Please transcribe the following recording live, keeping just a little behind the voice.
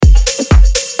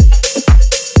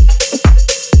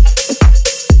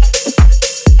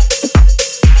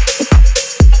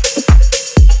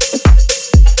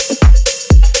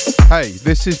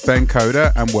This is Ben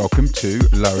Coda and welcome to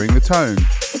Lowering the Tone.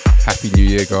 Happy New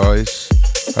Year, guys.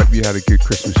 Hope you had a good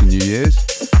Christmas and New Year's.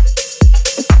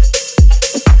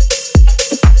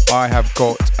 I have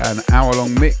got an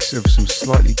hour-long mix of some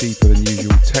slightly deeper than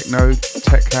usual techno,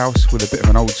 tech house with a bit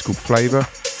of an old school flavour.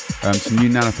 Some new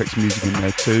Nanoplex music in there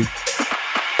too.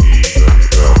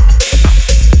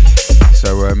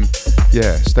 So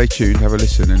yeah, stay tuned, have a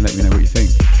listen and let me know what you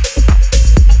think.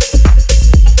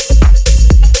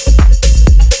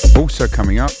 Also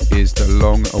coming up is the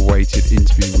long-awaited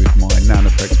interview with my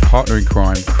Nanoplex partner in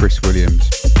crime, Chris Williams.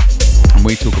 And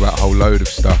we talk about a whole load of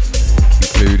stuff,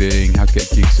 including how to get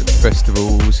gigs at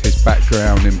festivals, his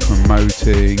background in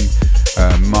promoting,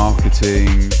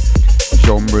 marketing,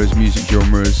 genres, music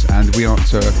genres, and we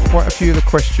answer quite a few of the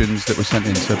questions that were sent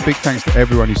in. So big thanks to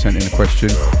everyone who sent in a question.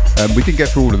 We didn't get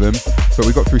through all of them, but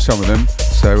we got through some of them.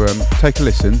 So take a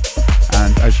listen,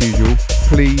 and as usual,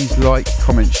 please like,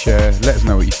 comment, share, let us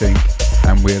know what you think,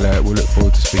 and we'll look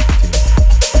forward to speaking to you.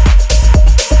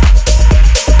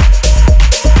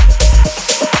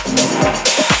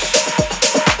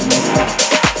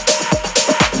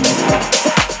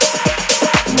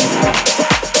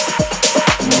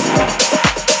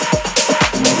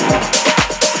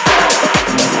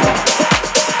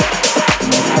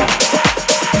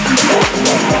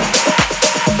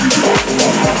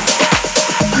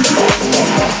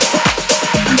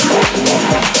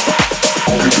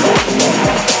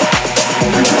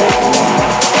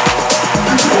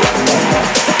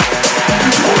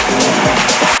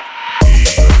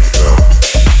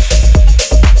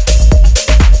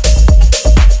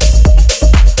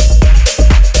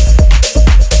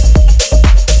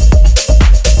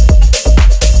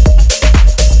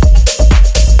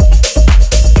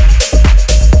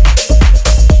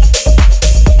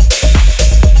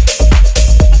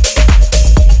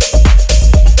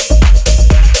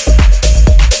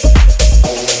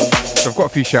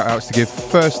 Few shout outs to give.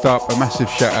 First up, a massive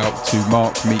shout out to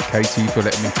Mark, Meet Katie for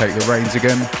letting me take the reins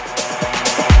again.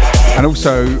 And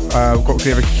also, I've got to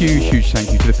give a huge thank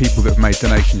you to the people that have made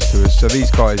donations to us. So these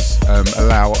guys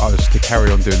allow us to carry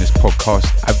on doing this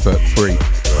podcast advert free.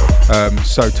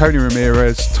 So Tony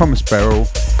Ramirez, Thomas Beryl,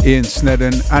 Ian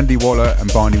Snedden, Andy Waller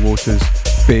and Barney Waters,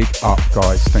 big up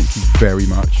guys, thank you very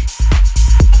much.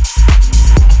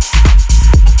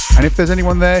 And if there's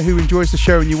anyone there who enjoys the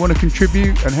show and you want to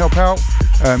contribute and help out,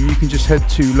 you can just head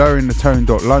to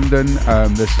loweringthetone.london.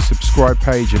 There's a subscribe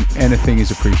page and anything is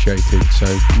appreciated.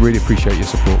 So really appreciate your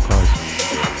support, guys.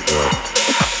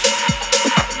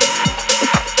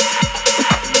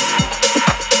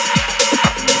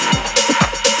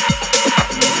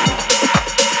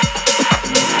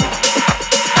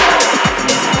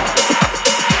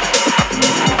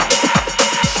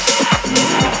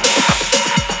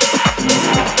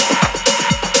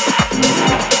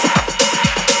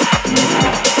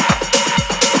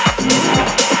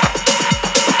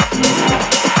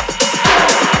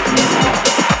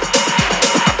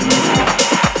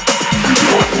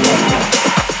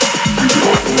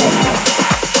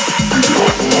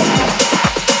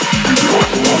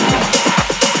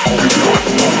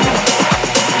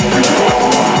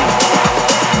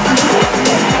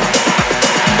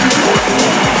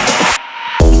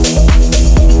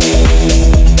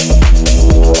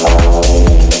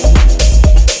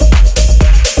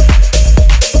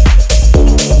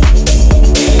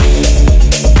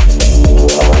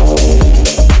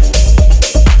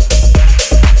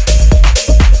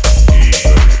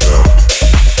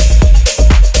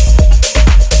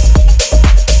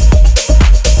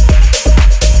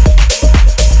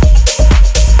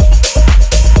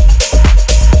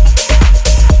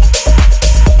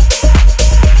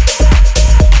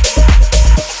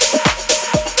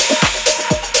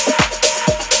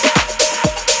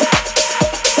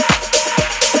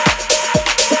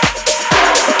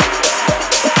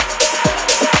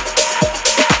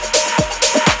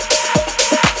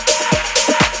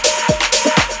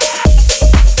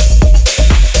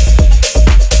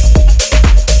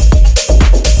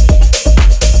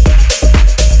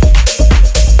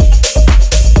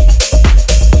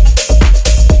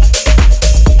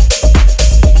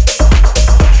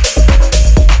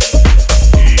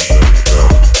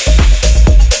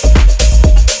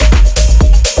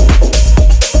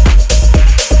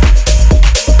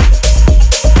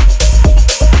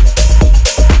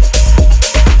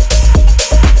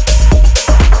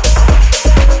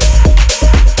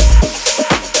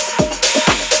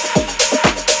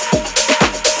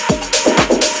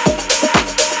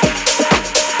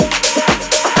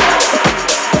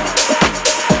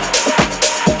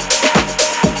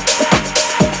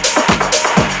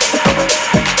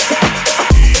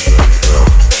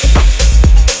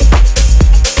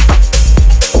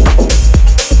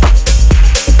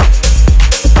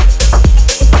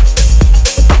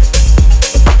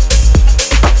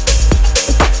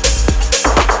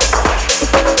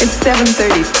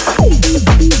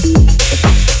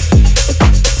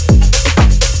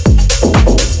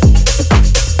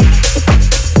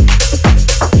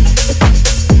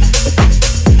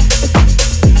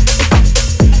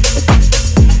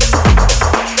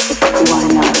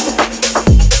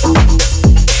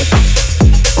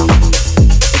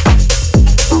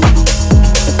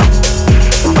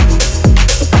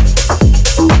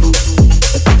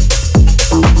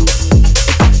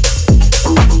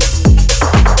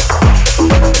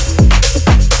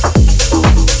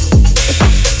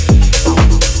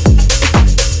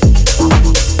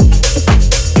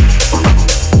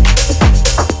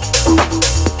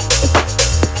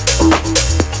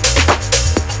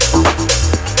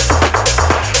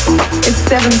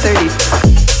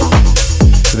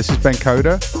 Ben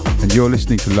Coda, and you're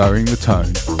listening to Lowering the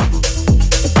Tone.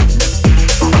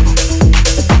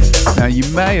 Now, you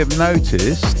may have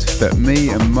noticed that me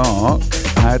and Mark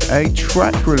had a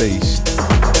track released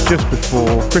just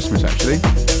before Christmas, actually.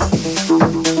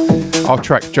 Our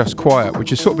track, Just Quiet, which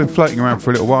has sort of been floating around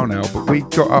for a little while now, but we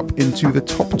got up into the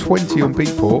top 20 on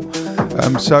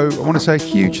Beatport. So I want to say a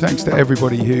huge thanks to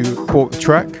everybody who bought the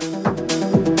track.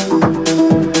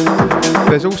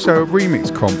 There's also a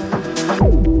remix comp.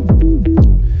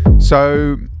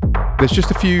 So there's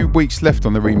just a few weeks left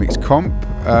on the remix comp.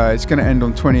 It's going to end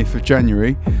on 20th of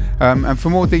January. And for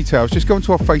more details, just go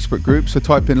onto our Facebook group. So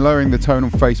type in Lowering the Tone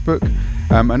on Facebook,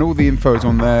 and all the info is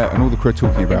on there, and all the crew are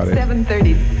talking about it.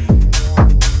 7:30.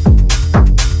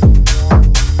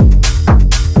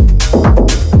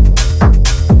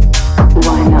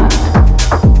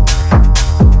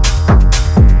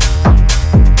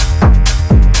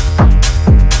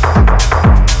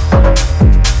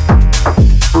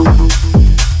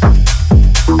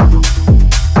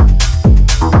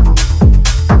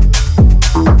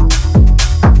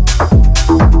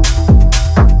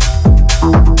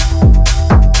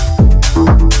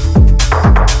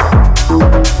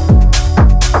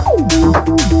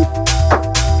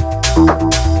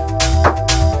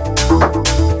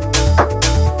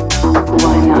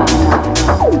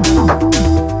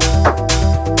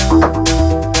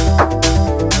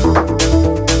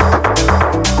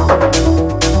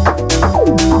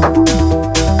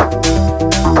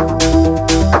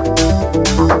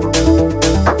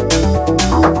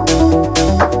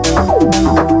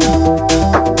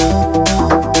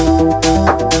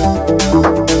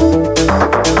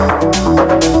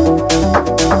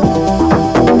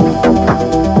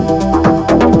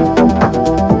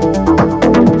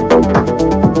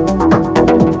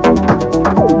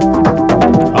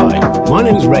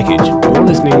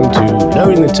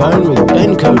 Tone with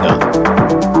Ben Coda.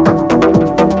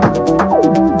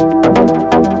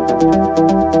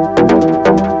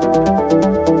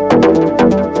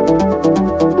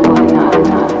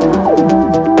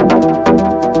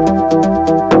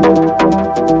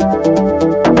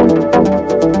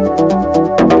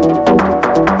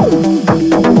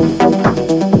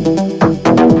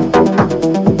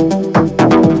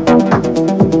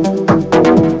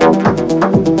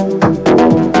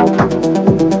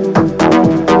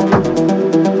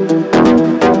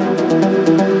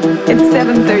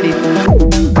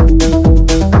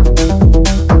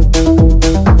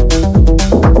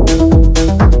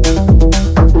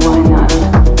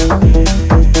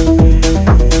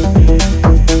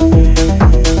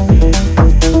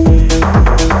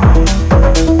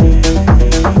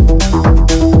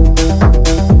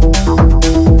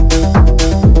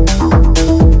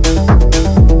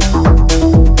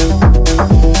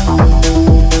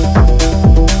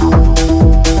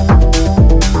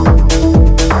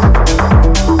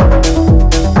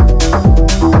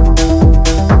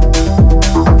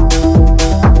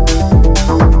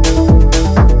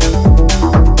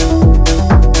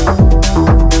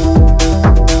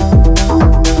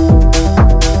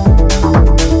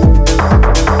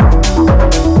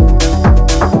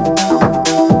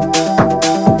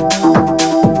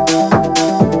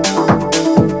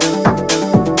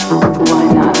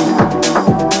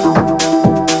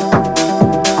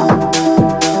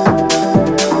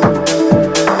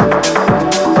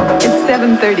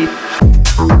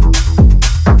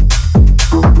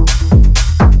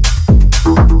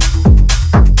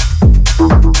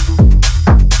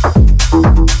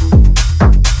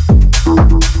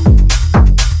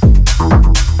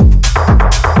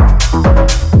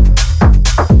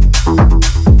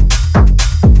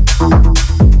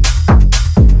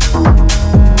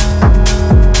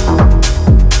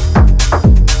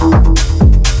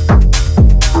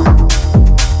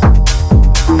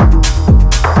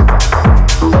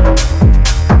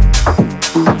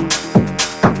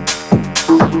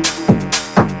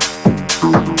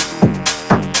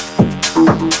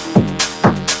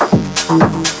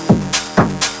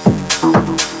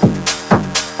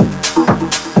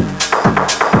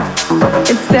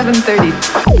 7:30.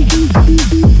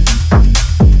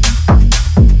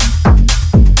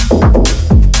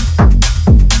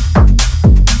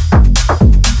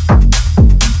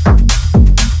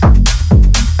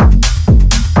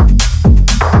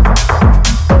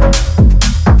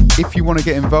 If you want to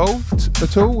get involved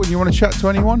at all and you want to chat to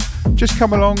anyone, just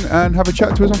come along and have a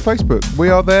chat to us on Facebook. We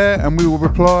are there and we will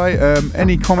reply.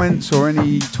 Any comments or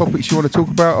any topics you want to talk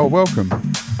about are welcome.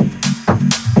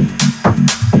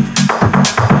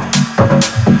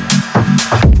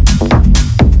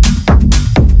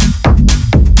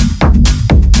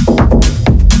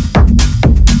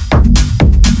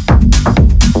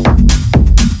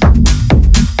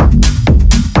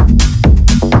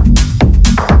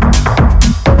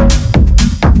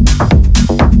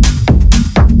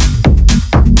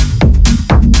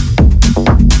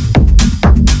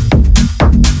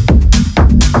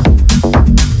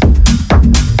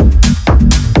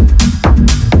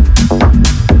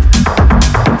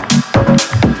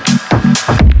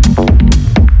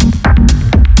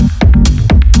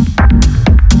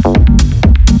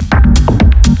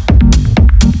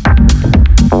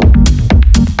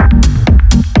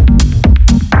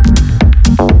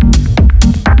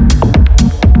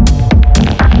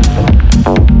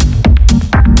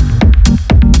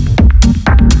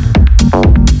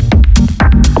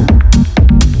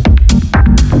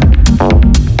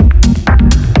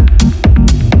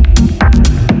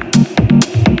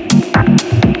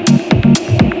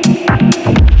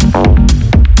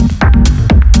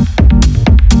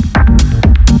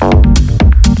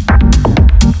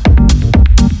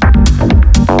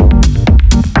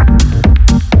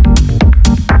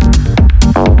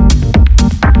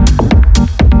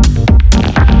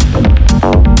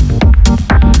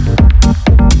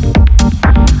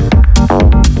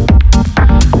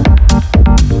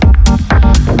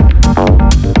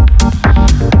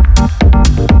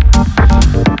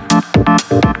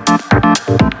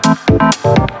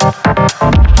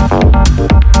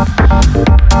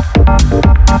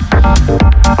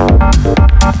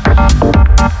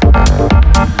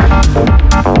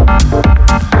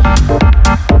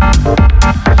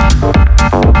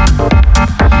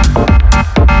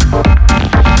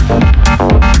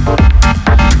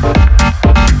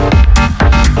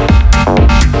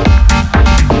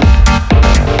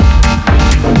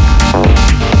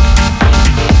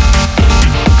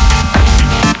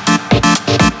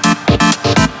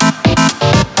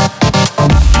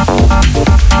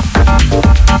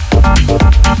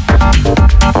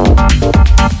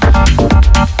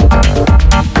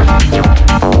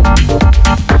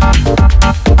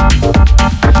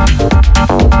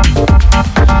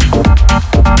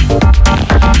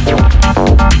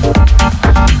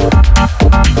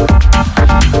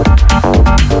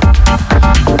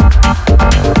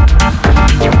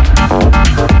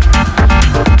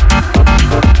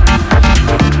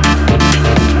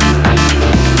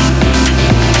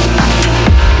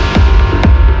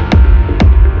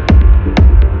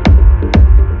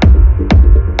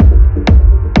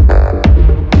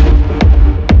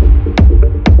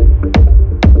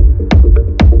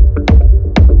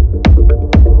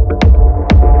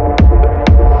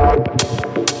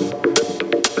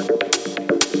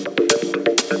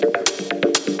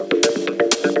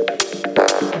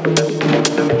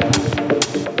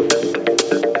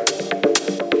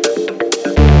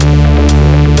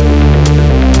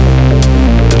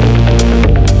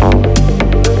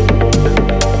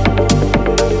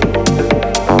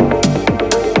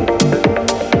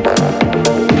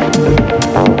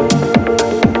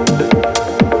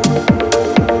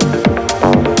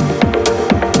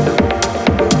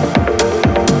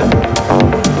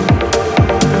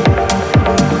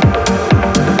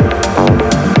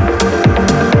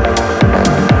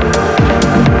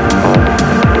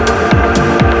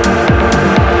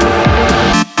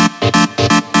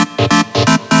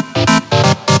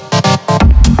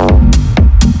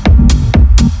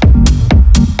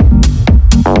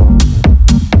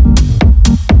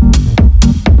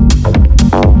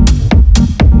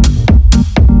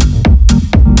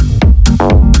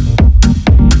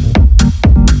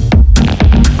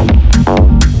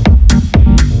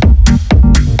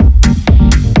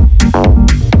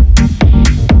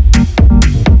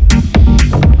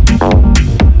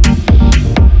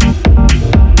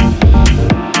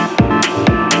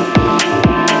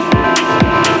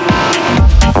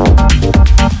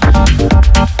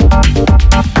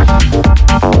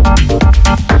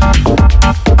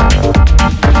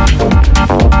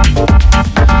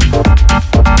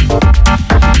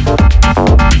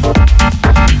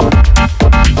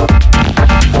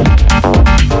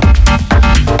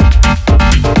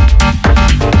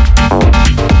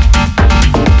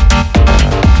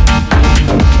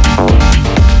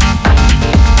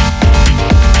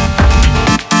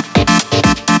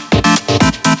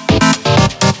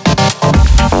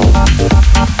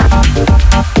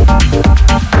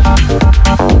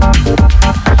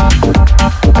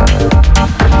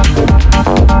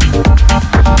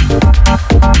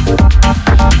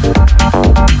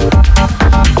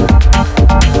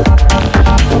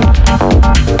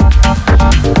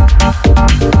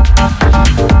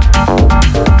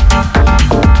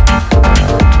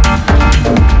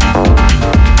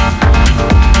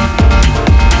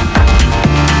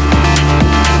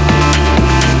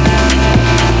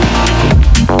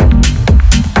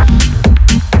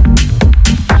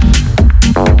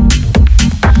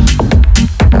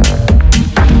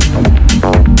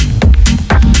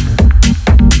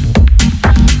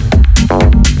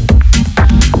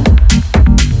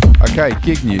 Okay,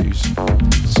 gig news.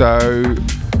 So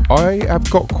I have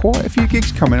got quite a few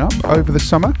gigs coming up over the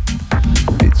summer.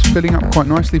 It's filling up quite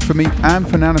nicely for me and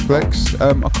for Nanoplex.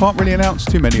 I can't really announce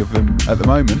too many of them at the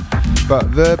moment,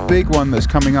 but the big one that's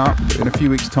coming up in a few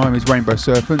weeks' time is Rainbow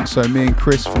Serpent. So me and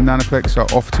Chris from Nanoplex are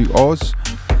off to Oz,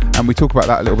 and we talk about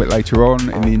that a little bit later on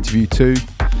in the interview too.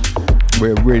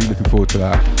 We're really looking forward to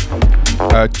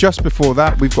that. Just before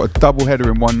that, we've got a double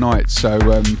header in one night. So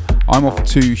I'm off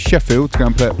to Sheffield to go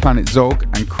and play at Planet Zog,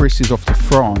 and Chris is off to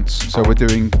France. So we're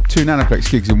doing 2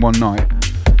 Nanoplex gigs in one night.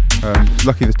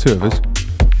 Lucky the two of us.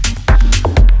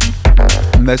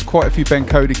 And there's quite a few Ben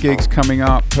Coda gigs coming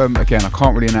up. Again, I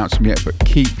can't really announce them yet, but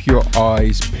keep your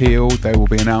eyes peeled. They will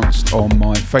be announced on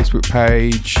my Facebook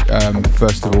page,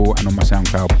 first of all, and on my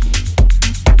SoundCloud.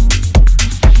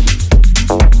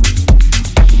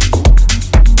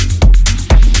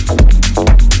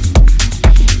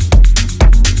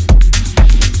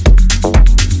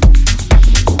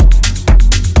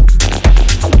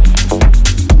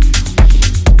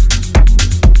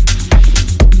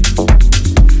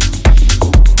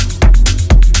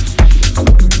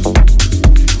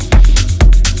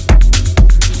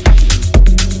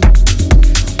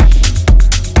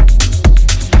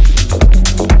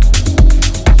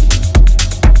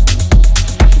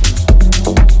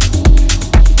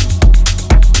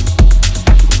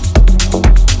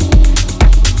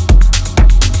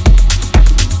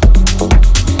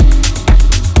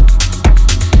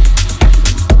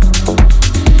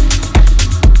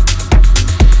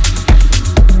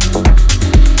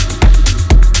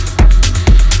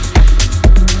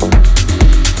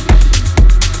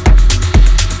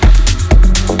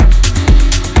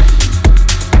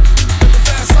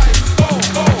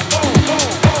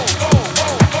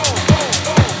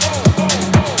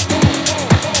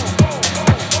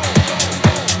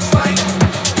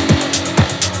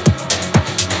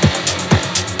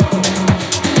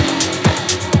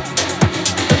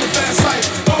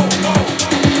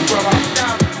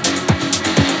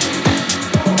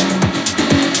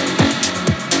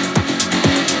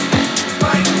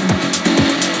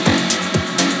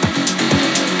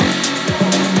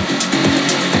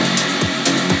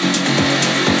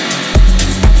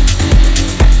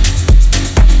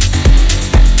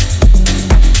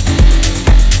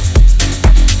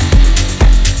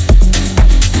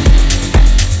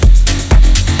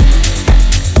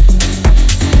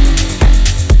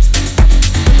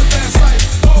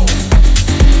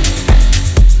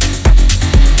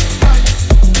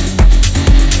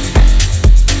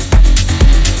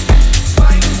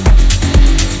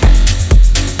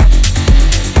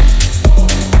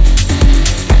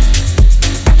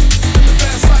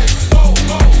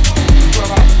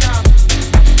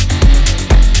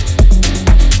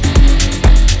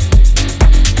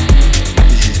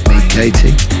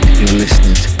 You're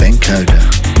listening to Ben Coda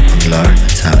on Lowering the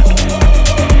Tone.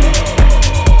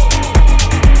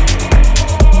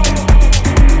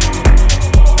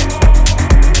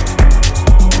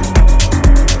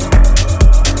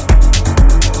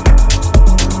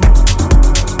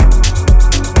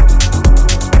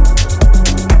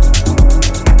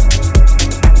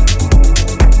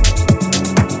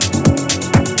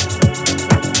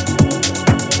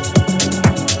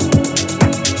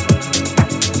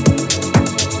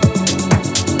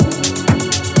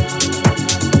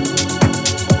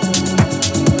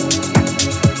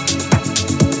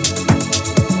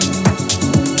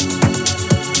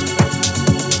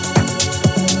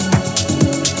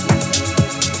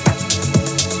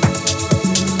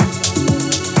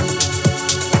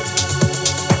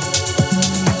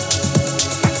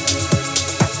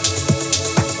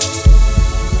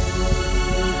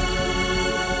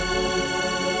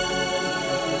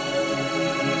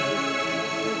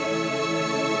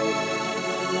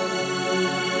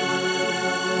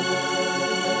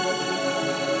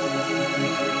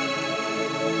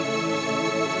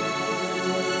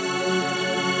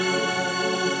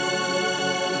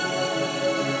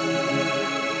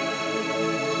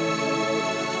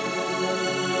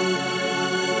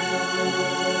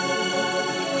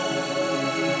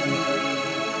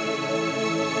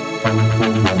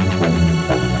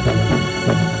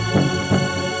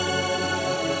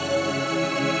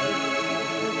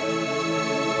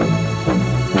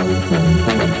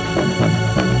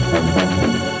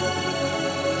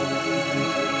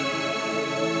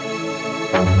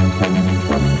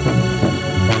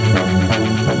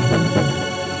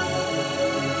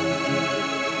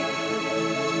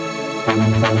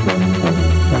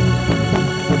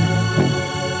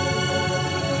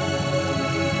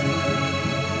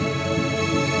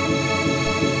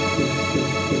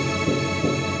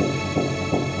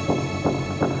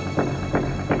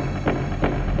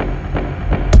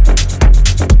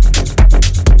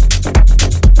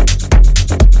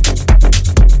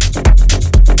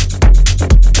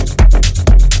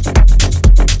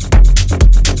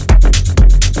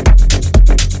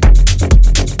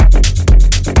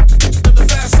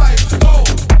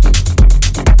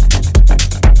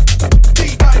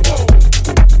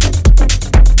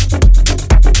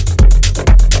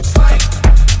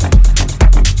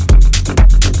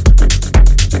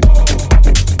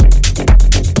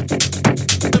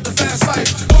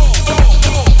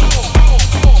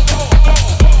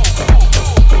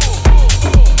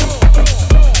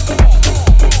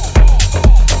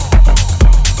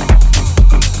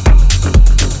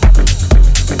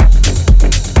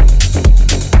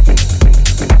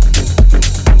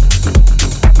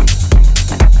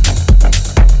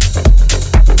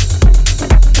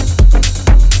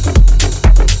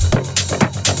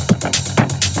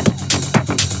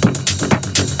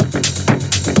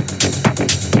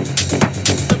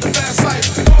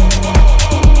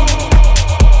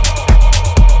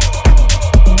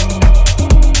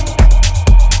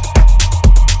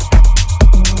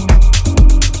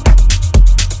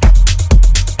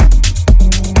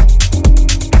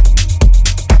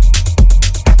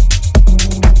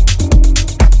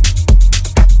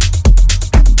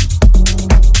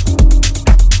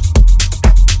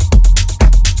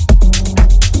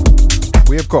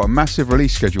 got a massive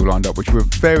release schedule lined up, which we're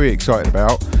very excited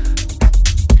about.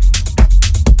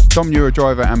 Dom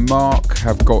Neurodriver and Mark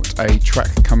have got a track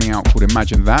coming out called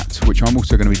Imagine That, which I'm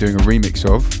also going to be doing a remix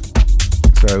of.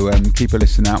 So keep a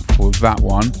listen out for that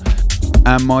one.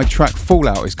 And my track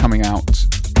Fallout is coming out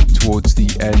towards the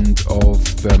end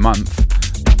of the month.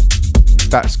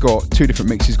 That's got two different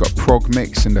mixes, got a prog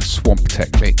mix and a swamp tech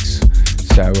mix.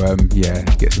 So yeah,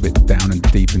 it gets a bit down and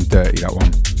deep and dirty, that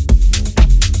one.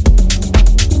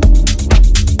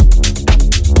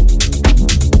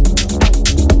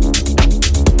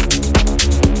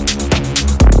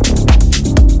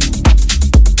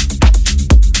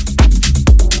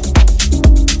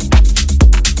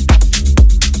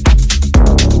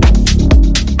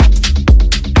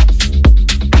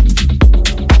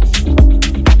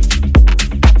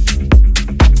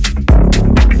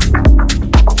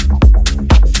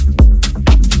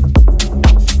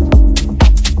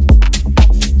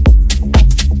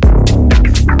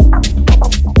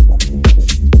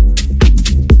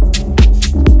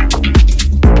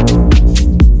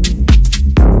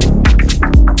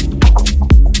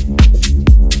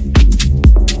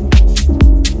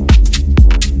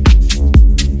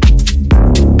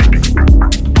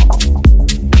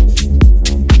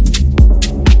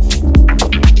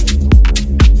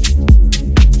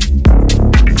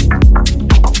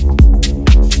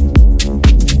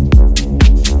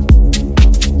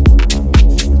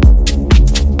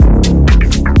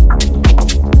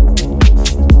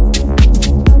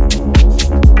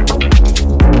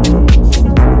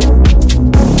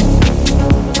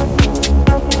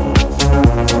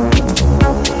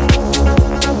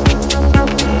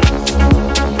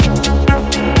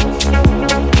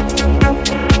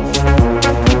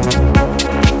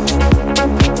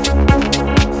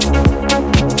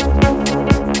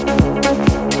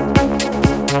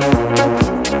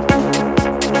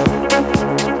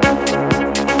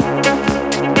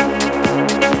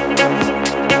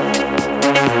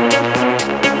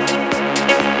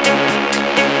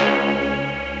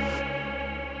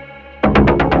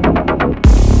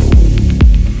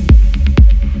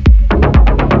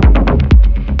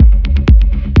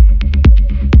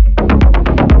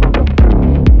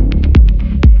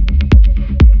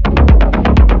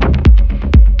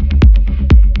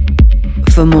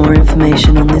 For more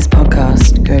information on this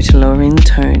podcast, go to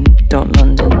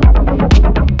loringtone.london.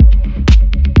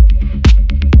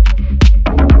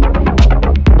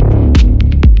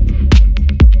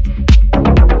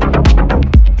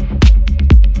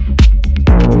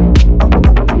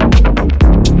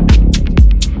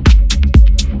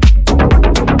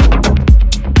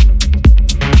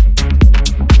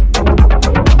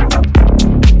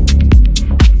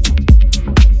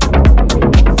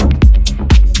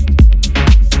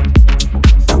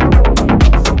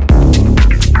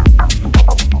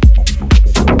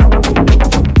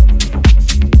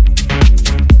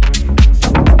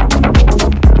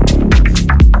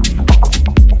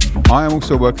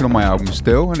 Also working on my album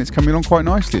still, and it's coming along quite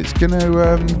nicely. It's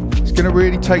gonna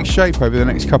really take shape over the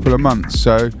next couple of months.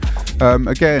 So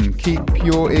again, keep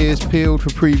your ears peeled for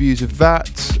previews of that.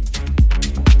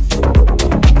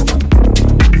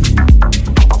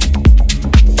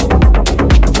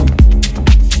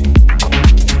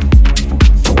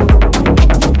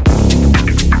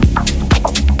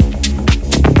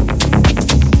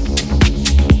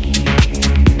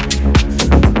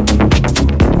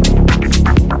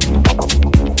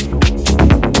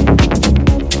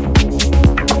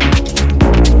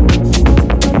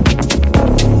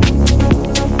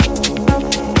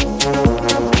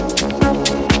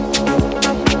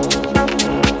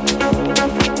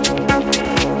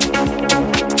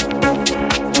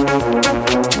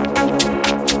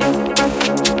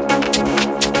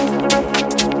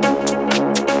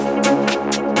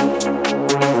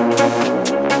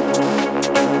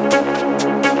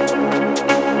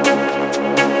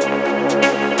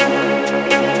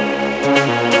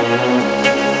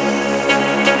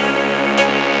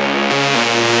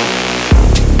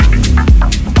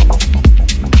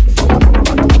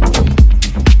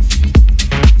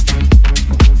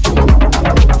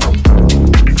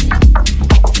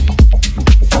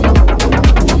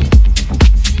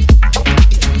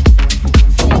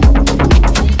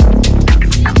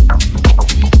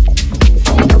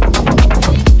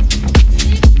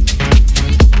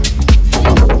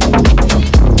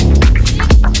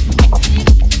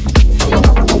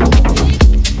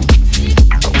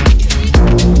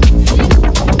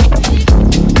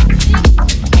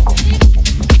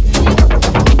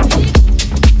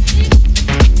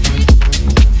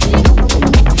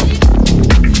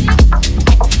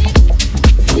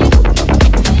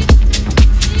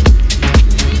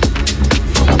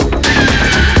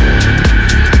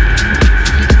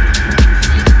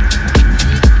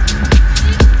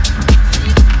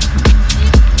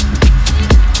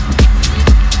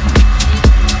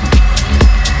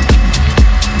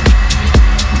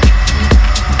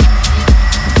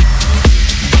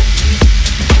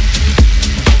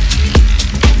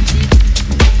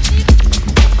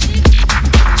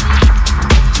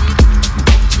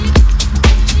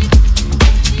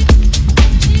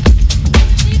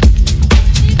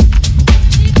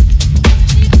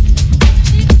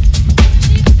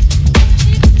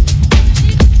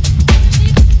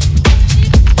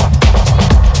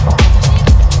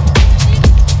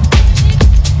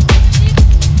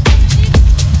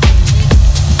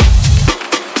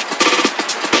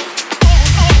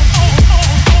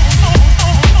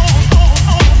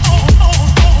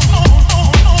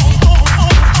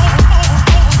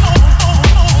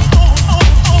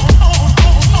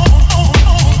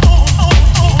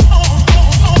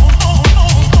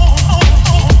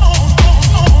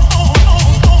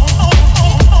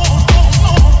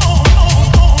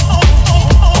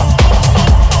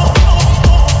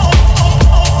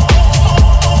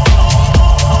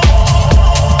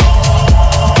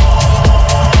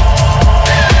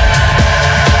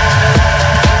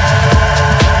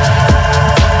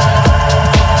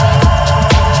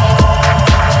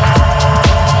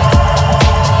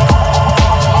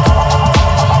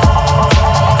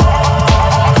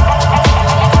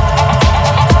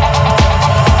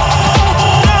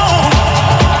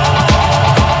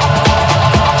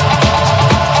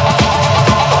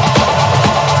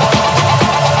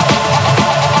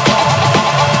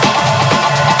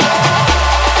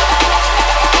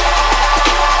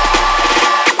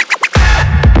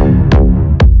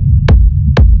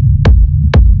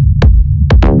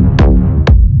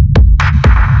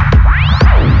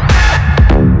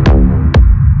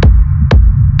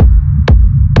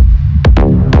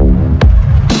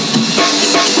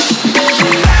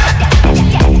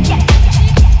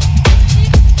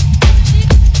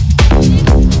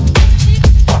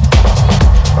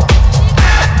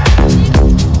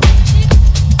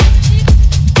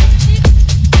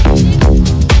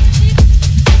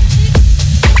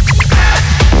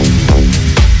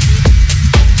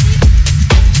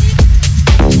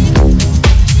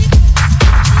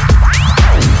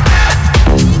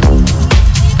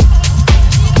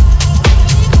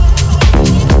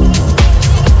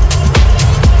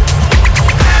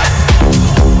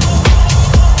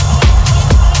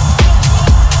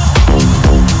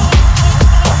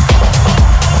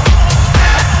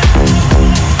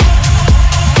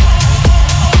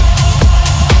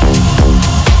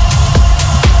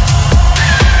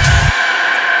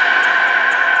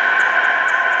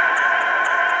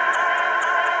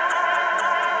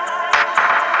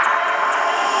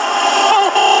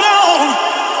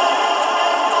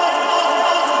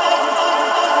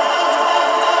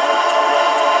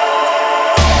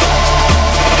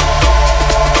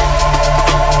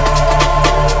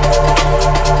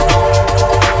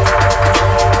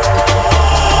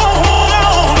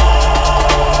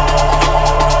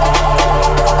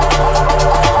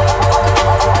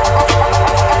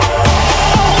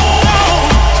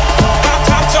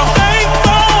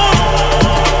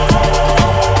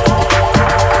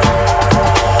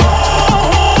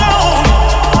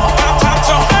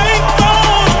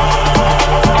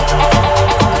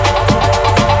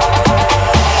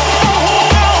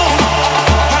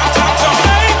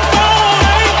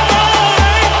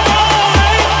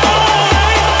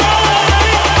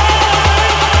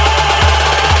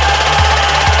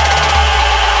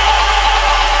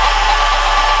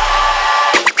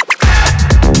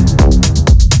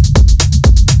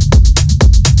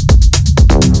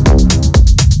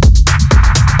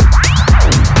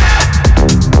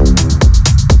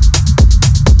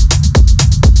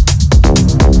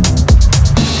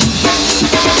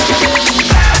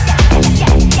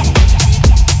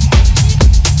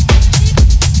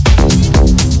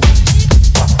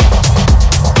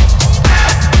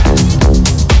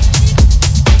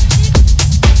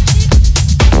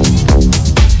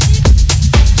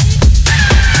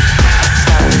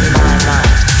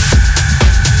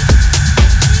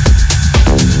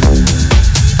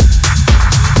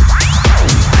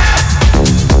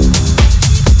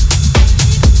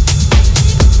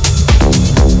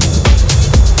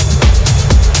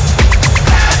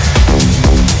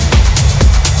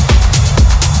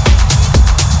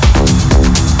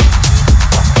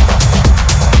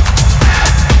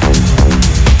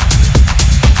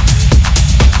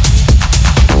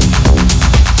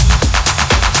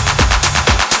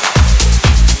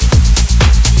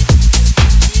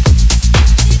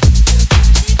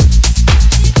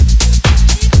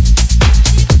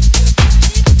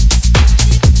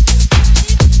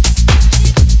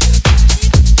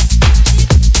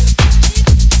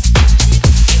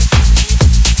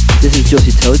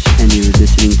 and you're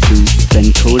listening to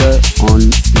Ben Coda on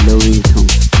Lowering Tone.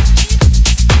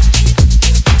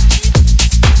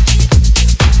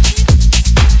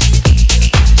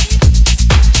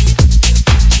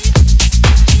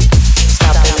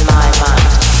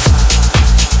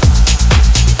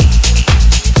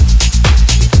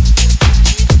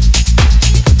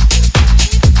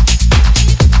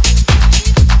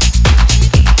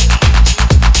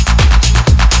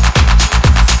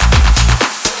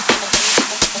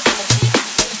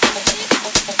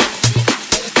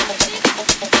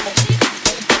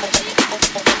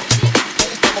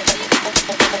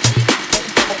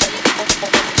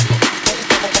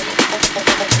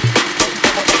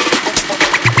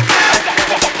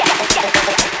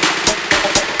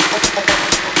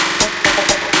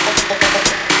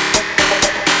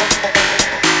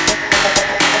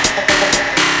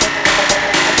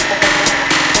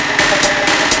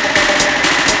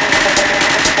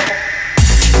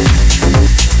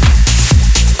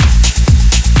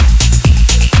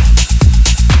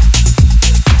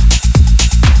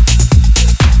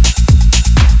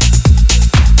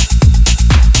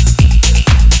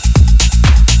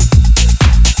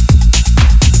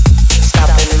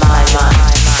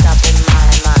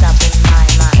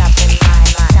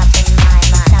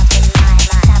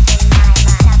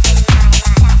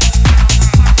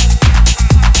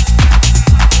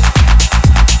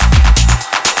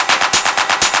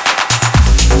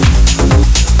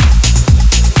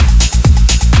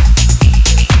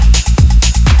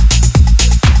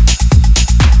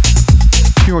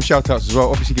 Shout outs as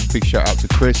well. Obviously, give a big shout out to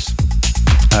Chris.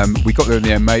 We got there in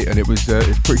the end, mate, and it was a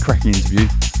pretty cracking interview.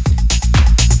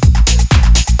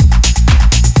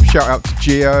 Shout out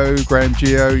to Graham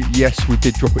Geo. Yes, we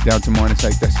did drop it down to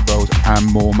 -8 decibels and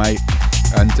more, mate.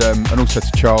 And also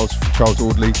to Charles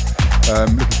Audley.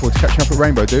 Looking forward to catching up at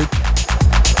Rainbow, dude.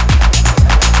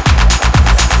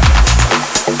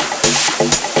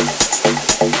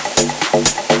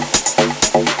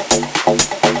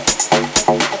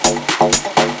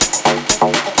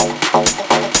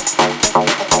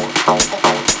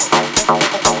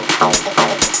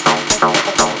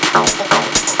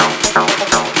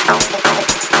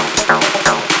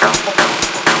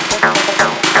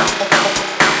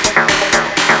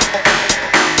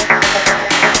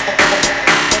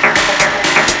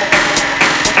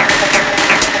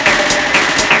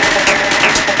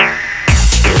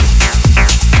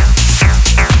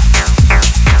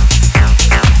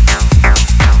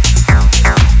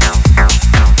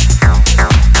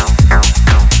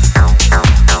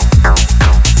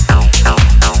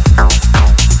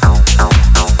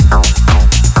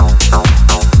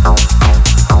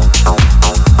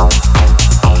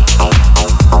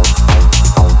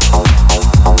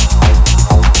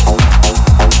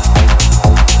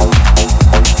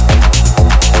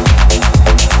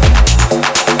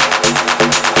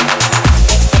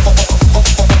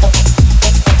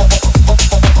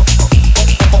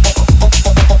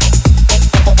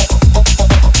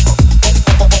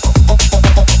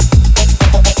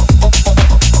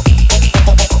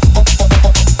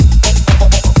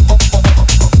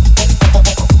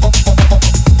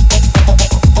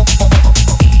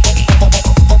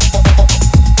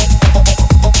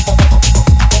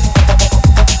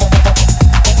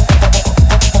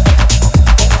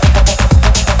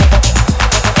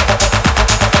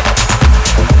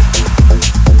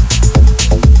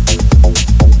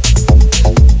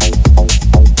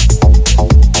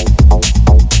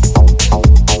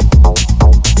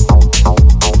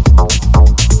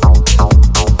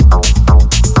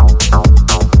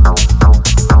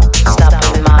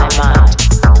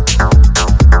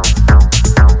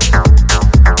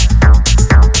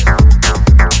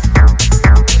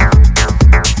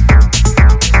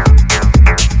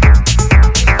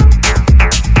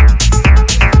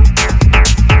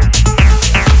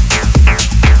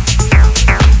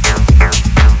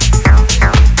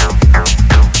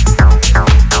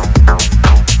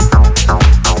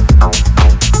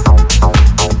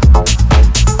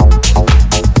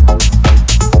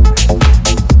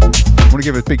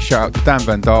 Shout out to Dan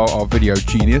Van Dahl, our video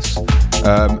genius,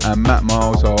 and Matt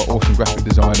Miles, our awesome graphic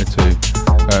designer too.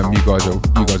 You guys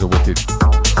are wicked.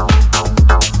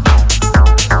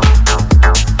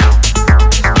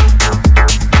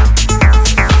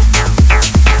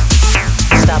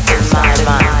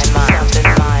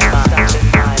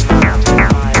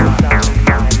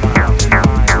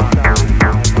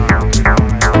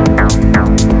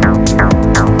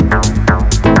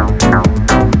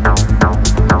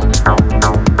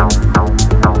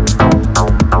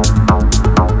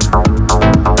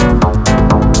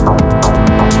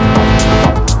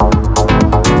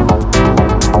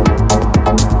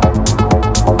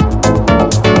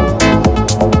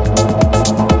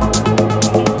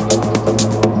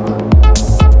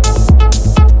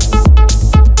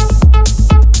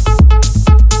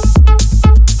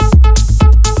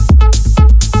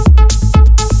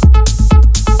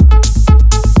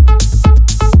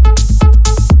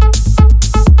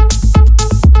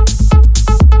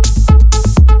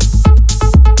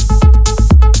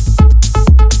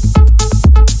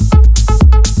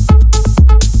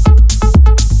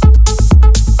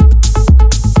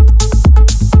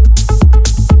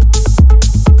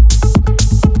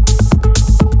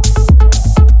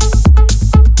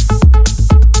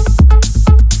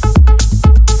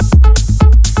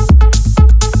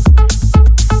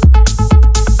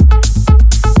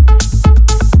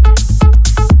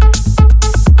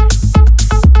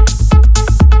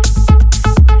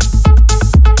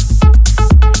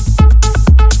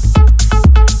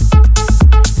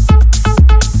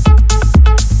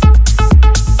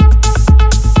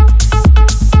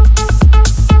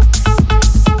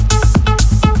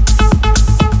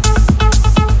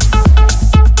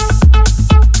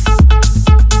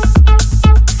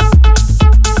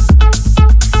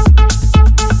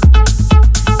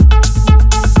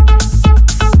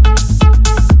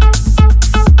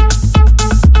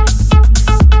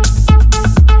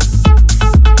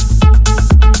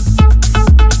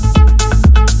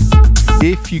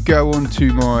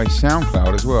 to my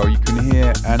SoundCloud as well, you can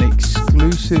hear an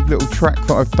exclusive little track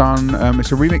that I've done.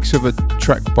 It's a remix of a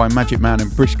track by Magic Man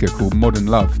and Brisker called Modern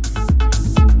Love.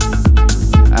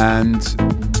 And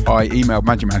I emailed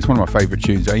Magic Man, it's one of my favourite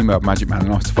tunes. I emailed Magic Man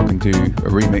and asked if I can do a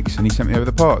remix, and he sent me over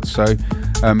the parts. So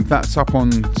that's up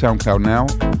on SoundCloud now.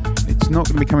 It's not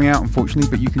going to be coming out, unfortunately,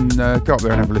 but you can go up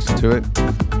there and have a listen to it.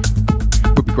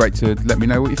 It would be great to let me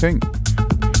know what you think.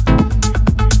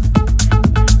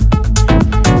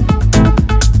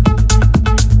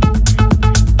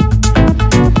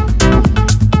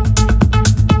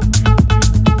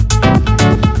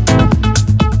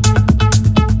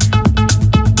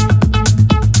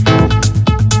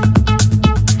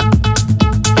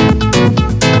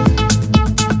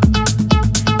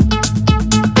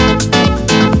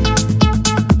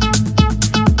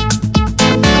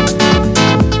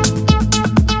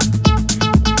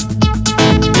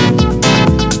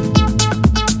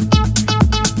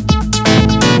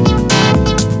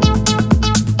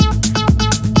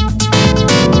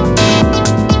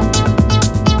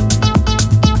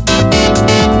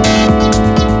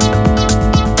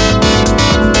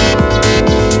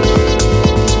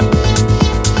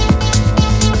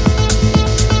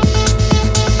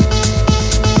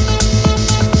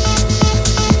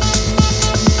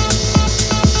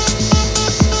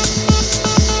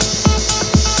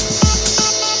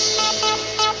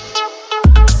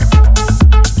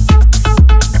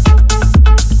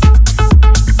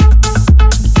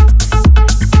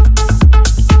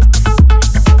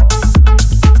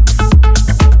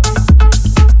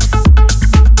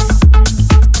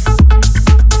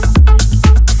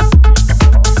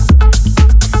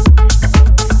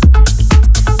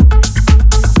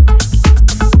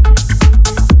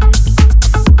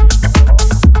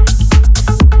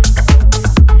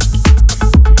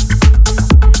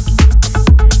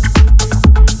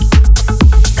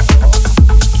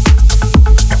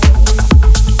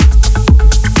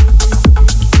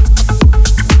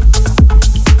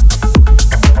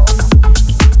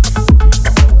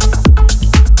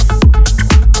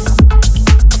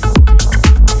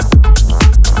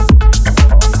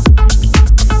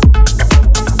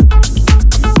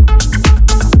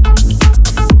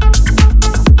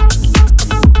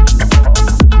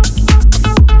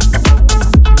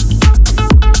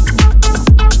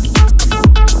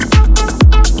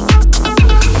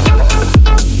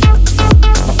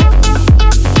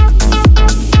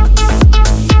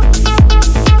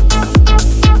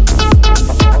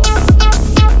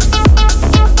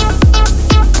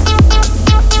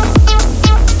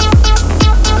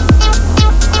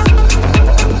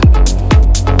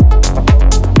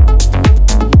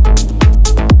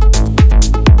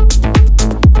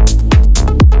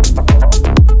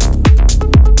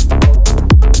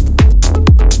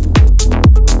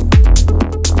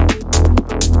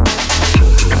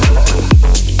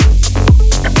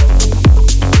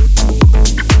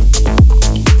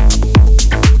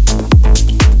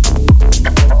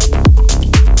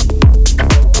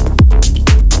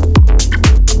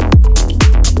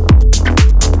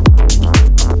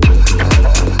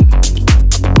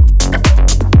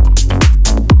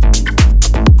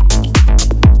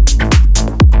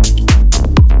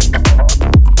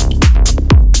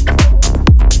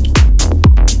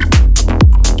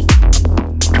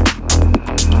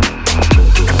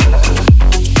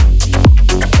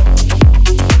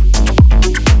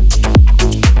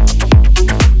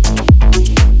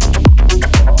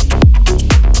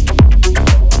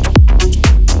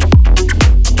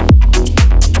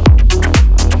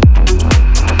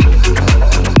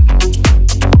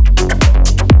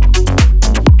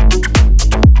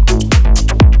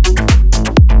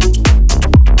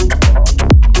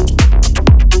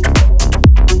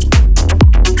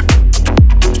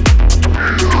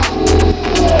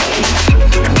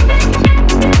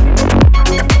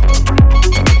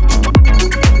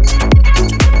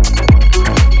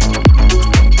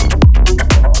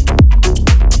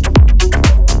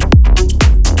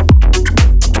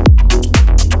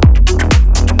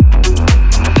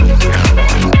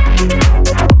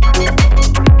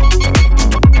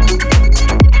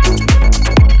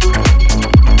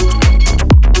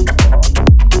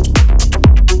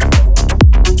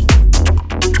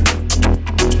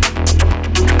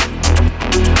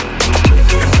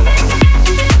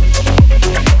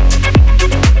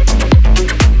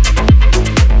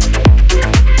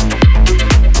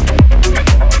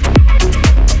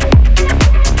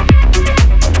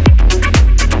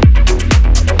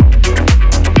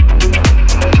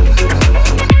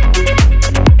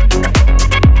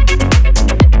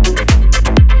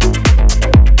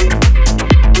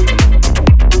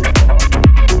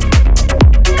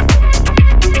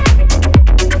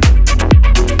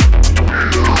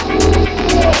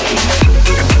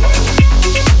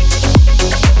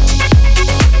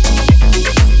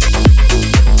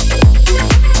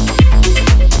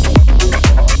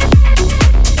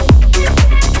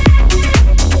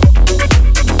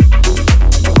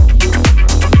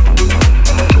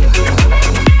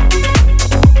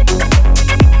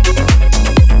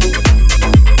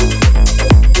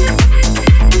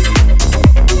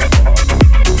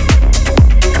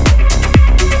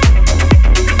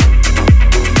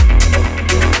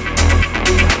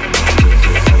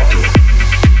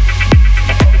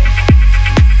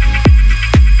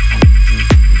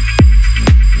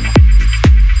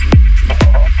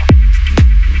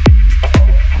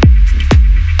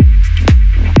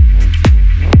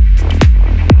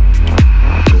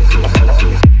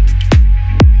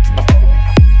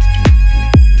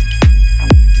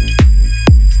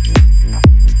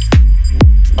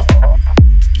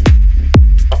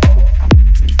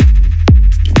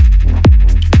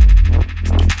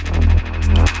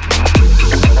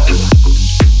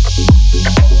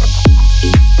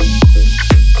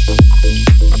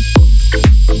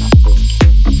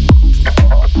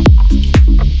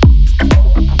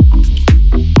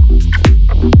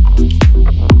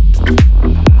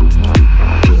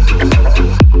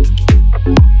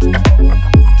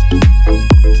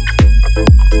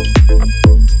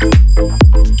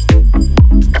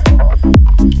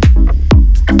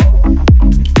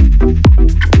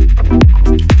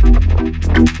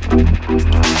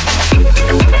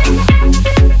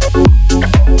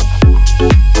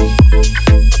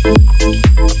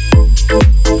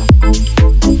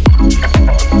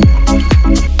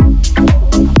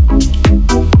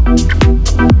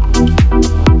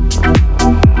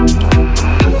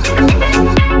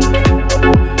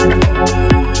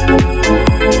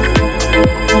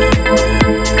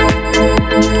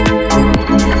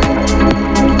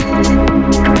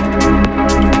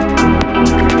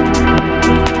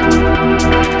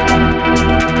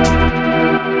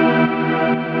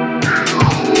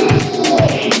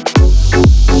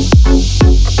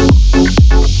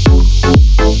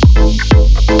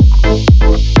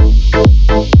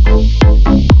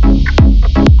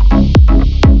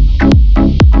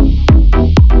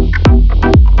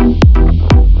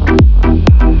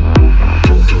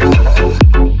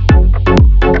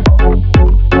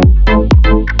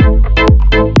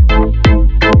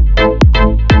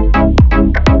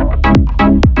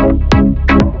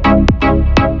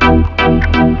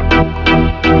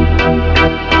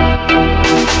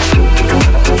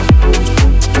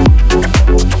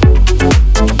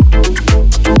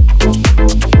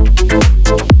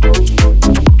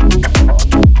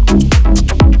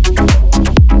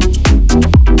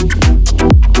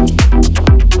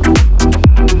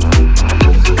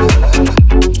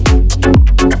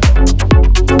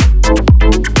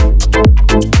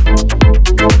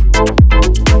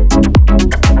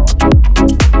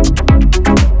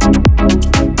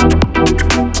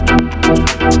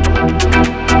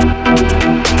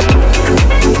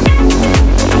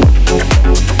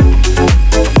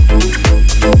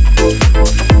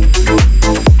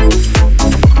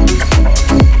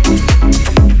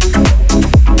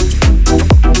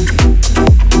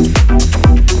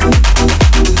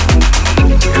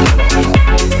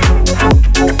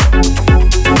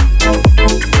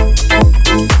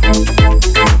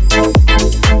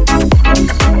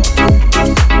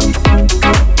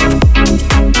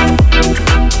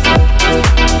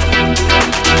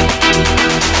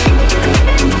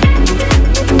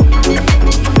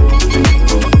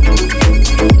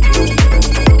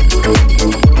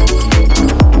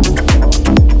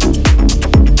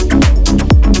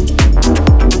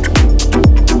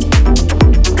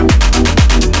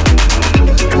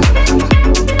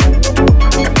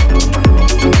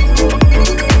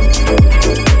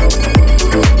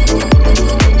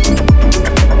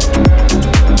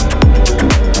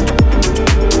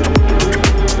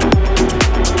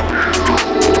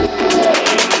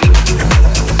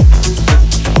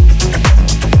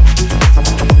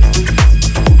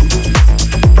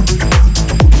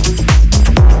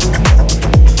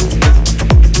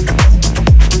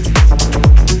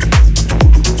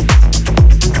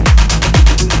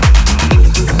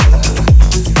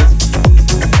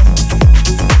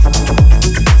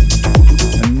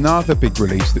 Another big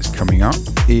release that's coming up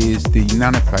is the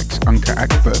Nanopax Unka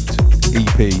Akbert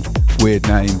EP, Weird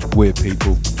Name, Weird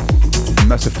People.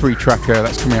 And that's a 3-tracker,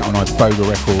 that's coming out on Iboga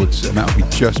Records, and that'll be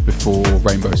just before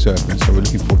Rainbow Serpent, so we're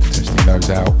looking forward to testing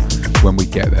those out when we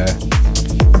get there.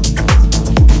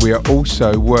 We are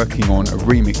also working on a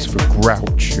remix for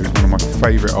Grouch, who's one of my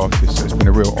favourite artists, so it's been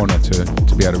a real honour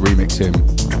to be able to remix him.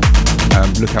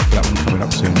 Look out for that one coming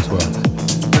up soon as well.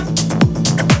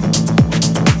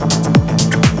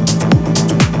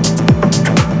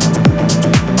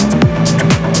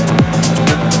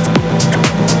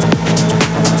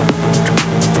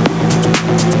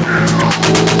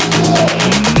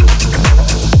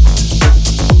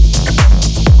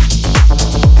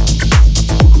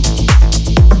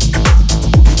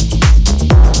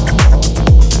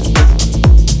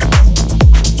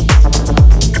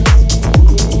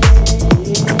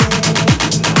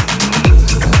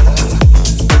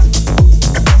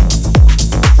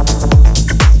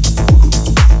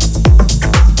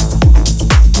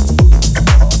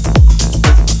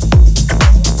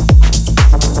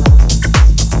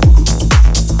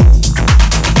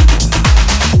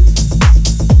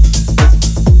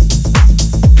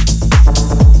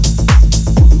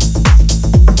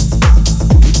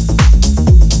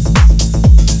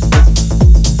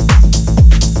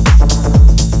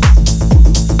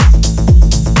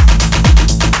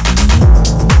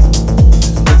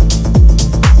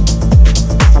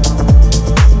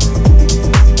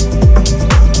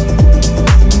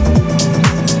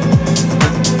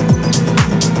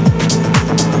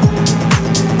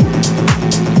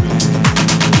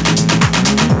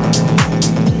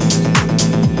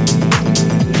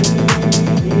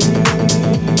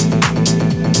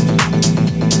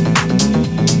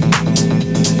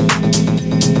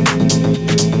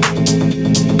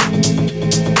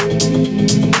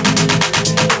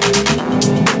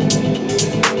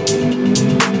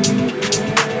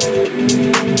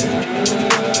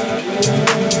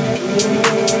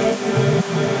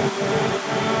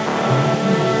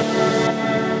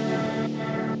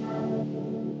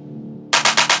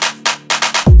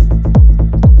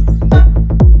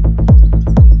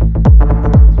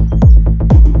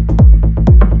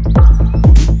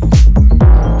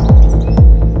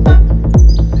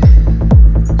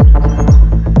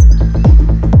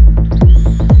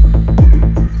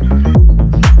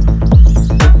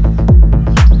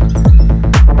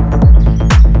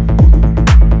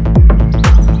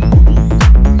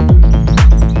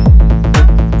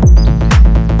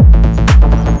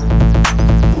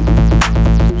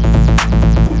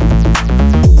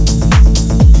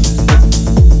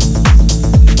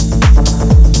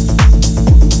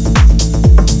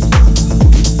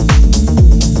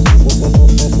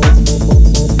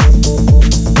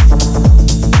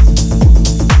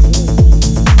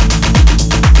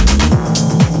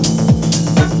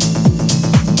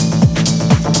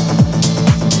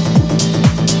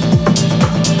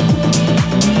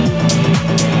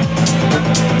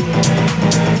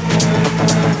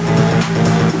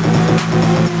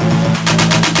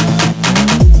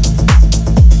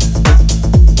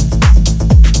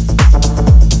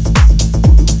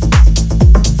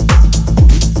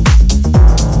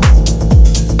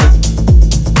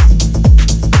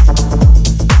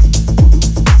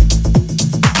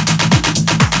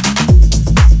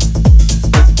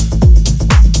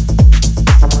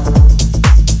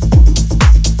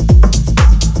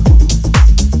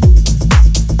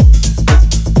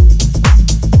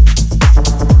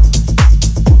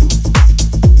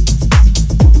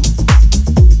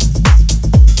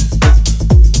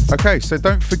 Okay, so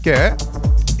don't forget,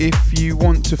 if you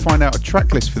want to find out a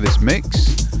track list for this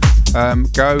mix,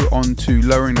 go on to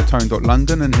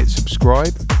loweringthetone.london and hit subscribe.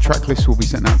 The track list will be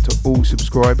sent out to all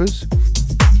subscribers.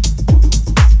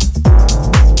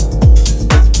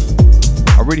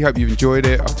 I really hope you've enjoyed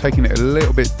it. I've taken it a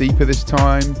little bit deeper this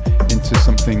time into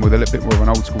something with a little bit more of an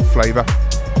old school flavour.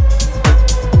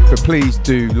 But please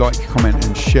do like, comment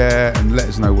and share and let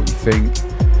us know what you think.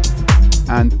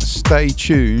 And stay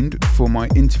tuned for my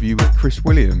interview with Chris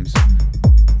Williams.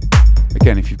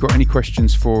 Again, if you've got any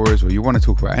questions for us or you want to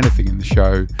talk about anything in the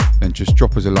show, then just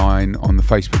drop us a line on the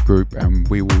Facebook group and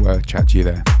we will chat to you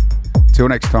there. Till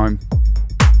next time.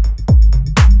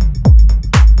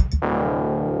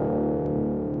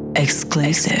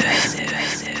 Exclusive.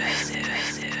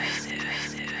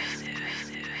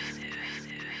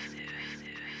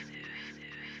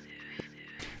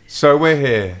 So we're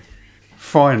here,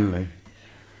 finally.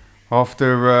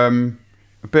 After a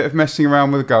bit of messing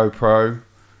around with the GoPro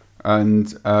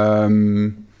and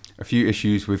a few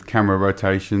issues with camera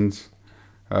rotations.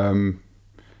 Yeah,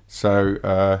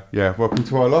 welcome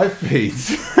to our live feeds.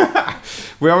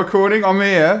 We are recording. I'm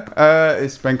here.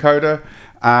 It's Ben Coda,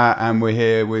 and we're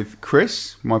here with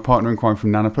Chris, my partner in crime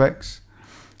from Nanoplex,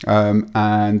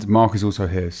 and Mark is also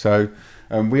here. So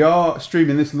we are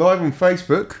streaming this live on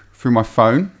Facebook through my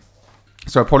phone.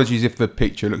 So apologies if the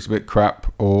picture looks a bit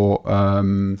crap or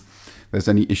there's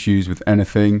any issues with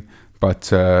anything.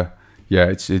 But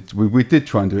we did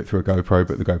try and do it through a GoPro,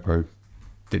 but the GoPro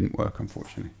didn't work,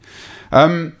 unfortunately.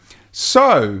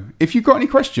 So, if you've got any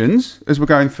questions as we're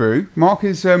going through, Mark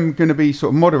is going to be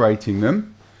sort of moderating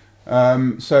them.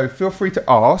 So, feel free to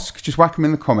ask. Just whack them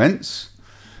in the comments.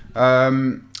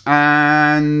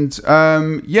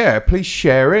 Please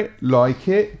share it, like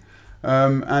it.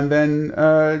 And then,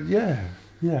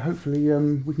 hopefully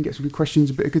we can get some good questions,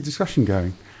 a bit of good discussion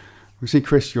going. We see,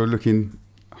 Chris, you're looking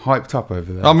hyped up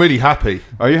over there. I'm really happy.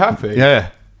 Are you happy?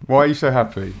 Yeah. Why are you so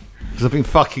happy? Because I've been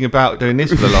fucking about doing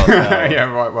this for the last hour.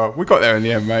 Yeah, right. Well, we got there in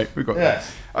the end, mate. We got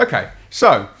Yes. there. Okay.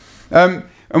 So, and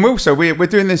also we're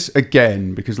doing this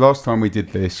again because last time we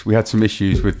did this, we had some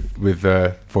issues with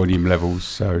volume levels.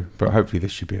 So, but hopefully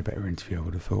this should be a better interview. I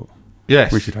would have thought.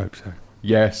 Yes. We should hope so.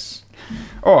 Yes.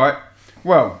 All right.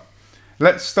 Well,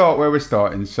 let's start where we're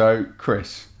starting. So,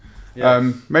 Chris,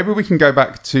 maybe we can go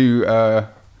back to the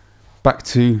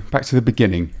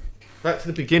beginning. Back to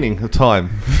the beginning of time.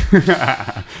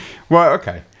 Well,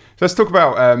 okay. So let's talk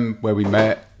about where we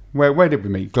met. Where did we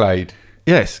meet? Glade.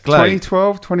 Yes, Glade.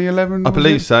 2012, 2011? I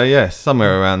believe so, yes.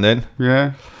 Somewhere around then.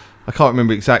 Yeah. I can't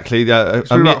remember exactly. It's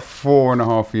been about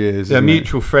 4.5 years. A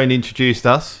mutual friend introduced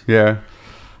us. Yeah.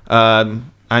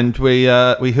 And we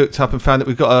hooked up and found that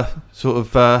we've got a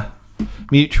sort of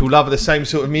mutual love of the same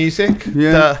sort of music.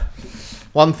 Yeah.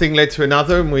 One thing led to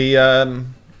another, and we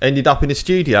ended up in a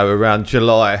studio around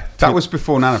July. That was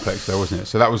before Nanoplex, though, wasn't it?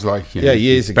 So that was like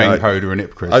years ago. Ben Coda and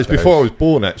Ipcris. It was before I was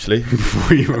born, actually.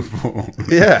 Before you were born.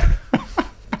 Yeah.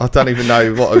 I don't even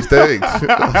know what I was doing.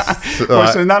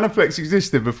 So Nanoplex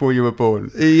existed before you were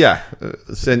born? Yeah,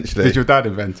 essentially. Did your dad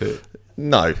invent it?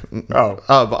 No.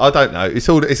 Oh, but I don't know. It's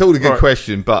all a good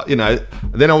question, but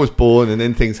then I was born, and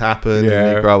then things happen,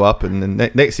 and you grow up, and then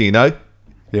next thing you know,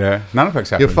 yeah, Nanoplex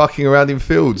happened. You're fucking around in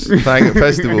fields, playing at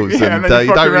festivals, and you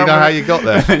don't really know how you got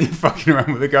there. And then you're fucking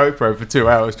around with a GoPro for 2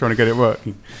 hours trying to get it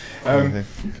working.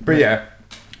 But yeah,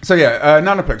 so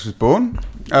Nanoplex was born,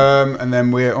 and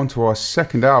then we're onto our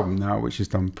second album now, which has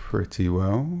done pretty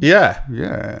well.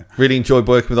 Yeah. Really enjoyed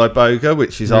working with Iboga,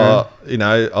 which is our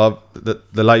the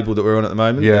label that we're on at the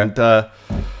moment, and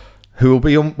who will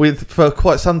be on with for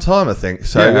quite some time, I think.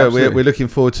 So we're looking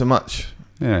forward to much.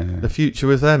 Yeah. The future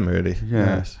with them, really.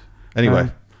 Yeah. Yes. Anyway.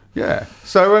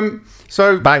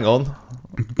 So bang on.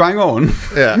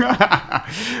 Yeah.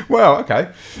 Well, okay.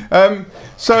 I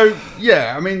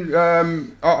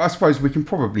suppose we can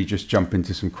probably just jump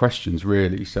into some questions,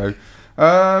 really. So,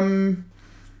 let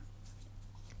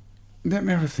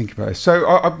me have a think about this. So,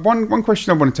 one question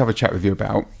I wanted to have a chat with you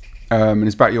about, and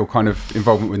it's about your kind of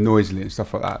involvement with Noisily and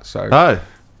stuff like that. So,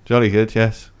 jolly good.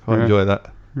 Yes, quite enjoy that.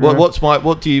 Yeah. What's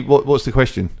the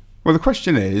question? Well, the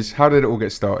question is, how did it all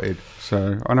get started?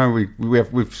 So I know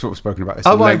we've sort of spoken about this.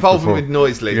 My involvement with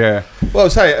Noisily. Yeah. Well,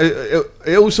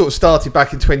 it all sort of started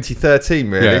back in 2013,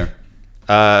 really. Yeah.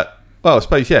 I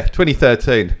suppose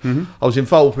 2013. Mm-hmm. I was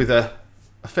involved with a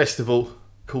festival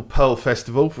called Pearl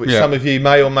Festival, which some of you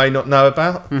may or may not know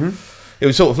about. Mm-hmm. It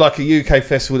was sort of like a UK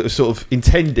festival that was sort of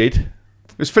intended.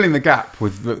 It was filling the gap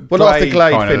with the after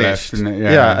Glade finished,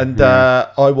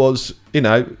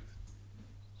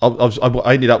 I was,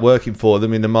 I ended up working for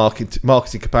them in the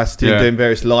marketing capacity and doing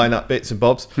various line-up bits and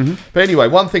bobs. Mm-hmm. But anyway,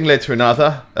 one thing led to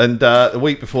another, and the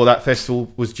week before that festival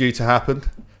was due to happen,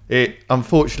 it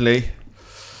unfortunately,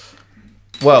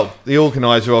 the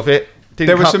organiser of it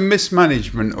there was some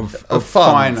mismanagement of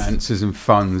finances and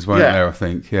funds, weren't there? I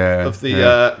think, of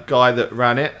the guy that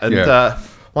ran it, and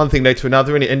one thing led to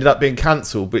another, and it ended up being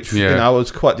cancelled, which I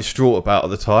was quite distraught about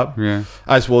at the time. Yeah,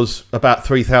 as was about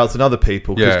 3,000 other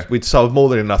people, because we'd sold more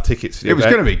than enough tickets to the event.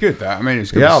 Was going to be good. That it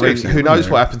was going to be who knows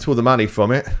what happened to all the money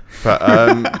from it? But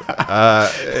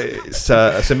it's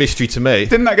a mystery to me.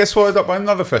 Didn't that get swallowed up by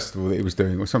another festival that he was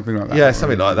doing, or something like that? Yeah,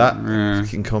 something like that. Yeah.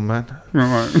 Fucking con man.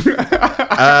 Right.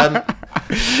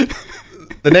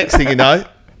 The next thing you know,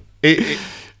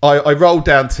 I rolled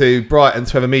down to Brighton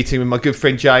to have a meeting with my good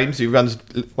friend James, who runs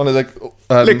one of the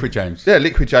Liquid James. Yeah,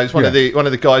 Liquid James, one of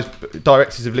the guys,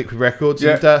 directors of Liquid Records,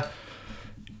 and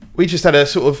we just had a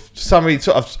sort of summary.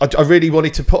 I really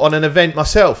wanted to put on an event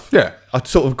myself. Yeah, I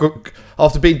sort of,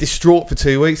 after being distraught for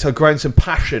 2 weeks, I'd grown some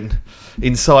passion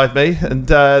inside me, and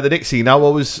the next thing you know,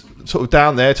 I was sort of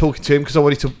down there talking to him because I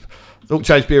thought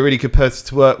James would be a really good person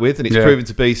to work with, and it's proven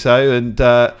to be so. And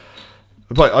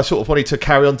but I sort of wanted to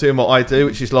carry on doing what I do,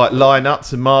 which is like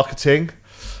lineups and marketing.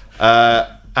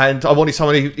 And I wanted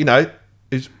somebody who,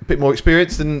 who's a bit more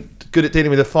experienced and good at dealing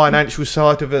with the financial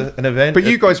side of an event. But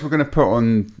you guys were going to put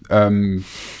on an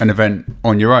event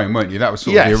on your own, weren't you? That was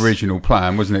sort of the original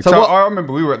plan, wasn't it? So I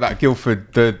remember we were at that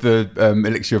Guildford, the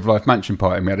Elixir of Life Mansion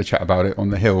party, and we had a chat about it on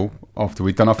the hill after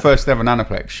we'd done our first ever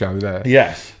Nanoplex show there.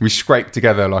 Yes. We scraped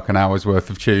together like an hour's worth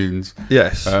of tunes.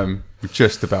 Yes. We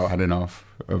just about had enough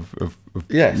of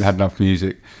yes. had enough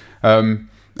music. And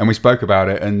we spoke about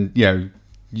it, and,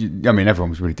 everyone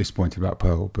was really disappointed about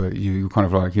Pearl, but you were kind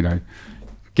of like,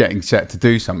 getting set to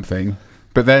do something.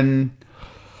 But then,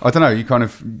 I don't know, you kind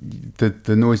of,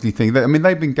 the Noisily thing,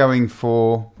 they've been going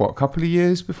for, a couple of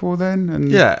years before then?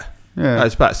 And Yeah.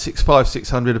 It's about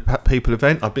 600 people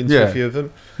event. I've been to a few of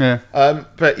them. Yeah.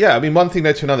 But one thing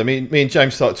led to another. Me and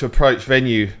James started to approach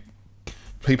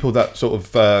people that sort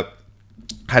of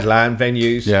had land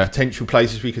venues, potential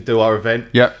places we could do our event.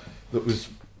 Yeah.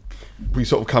 We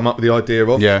sort of come up with the idea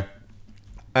of. Yeah.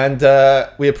 And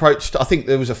we approached, I think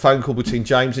there was a phone call between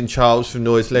James and Charles from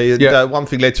Noisily, and one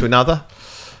thing led to another.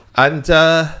 And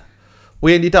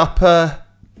we ended up,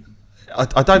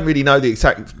 I don't really know the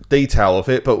exact detail of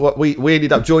it, but we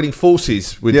ended up joining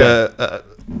forces with the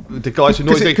guys from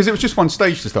Noisily. Because it was just one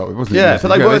stage to start with, wasn't it? Yeah,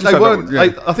 but they weren't.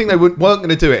 I think they weren't going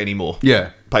to do it anymore. Yeah.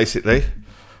 Basically.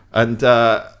 And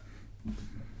sorry,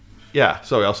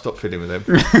 I'll stop fiddling with them.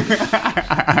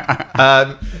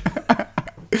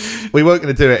 We weren't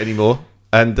going to do it anymore,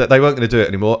 and they weren't going to do it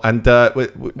anymore, and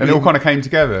it all kind of came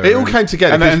together. It all came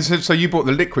together, and so you bought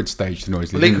the Liquid stage to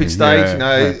Noisily. Liquid stage,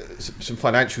 some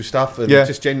financial stuff, and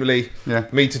just generally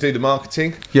me to do the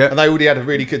marketing. Yeah, and they already had a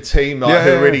really good team, who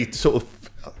were really sort of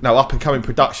up and coming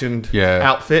production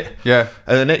outfit. Yeah,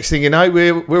 and the next thing you know,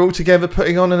 we're all together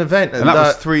putting on an event, and that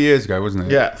was 3 years ago, wasn't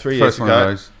it? Yeah, 3 years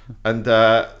ago. And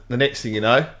the next thing you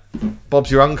know,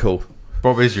 Bob's your uncle.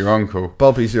 Bob is your uncle.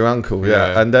 Bob is your uncle,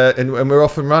 and we're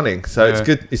off and running, so it's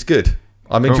good. It's good.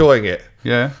 I'm enjoying it.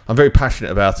 Yeah, I'm very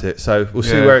passionate about it. So we'll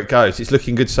see where it goes. It's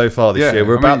looking good so far this year.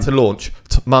 We're about to launch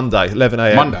Monday, 11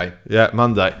 a.m. Monday. Yeah,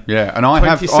 Monday. Yeah, and I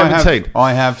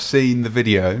have seen the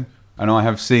video and I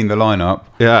have seen the lineup.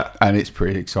 Yeah, and it's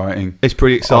pretty exciting. It's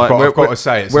pretty exciting. I've got to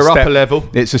say, we're up a level.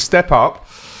 It's a step up.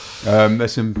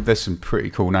 There's some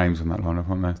pretty cool names on that lineup,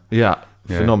 aren't there? Yeah.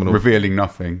 Phenomenal. Revealing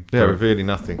nothing. Yeah, revealing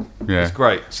nothing. Yeah. It's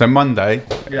great. So Monday,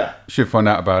 should find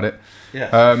out about it.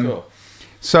 Yeah, sure.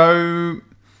 So,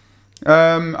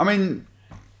 going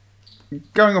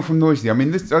on from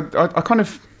Noisily, this,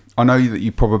 I know that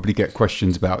you probably get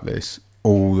questions about this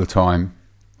all the time.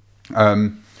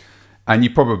 And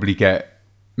you probably get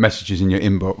messages in your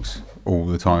inbox all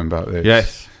the time about this.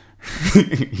 Yes.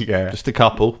 Yeah. Just a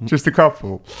couple.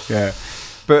 Yeah.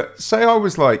 But say I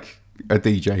was like a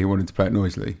DJ who wanted to play at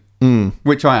Noisily,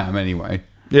 which I am anyway.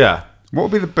 Yeah. What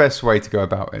would be the best way to go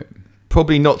about it?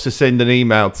 Probably not to send an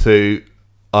email to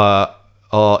our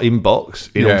inbox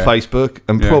on Facebook,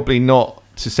 and probably not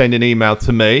to send an email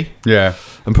to me. Yeah.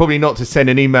 And probably not to send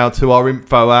an email to our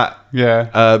info at.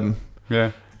 Yeah.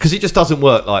 Because it just doesn't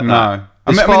work like that.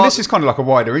 No. This is kind of like a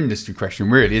wider industry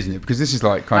question, really, isn't it? Because this is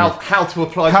like kind of how to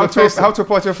apply to a festival. How to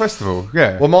apply to a festival,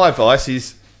 yeah. Well, my advice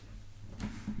is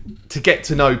to get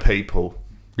to know people.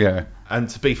 Yeah. And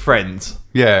to be friends.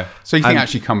 Yeah. So you can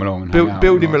actually come along and hang out.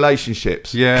 Building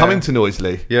relationships. Yeah. Coming to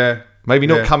Noisily. Yeah. Maybe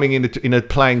not coming in a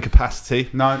playing capacity.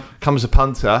 No. Come as a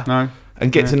punter. No.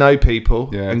 And get to know people.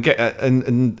 Yeah. And get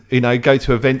and go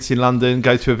to events in London,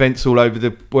 go to events all over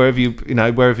wherever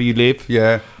you live.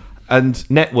 Yeah. And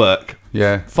network.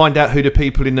 Yeah. Find out who the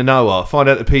people in the know are. Find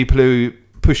out the people who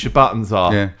push the buttons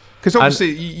are. Yeah. Because obviously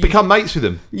you become mates with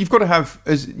them. You've got to have,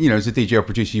 as a DJ or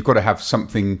producer, you've got to have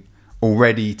something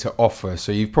already to offer.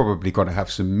 So you've probably got to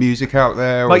have some music out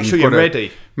there. Make sure you're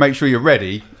ready. Make sure you're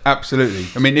ready. Absolutely.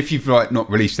 If you've not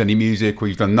released any music or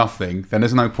you've done nothing, then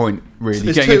there's no point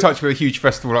really getting in touch with a huge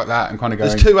festival like that and kind of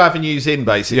going. There's two avenues in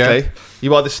basically. Yeah.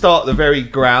 You either start at the very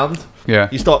ground. Yeah.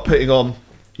 You start putting on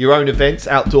your own events,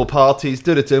 outdoor parties,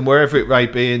 wherever it may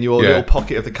be in your little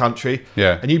pocket of the country.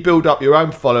 Yeah. And you build up your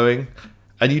own following.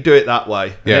 And you do it that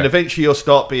way, and then eventually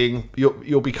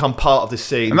you'll become part of the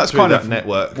scene, and that's kind of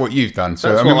network. What you've done.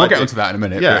 So we'll get onto that in a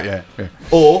minute. Yeah. But yeah.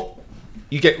 Or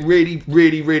you get really,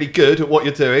 really, really good at what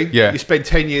you're doing. Yeah. You spend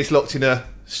 10 years locked in a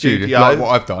studio, like what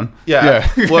I've done. Yeah.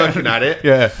 Working at it.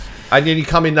 Yeah. And then you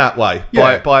come in that way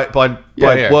by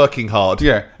working hard.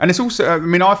 Yeah. And it's also,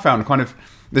 I found kind of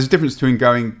there's a difference between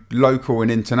going local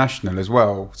and international as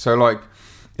well. So like,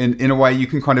 in a way, you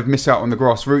can kind of miss out on the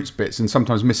grassroots bits and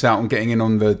sometimes miss out on getting in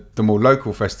on the more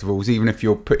local festivals, even if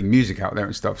you're putting music out there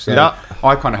and stuff. So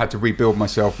I kind of had to rebuild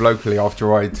myself locally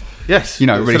after I'd released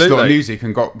a lot of music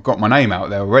and got my name out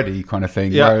there already, kind of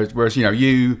thing. Yeah. Whereas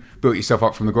you built yourself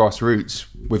up from the grassroots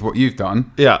with what you've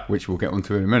done, which we'll get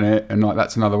onto in a minute, and like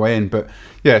that's another way in. But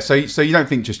so you don't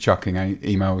think just chucking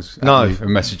emails and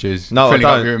messages? No, I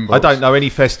don't. I don't know any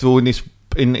festival in this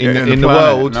in the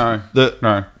world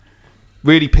that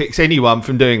really picks anyone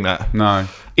from doing that. No,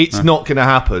 it's not going to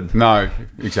happen. No,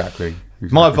 exactly.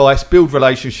 My advice: build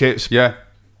relationships.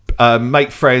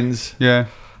 Make friends.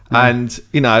 And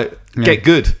get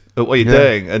good at what you're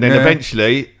doing, and then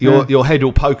eventually your head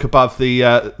will poke above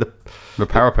the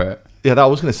parapet. Yeah, I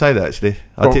was going to say that actually.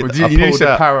 You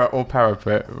said parrot or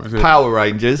parapet? Was it? Power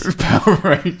Rangers. Power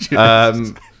Rangers.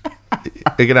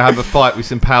 You're going to have a fight with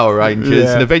some Power Rangers,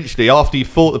 and eventually, after you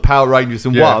fought the Power Rangers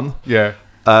and won,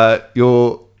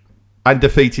 you're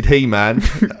undefeated He-Man.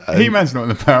 He-Man's not in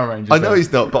the Power Rangers. I know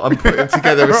he's not, but I'm putting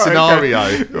together a scenario.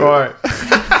 Okay. Right.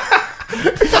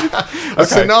 A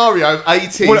scenario of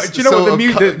 80s. Well, do you know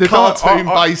what the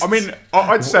cartoon-based? I mean,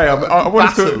 I'd say I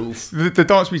want to. The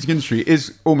dance music industry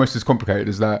is almost as complicated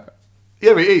as that.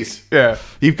 Yeah, it is. Yeah,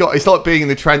 it's like being in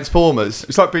the Transformers.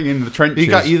 It's like being in the trenches.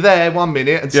 You're there 1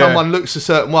 minute, and someone looks a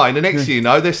certain way, and the next thing you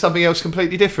know, there's something else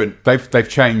completely different. They've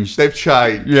changed. They've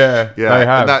changed. Yeah, they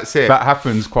have. And that's it. That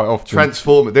happens quite often.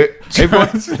 Transformer.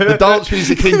 The dance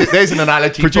music scene. There's an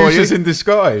analogy for you. Producers in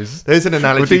disguise. There's an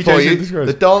analogy for you.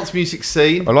 The dance music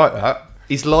scene. I like that.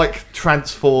 Is like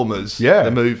Transformers.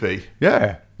 The movie.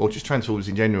 Yeah. Or just Transformers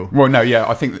in general. Well, no,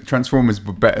 I think that Transformers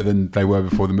were better than they were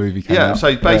before the movie came out.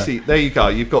 So basically, there you go.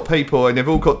 You've got people, and they've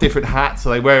all got different hats, so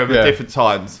they wear them at different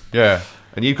times. Yeah.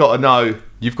 And you've got to know...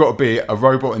 You've got to be a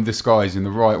robot in disguise in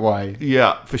the right way.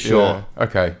 Yeah, for sure. Yeah.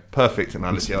 Okay. Perfect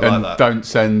analogy. I like that. Don't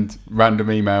send random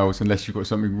emails unless you've got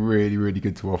something really, really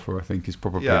good to offer, I think is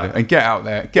probably and get out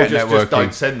there. Get networking. Just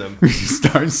don't send them. Just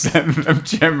don't send them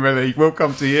generally. We'll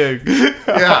come to you.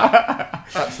 Yeah,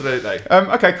 absolutely.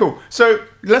 Okay, cool. So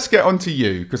let's get on to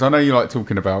you, because I know you like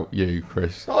talking about you,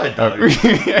 Chris. I do.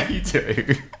 Yeah, you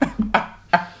do.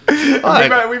 I'm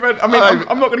not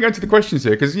going to go into the questions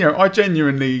here because I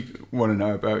genuinely want to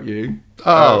know about you.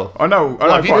 I know.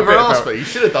 Have you never asked me? You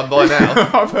should have done by now.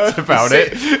 I've heard about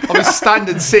it. I was stand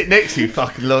and sit next to you,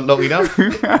 fucking long enough.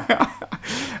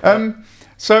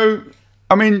 So,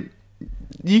 I mean,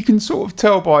 you can sort of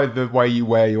tell by the way you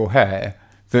wear your hair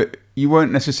that you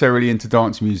weren't necessarily into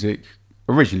dance music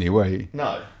originally, were you?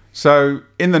 No. So,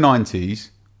 in the 90s,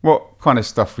 what kind of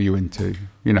stuff were you into?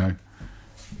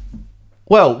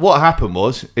 Well, what happened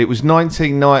was, it was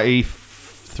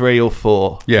 1993 or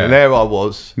 4. Yeah. And there I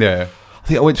was. Yeah. I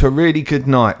think I went to a really good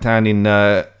night down in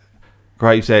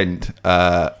Gravesend.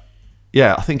 I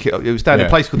think it was down in a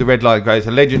place called the Red Lion Graves,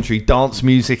 a legendary dance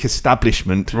music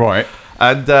establishment. Right.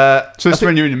 And so that's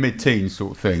when you're in the mid-teens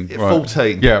sort of thing. Right.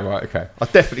 14. Yeah, right, okay. I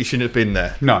definitely shouldn't have been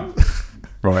there. No.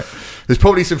 Right. There's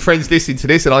probably some friends listening to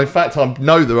this, and I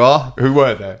know there are. Who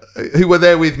were there? Who were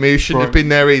there with me who shouldn't have been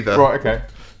there either. Right, okay.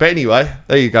 But anyway,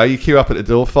 there you go. You queue up at the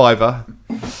door, £5.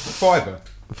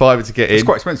 £5 to get in. It's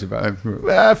quite expensive, but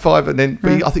 £5, and then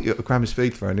I think you got a gram of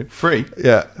speed thrown in. Free?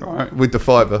 Yeah. Right. With the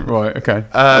 £5. Right, okay.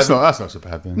 That's not so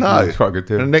bad then. No. It's quite a good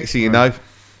deal. And the next thing you know,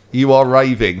 you are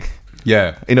raving.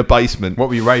 Yeah. In a basement. What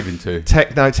were you raving to?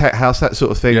 Techno, tech house, that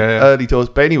sort of thing. Yeah. Early doors.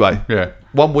 But anyway,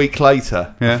 1 week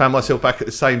later, I Yeah. found myself back at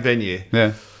the same venue.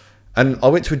 Yeah. And I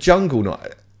went to a jungle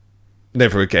night.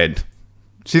 Never again.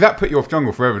 See, that put you off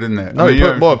jungle forever, didn't it? No,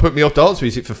 it put me off dance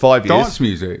music for 5 years. Dance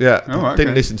music? Yeah. Oh, okay.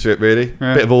 Didn't listen to it really.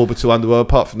 Yeah. Bit of Orbital Underworld.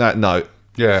 Apart from that, no.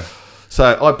 Yeah.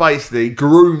 So I basically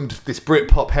groomed this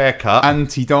Britpop haircut.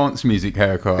 Anti-dance music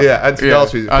haircut. Yeah,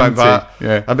 anti-dance music.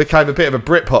 Yeah. And became a bit of a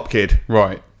Britpop kid.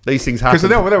 Right. These things happen. Because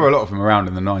there were a lot of them around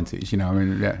in the 90s,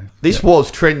 This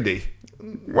was trendy.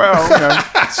 Well,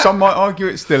 some might argue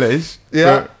it still is.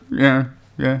 Yeah. But, yeah.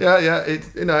 Yeah.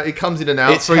 It comes in and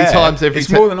out It's three times every. It's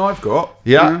more than I've got.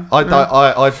 Yeah.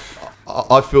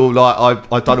 I feel like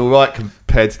I've done all right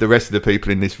compared to the rest of the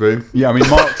people in this room. Yeah, I mean,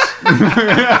 Mark's. You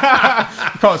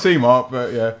can't see Mark,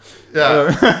 but yeah.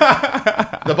 Yeah.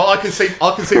 No, but I can see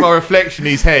my reflection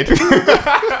in his head.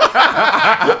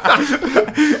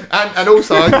 and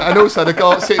also the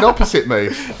guy sitting opposite me.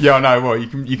 Yeah, I know. Well,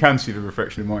 you can see the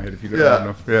reflection in my head if you look down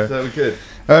enough. Yeah. So we're good.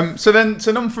 So then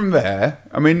from there,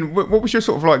 I mean, what was your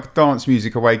sort of like dance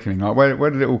music awakening? Like,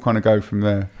 where did it all kind of go from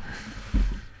there?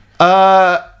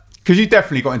 Because you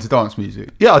definitely got into dance music.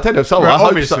 Yeah, I don't know. So Right, I hope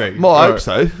obviously. so. Well, I hope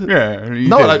so. Yeah.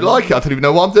 No, I don't like it. I don't even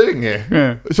know what I'm doing here.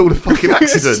 Yeah. It's all a fucking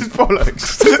It's accident. just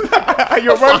bollocks.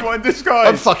 You're a robot in disguise.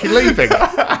 I'm fucking leaving.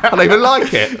 I don't even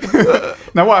like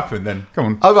it. Now, what happened then? Come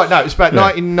on. Oh, right, no, it was about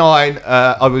 99.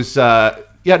 I was, I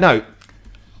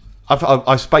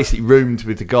basically roomed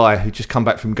with the guy who just come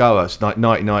back from Goa. It's like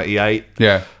 1998.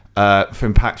 Yeah.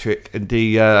 From Patrick. And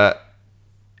he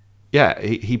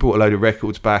brought a load of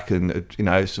records back and,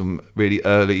 some really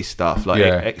early stuff like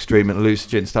Extreme and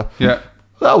Hallucinogen stuff. Yeah.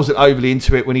 I wasn't overly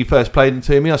into it when he first played them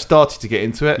to me. I started to get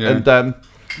into it. Yeah. And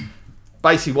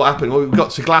basically what happened, we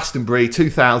got to Glastonbury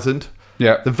 2000.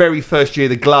 Yeah. The very first year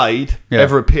the Glade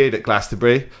ever appeared at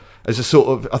Glastonbury. As a sort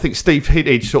of, I think Steve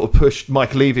Hiddage sort of pushed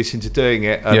Michael Levis into doing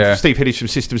it. Steve Hiddage from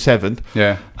System 7.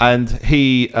 Yeah. And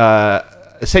he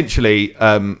essentially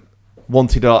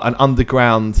wanted an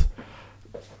underground,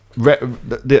 a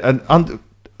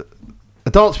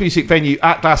dance music venue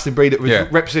at Glastonbury that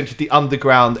represented the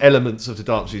underground elements of the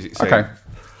dance music scene. Okay.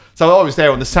 So I was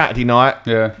there on the Saturday night.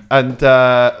 Yeah. And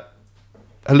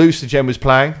Hallucinogen was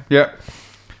playing. Yeah.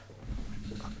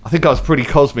 I think I was pretty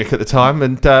cosmic at the time,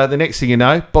 and the next thing you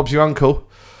know, Bob's your uncle.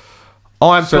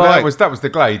 I'm flying. That was the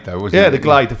Glade, though, wasn't it? Yeah, the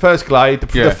Glade, the first Glade,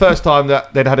 the first time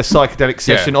that they'd had a psychedelic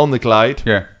session on the Glade.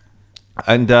 Yeah,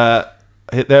 and there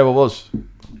I was,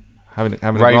 having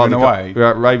raving away.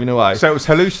 Raving away. So it was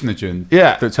Hallucinogen.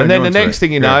 Yeah, and then the next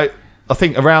thing you know, I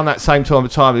think around that same time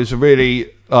of time, there was a really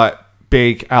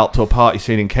big outdoor party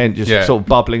scene in Kent, just sort of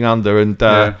bubbling under, and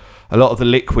a lot of the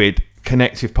liquid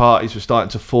connective parties were starting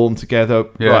to form together.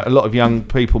 A lot of young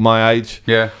people my age,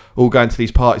 all going to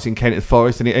these parties in Kent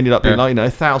Forest, and it ended up being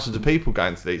thousands of people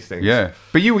going to these things. Yeah,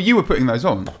 but you were putting those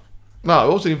on. No, I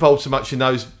wasn't involved so much in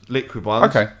those liquid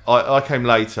ones. Okay, I came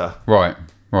later. Right.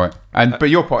 And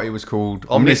but your party was called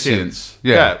Omniscience.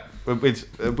 Yeah,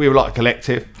 we were like a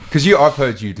collective. Because I've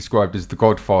heard you described as the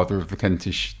godfather of the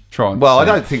Kentish trance. Well, I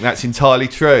don't think that's entirely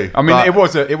true. I mean, it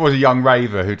was a young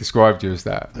raver who described you as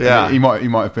that. Yeah, he might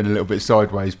have been a little bit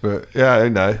sideways, but yeah,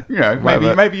 no,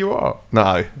 maybe you are.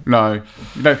 No, you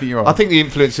don't think you are. I think the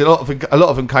influence a lot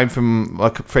of them came from my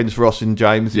friends Ross and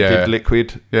James who did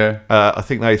Liquid. Yeah, I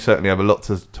think they certainly have a lot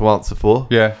to answer for.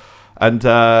 Yeah, and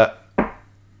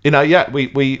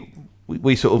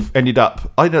we sort of ended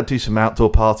up. I ended up doing some outdoor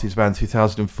parties around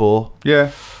 2004.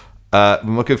 Yeah.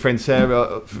 My good friend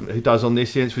Sarah, who does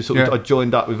Omniscience, I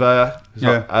joined up with her.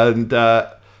 And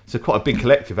it's quite a big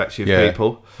collective actually of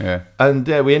people. Yeah. And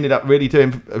we ended up really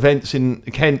doing events in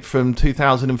Kent from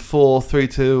 2004 through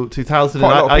to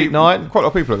 2008-9. Quite a lot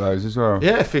of people at those as well.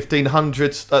 Yeah,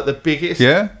 1,500 at the biggest.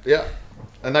 Yeah. Yeah.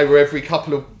 And they were every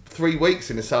couple of 3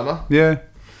 weeks in the summer. Yeah.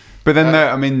 But then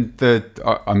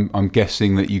I'm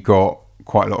guessing that you got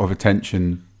quite a lot of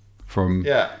attention from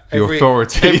the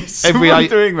authorities.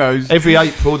 Doing those. Every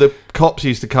April, the cops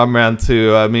used to come round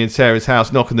to me and Sarah's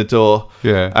house, knock on the door,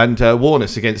 and warn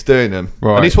us against doing them.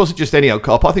 Right. And this wasn't just any old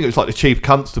cop. I think it was like the chief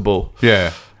constable.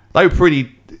 Yeah, they were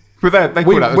pretty. But they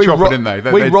called out the chopper, didn't they?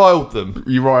 We riled them.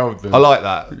 You riled them. I like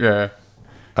that. Yeah.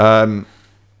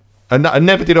 And I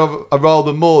never did I rile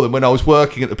them more than when I was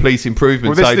working at the police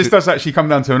improvement. Well, this does actually come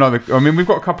down to another. I mean, we've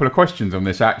got a couple of questions on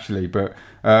this actually, but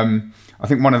I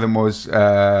think one of them was.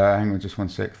 Hang on, just 1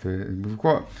 sec. We've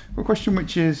got a question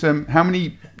which is how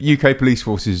many UK police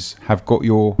forces have got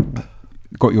your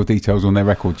details on their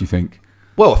record? Do you think?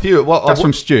 Well, a few. That's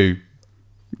from Stuart.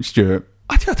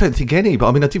 I don't think any, but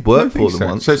I mean, I did work for them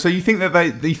once. So you think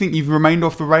that you think you've remained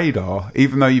off the radar,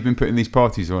 even though you've been putting these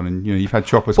parties on, and you've had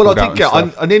choppers. Well,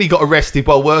 I nearly got arrested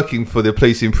while working for the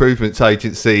Police Improvements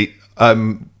Agency,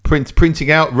 printing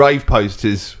out rave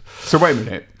posters. So wait a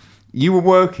minute, you were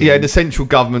working? Yeah, in the central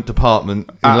government department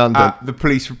in London, at the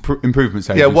Police Improvements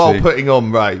Agency. Yeah, while putting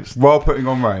on raves.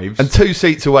 And 2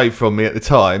 seats away from me at the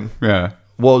time. Yeah.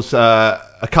 Was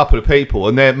a couple of people,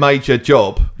 and their major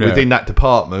job within that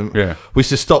department was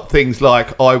to stop things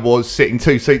like I was sitting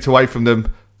 2 seats away from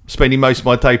them, spending most of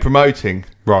my day promoting.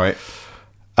 Right.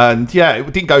 And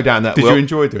it didn't go down that well. Did you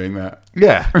enjoy doing that?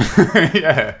 Yeah.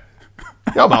 Yeah.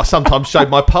 I sometimes showed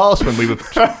my pass when we were...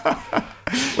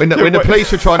 When the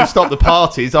police were trying to stop the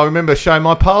parties, I remember showing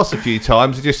my pass a few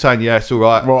times and just saying, yeah, it's all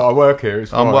right. Well, I work here. It's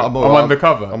fine. I'm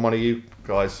undercover. I'm one of you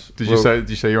guys. Did you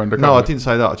say you're undercover? No, I didn't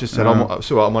say that. I just said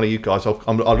it's all right. I'm one of you guys. I'll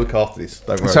look after this.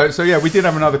 Don't worry. So we did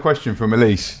have another question from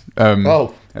Elise.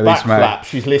 Elise Flap.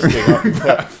 She's listening.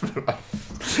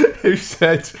 Who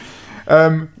said,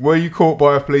 Were you caught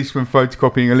by a policeman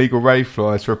photocopying illegal rave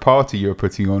flyers for a party you were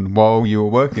putting on while you were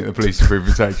working at the police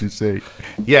improvement agency?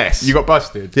 Yes. You got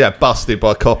busted? Yeah, busted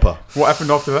by a copper. What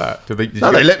happened after that?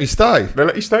 They let me stay. They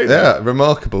let you stay there? Yeah,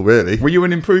 remarkable, really. Were you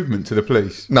an improvement to the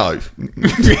police? No.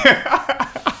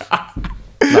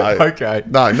 No. Okay.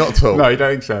 No, not at all. No, you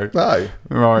don't think so? No.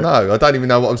 Right. No, I don't even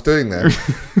know what I was doing there.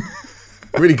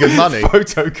 Really good money.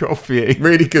 Photocopying.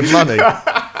 Really good money.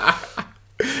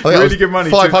 Really good money.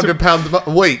 £500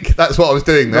 a week. That's what I was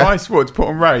doing there. Nice. What, to put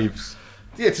on raves?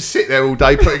 Yeah, to sit there all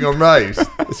day putting on raves.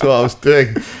 That's what I was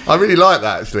doing. I really like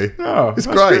that, actually. Oh, it's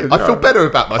great. Good. I feel better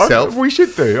about myself. We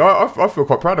should do. I feel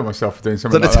quite proud of myself for doing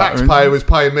something like that. The taxpayer was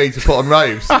paying me to put on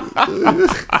raves.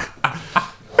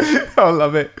 I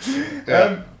love it.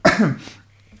 Yeah.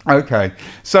 Okay.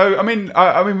 So, I mean, we've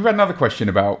had another question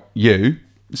about you.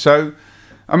 So,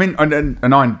 I mean, and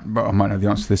I might know the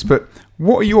answer to this, but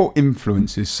what are your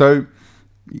influences? So,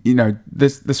 you know,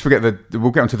 let's forget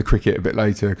we'll get onto the cricket a bit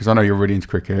later because I know you're really into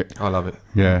cricket. I love it.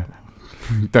 Yeah.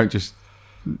 Don't just,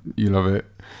 you love it.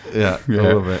 Yeah. I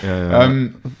love it. Yeah.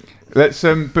 Let's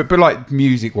but like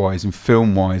music wise and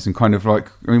film wise and kind of like,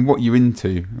 I mean, what are you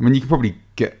into? I mean, you can probably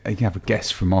have a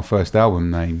guess from our first album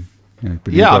name. You know,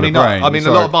 I mean,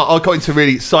 a lot of I got into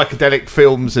really psychedelic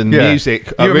films and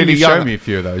music. You really young. Show me a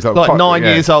few of those. Like 9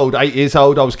 years old, 8 years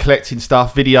old, I was collecting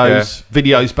stuff,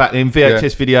 videos back then,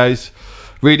 VHS videos,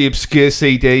 really obscure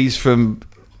CDs from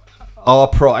Our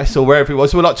Price or wherever it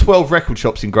was. There were like 12 record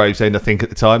shops in Gravesend, I think, at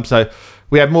the time. So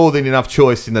we had more than enough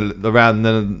choice around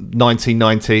the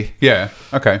 1990. Yeah,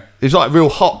 okay. It was like a real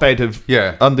hotbed of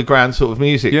underground sort of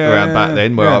music around back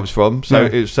then where I was from. So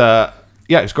it was,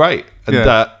 it was great.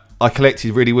 And I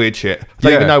collected really weird shit. I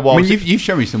don't even know why. I mean, you've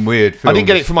shown me some weird films. I didn't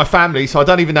get it from my family, so I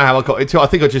don't even know how I got into it. I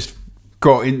think I just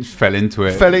fell into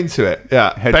it.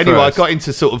 Yeah. But anyway, I got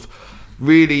into sort of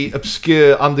really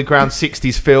obscure underground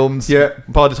 60s films. Yeah.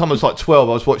 By the time I was like 12,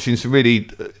 I was watching some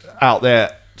really out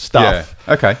there stuff.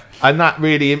 Yeah. Okay. And that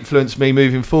really influenced me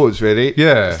moving forwards, really.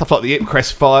 Yeah. Stuff like the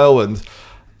Ipcrest File and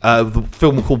the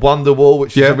film called Wonderwall,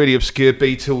 which is a really obscure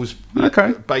Beatles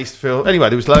based film. Anyway,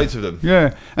 there was loads of them.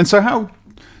 Yeah. And so how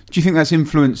do you think that's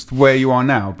influenced where you are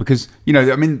now? Because, you know,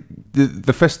 I mean,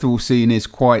 the festival scene is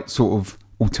quite sort of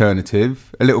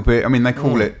alternative, a little bit. I mean, they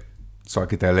call it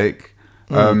psychedelic.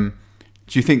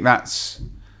 Do you think that's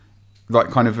like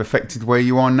kind of affected where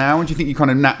you are now? And do you think you kind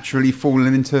of naturally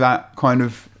fallen into that kind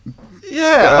of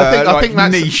I think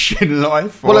that's niche in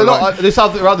life? Well, there's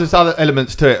other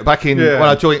elements to it. Back in when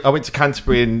I went to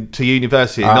Canterbury to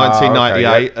university in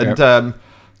 1998, and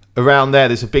around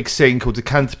there's a big scene called the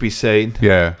Canterbury scene.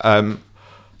 Yeah.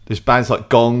 There's bands like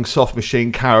Gong, Soft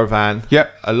Machine, Caravan.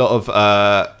 Yep. A lot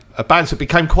of bands that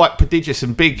became quite prodigious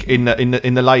and big in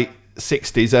the late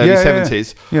 60s, early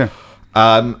 70s. Yeah.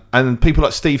 And people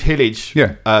like Steve Hillage.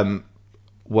 Yeah.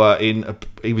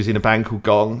 He was in a band called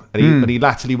Gong, and he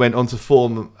latterly went on to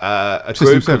form a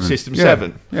group called System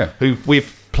 7, who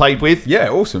we've played with. Yeah,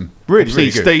 awesome. Really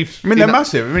good. Steve, I mean, they're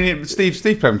massive. I mean, Steve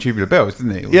played on Tubular Bells,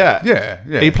 didn't he? Yeah.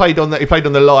 He played on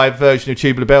the live version of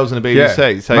Tubular Bells on the BBC.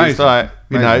 Yeah. So he's like,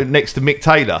 you know, next to Mick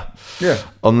Taylor. Yeah.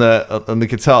 On the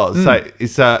guitars. So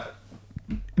it's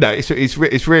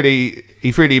it's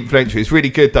really influential. It's really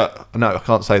good that no, I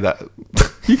can't say that.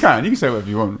 You can say whatever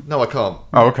you want. No, I can't.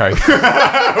 Oh, okay.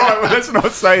 Right, well, let's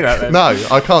not say that then. No,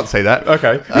 I can't say that.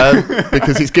 Okay.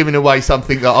 Because it's giving away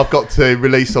something that I've got to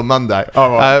release on Monday.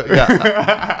 Oh,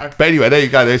 right. But anyway, there you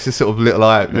go. There's this sort of little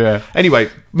eye opener. Yeah.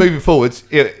 Anyway, moving forwards,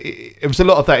 it was a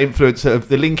lot of that influence of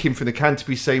the linking from the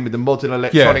Canterbury scene with the modern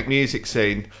electronic music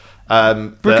scene.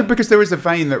 Because there is a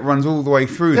vein that runs all the way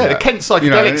through the Kent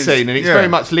psychedelic scene, and it's very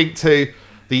much linked to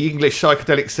the English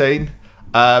psychedelic scene,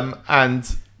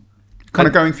 and kind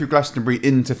of going through Glastonbury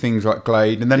into things like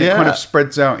Glade, and then it kind of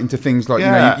spreads out into things like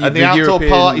and the outdoor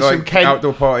European, parties like, from Kent,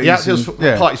 outdoor parties,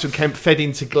 parties from Kent fed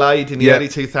into Glade in the early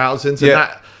 2000s, and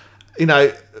that, you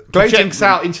know, projects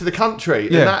out into the country,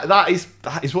 and that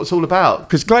is what it's all about.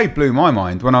 Because Glade blew my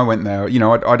mind when I went there. You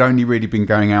know, I'd only really been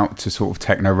going out to sort of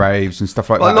techno raves and stuff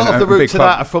like that. A lot of the roots of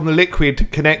that are from the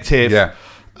Liquid Connective. Yeah.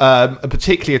 And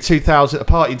particularly a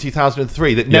party in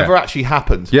 2003 that never actually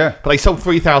happened. Yeah. But they sold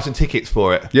 3,000 tickets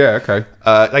for it. Yeah, okay.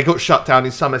 They got shut down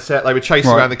in Somerset. They were chased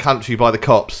around the country by the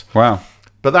cops. Wow.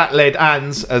 But that led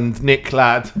Ans and Nick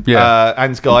Ladd,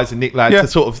 Ans guys and Nick Ladd, to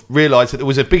sort of realise that there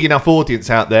was a big enough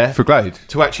audience out there for Glade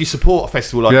to actually support a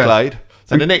festival like Glade.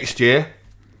 So the next year,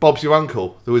 Bob's Your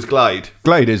Uncle. There was Glade.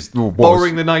 Glade is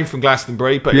borrowing the name from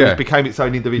Glastonbury, but it became its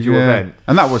own individual event.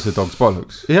 And that was the Dog's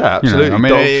Bollocks. Yeah, absolutely. You know, I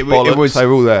mean, dogs, bollocks, it was. They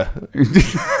were all there.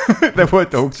 There were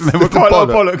dogs, and there were quite a lot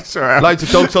of bollocks around. Loads of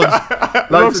dogs on.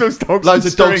 loads of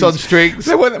dogs on strings.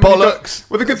 There weren't that many bollocks.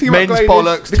 Well, the good thing men's about Glade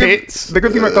bollocks, tits. The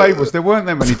good thing about Glade was there weren't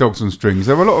that many dogs on strings.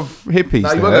 There were a lot of hippies.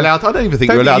 No, you weren't allowed. I don't even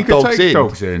think you were allowed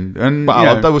dogs in. And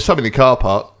but there was some in the car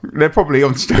park. They're probably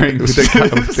on strings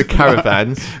with the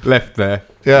caravans left there.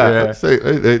 Yeah.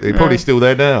 They're probably still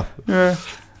there now. Yeah.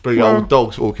 Big old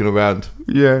dogs walking around.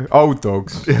 Yeah, old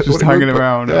dogs just hanging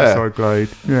around outside Glade.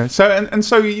 Yeah. So and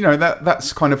so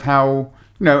that's kind of how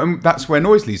and that's where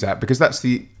Noisley's at, because that's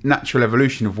the natural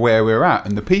evolution of where we're at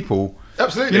and the people.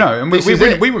 Absolutely. And we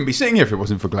wouldn't be sitting here if it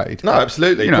wasn't for Glade. No,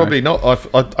 absolutely. Probably not.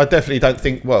 I definitely don't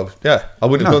think, I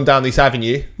wouldn't have gone down this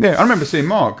avenue. Yeah, I remember seeing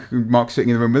Mark sitting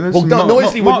in the room with us. Well,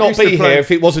 Noisley would not be here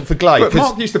if it wasn't for Glade. But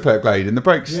Mark used to play at Glade in the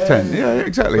breaks tent. Yeah,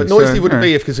 exactly. But Noisley wouldn't be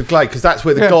here because of Glade, because that's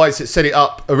where the guys that set it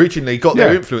up originally got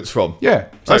their influence from. Yeah.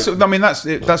 So,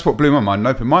 that's what blew my mind and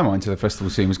opened my mind to the festival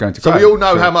scene was going to Glade. So we all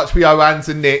know how much we owe Ans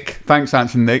and Nick. Thanks,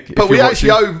 Ans and Nick. But we actually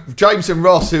owe James and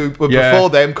Ross, who were before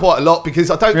them, quite a lot,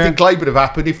 because I don't think Glade would have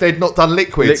happened if they'd not done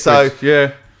Liquid. So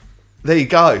there you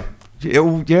go. It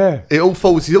all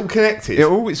falls. It's all connected.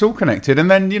 It's all connected.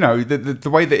 And then the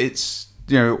way that it's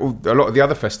a lot of the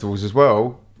other festivals as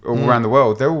well all around the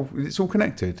world, it's all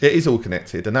connected. It is all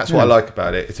connected, and that's what I like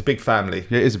about it. It's a big family.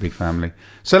 It is a big family.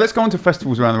 So let's go on to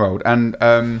festivals around the world,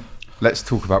 and let's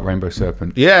talk about Rainbow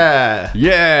Serpent. Yeah,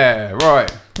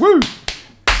 right. Woo.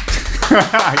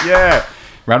 Yeah.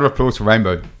 Round of applause for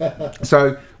Rainbow.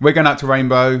 So we're going out to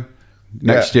Rainbow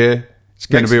next year. It's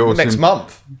going to be awesome. Next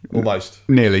month, almost.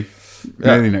 Nearly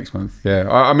next month. Yeah,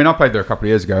 I mean, I played there a couple of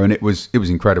years ago, and it was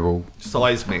incredible.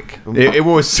 Seismic. It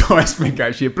was seismic.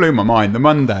 Actually, it blew my mind. The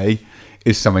Monday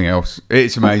is something else.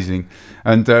 It's amazing,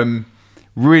 and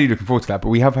really looking forward to that. But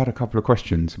we have had a couple of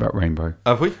questions about Rainbow.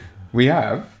 Have we? We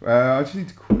have. I just need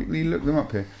to quickly look them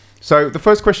up here. So the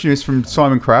first question is from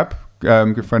Simon Crabb.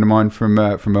 Good friend of mine from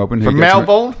Melbourne. From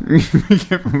Melbourne? We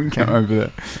came over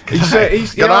there.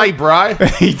 G'day, bro.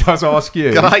 He does ask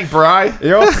you. G'day, bro.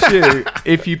 He asks you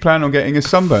if you plan on getting as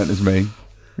sunburnt as me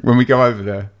when we go over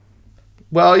there.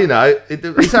 Well,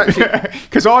 it's actually...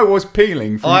 Because I was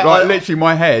peeling from literally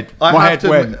my head. My head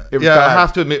went. It was bad. I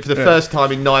have to admit, for the first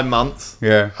time in 9 months,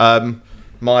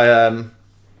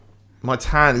 my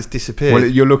tan has disappeared. Well,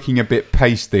 you're looking a bit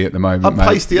pasty at the moment, I'm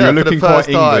pasty You're for looking the first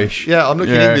quite time. English. Yeah, I'm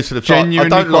looking English for the first time. I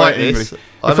don't like this.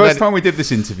 The first time we did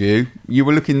this interview, you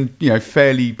were looking,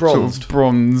 fairly bronzed. Sort of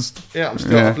bronzed. Yeah, I'm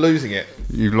still losing it.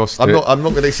 You've lost it. I'm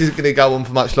not. This isn't going to go on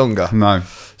for much longer. No.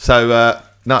 So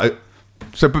no.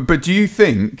 So, but do you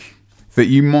think that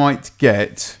you might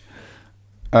get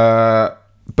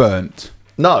burnt?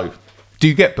 No. Do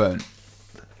you get burnt?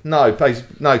 No, because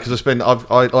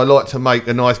I like to make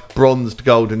a nice bronzed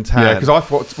golden tan. Yeah, because I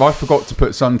forgot to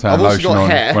put suntan lotion on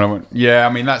hair. When I went. Yeah, I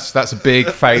mean that's a big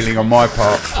failing on my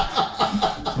part.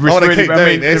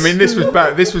 I mean, this was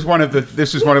bad. This was one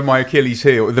of my Achilles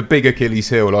heel. The big Achilles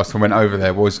heel last time I went over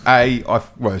there was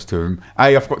there's two of them.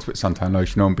 I forgot to put suntan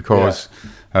lotion on because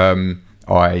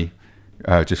I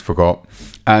just forgot,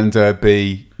 and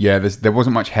B, there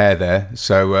wasn't much hair there,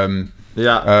 so.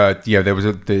 There was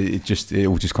it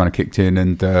all just kind of kicked in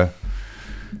and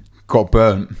got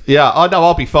burnt. Yeah, I know.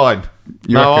 I'll be fine.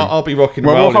 I'll be rocking.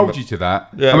 Well, we'll hold you to that.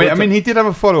 Yeah, I mean, he did have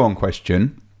a follow-on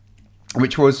question,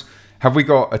 which was, have we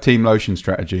got a team lotion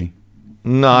strategy?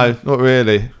 No, not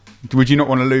really. Would you not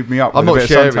want to lube me up with a bit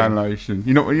of suntan lotion?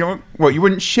 You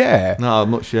wouldn't share? No,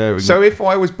 I'm not sharing. So if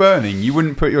I was burning, you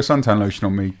wouldn't put your suntan lotion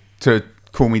on me to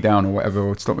cool me down or whatever,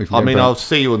 or stop me from getting burnt? I'll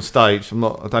see you on stage. I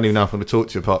don't even know if I'm going to talk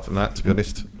to you apart from that, to be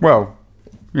honest. Well,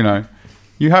 you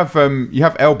have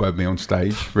elbowed me on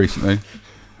stage recently.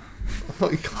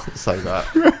 You can't say that.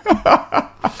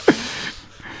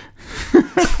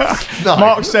 No.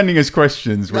 Mark's sending us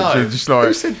questions, which are just like...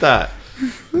 Who said that?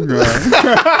 Unreal.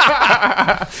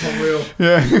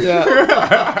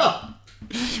 Yeah.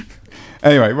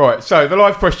 Anyway, right, so the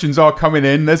live questions are coming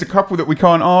in. There's a couple that we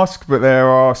can't ask, but there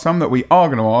are some that we are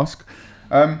going to ask.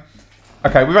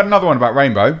 Okay, we've had another one about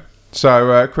Rainbow.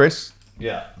 So, Chris,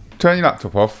 turn your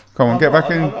laptop off. Come on, get back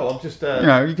in. I'm just...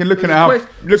 you can look at how...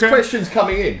 There's questions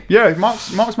coming in. Yeah,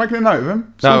 Mark's making a note of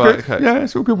them. It's all good. Okay. Yeah,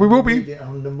 it's all good. We will be...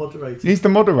 I'm the moderator. He's the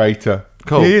moderator.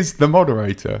 Cool. He is the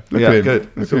moderator. Look at him.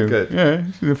 Good. It's all good. Yeah,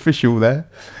 he's official there.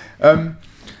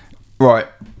 Right,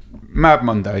 Mad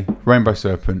Monday, Rainbow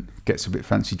Serpent gets a bit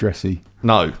fancy dressy.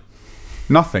 No.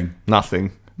 Nothing.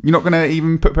 Nothing. You're not going to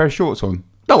even put a pair of shorts on?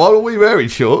 No, why are we wearing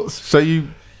shorts? So you...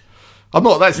 I'm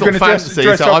not. That's not fancy.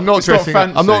 dress so up, I'm not it's not dressing.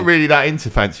 fancy. I'm not really that into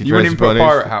fancy You dress. wouldn't even put a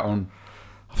pirate hat on.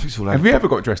 I think it's all Have you ever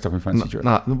got dressed up in fancy dress?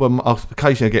 No. Well, I'll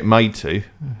occasionally get made to.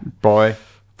 By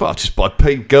But I just buy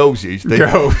girls usually.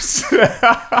 girls.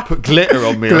 Put glitter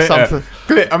on me or something.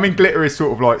 I mean, glitter is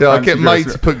sort of like. Yeah, I fancy get made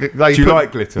dress. to put. Do you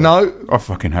like glitter? No, I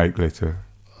fucking hate glitter.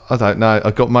 I don't know.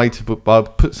 I got made to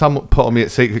put someone put on me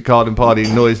at Secret Garden Party in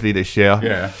Noisley this year.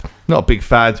 Yeah. Not a big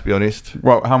fan, to be honest.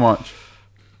 Well, how much?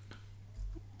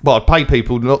 Well, I'd pay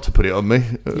people not to put it on me.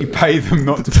 You pay them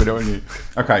not to put it on you.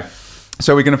 Okay.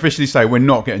 So we can officially say we're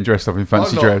not getting dressed up in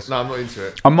fancy dress. No, I'm not into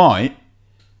it. I might,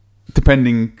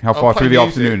 depending how far play through the music.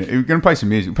 afternoon. We're going to play some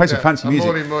music. Play some fancy I'm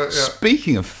music. more,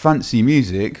 Speaking of fancy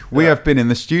music, we have been in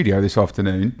the studio this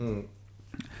afternoon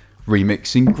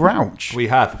remixing Grouch. We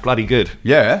have. Bloody good.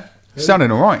 Yeah.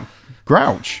 Sounding all right.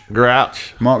 Grouch.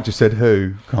 Grouch. Mark just said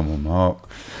who? Come on, Mark.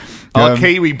 Our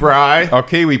Kiwi bro. Our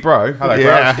Kiwi bro. Hello,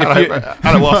 Yeah. Grouch. If you-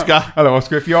 Hello, Oscar. Hello,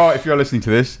 Oscar. If you're listening to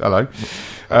this, hello.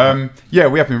 Yeah,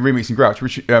 we have been remixing Grouch,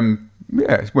 which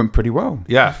it went pretty well.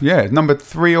 Yeah. Yeah, number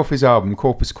 3 off his album,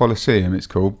 Corpus Coliseum, it's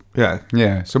called. Yeah.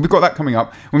 Yeah, so we've got that coming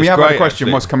up. When we It's have a great, question,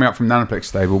 actually. what's coming up from Nanoplex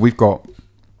Stable, we've got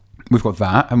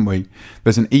that, haven't we?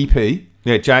 There's an EP,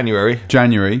 Yeah, January.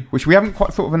 January, which we haven't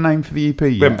quite thought of a name for the EP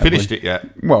yet. We haven't finished it yet.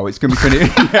 Well, it's going to be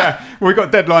finished. Yeah, well, we've got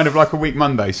a deadline of like a week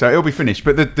Monday, so it'll be finished.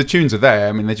 But the tunes are there.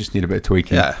 I mean, they just need a bit of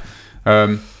tweaking. Yeah.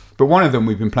 But one of them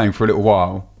we've been playing for a little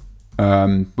while,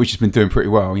 which has been doing pretty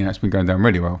well. You know, it's been going down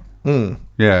really well.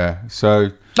 Yeah, so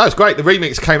No, it's great. The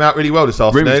remix came out really well this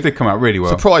afternoon. remix did come out really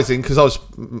well. Surprising because I was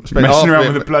spending Messing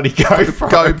around with the bloody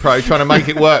GoPro. trying to make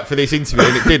it work for this interview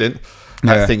and it didn't.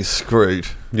 Yeah. That thing's screwed.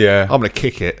 Yeah, I'm going to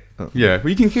kick it. yeah. Well,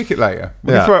 you can kick it later.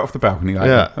 We Yeah. can throw it off the balcony later.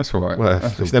 Yeah. That's all right. Well,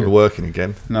 That's it's all never good. working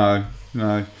again. No.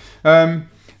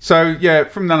 So yeah,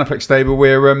 from Nanoplex Stable,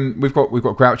 we've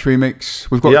got Grouch remix.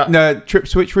 We've got Trip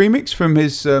Switch remix from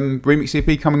his remix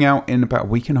EP coming out in about a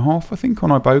week and a half, I think, on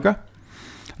Iboga.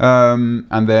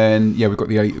 And then we've got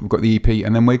the EP,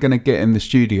 and then we're going to get in the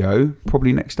studio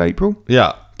probably next April.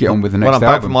 Yeah. Get on with the When next I'm back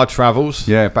album. from my travels.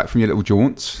 Yeah, back from your little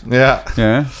jaunts. Yeah.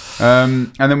 Yeah.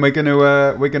 And then we're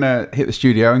gonna hit the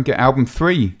studio and get album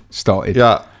 3 started.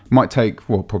 Yeah. Might take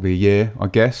probably a year, I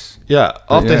guess. Yeah.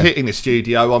 After yeah. hitting the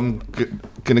studio, I'm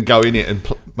going to go in it and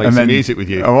make And some then- music with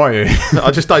you. Oh, are you?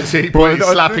 I just don't see any point in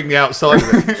slapping the outside of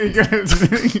it.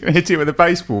 You're gonna hit it with a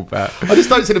baseball bat. I just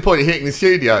don't see the point in hitting the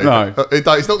studio. No. It's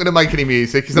not going to make any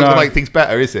music. It's not No. going to make things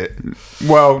better, is it?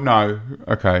 Well, no.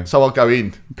 Okay. So I'll go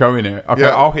in. Go in it. Okay,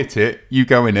 Yeah. I'll hit it. You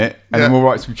go in it, and then Yeah. we'll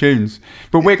write some tunes.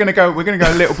 But we're gonna go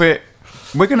a little bit.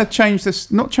 We're gonna change this,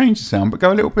 not change the sound, but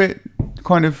go a little bit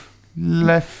kind of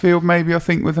left field, maybe. I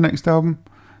think with the next album.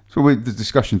 So with the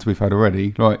discussions we've had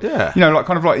already, like Yeah.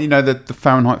 the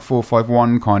Fahrenheit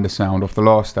 451 kind of sound off the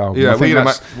last album. Yeah, I think we're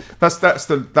gonna that's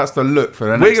the look for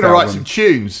the next We're going to write album. some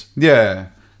tunes. Yeah.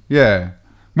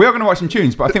 We are going to write some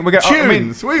tunes, but I think we're going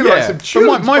Tunes? We're gonna write some tunes,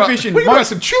 But my bro- vision. we're gonna my- write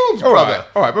some tunes, all brother. right,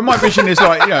 all right. But my vision is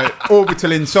like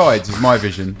orbital insides is my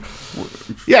vision.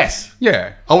 Yes.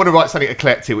 Yeah. I want to write something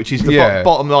eclectic, which is the Yeah.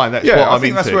 bottom line. That's Yeah, what I I'm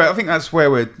think into. I think that's where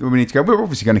we need to go. We're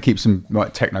obviously going to keep some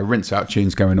like techno rinse out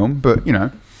tunes going on, but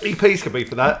EPs could be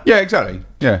for that. yeah, exactly.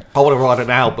 Yeah, I want to write an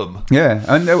album. yeah.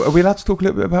 And are we allowed to talk a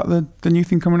little bit about the new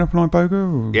thing coming up on Iboga?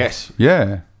 Or? Yes.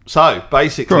 Yeah. So Go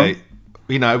basically,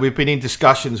 we've been in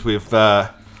discussions with The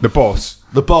boss.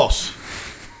 the boss.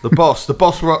 The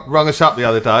boss rung us up the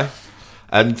other day,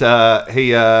 and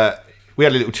we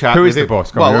had a little chat. Who with is the him.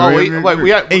 boss? Come on. We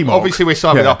had, Enoch. obviously we're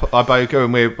signed Yeah. with Iboga,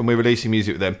 and we're releasing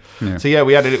music with them. Yeah. So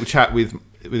we had a little chat with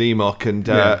Enoch, and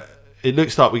it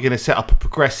looks like we're going to set up a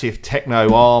progressive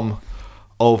techno arm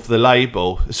of the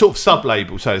label, a sort of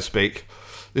sub-label, so to speak.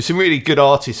 There's some really good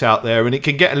artists out there, and it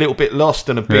can get a little bit lost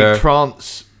in a big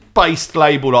trance-based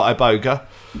label like Iboga.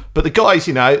 But the guys,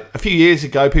 a few years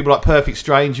ago, people like Perfect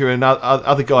Stranger and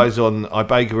other guys on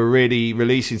Iboga were really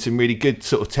releasing some really good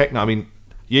sort of techno. I mean,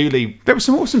 Yuli. There was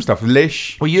some awesome stuff.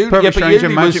 Lish. Well, Yuli, Perfect Stranger,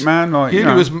 Yuli Magic was, Man. Like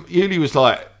Yuli was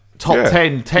like top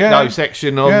 10 techno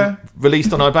section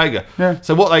released on Iboga. Yeah.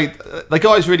 So what the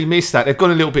guys really missed that. They've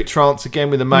gone a little bit trance again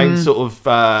with the main sort of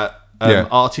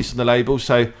artists on the label.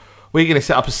 So we're going to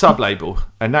set up a sub-label,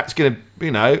 and that's going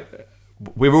to,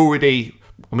 we're already.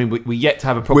 I mean, we yet to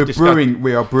have a proper discussion.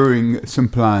 We are brewing some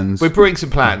plans. We're brewing some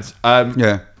plans.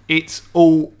 It's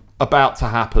all about to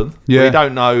happen. Yeah. We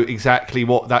don't know exactly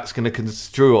what that's going to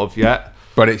construe of yet.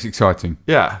 But it's exciting.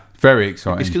 Yeah. Very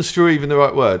exciting. Is construe even the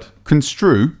right word?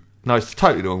 Construe? No, it's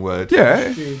totally the wrong word.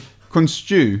 Yeah.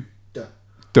 Constew.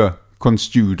 Duh.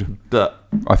 Constewed. Duh.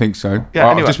 I think so. Yeah,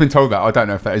 I've anyway. just been told that. I don't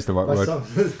know if that is the right word.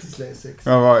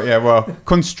 Oh, right. Yeah, well,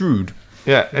 construed.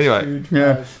 Yeah, anyway.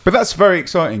 Yeah. But that's very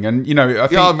exciting. And, I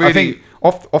think, I'm really-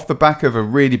 off the back of a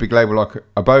really big label like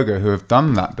Aboga, who have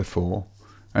done that before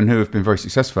and who have been very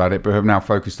successful at it, but have now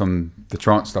focused on the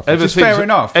trance stuff. Which is fair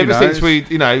enough. Ever since we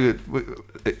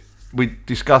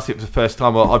discussed it for the first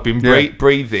time, I've been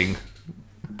breathing.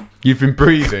 You've been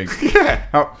breathing.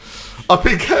 Yeah. I've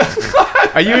been.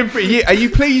 Are you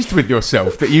pleased with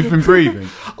yourself that you've been breathing?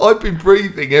 I've been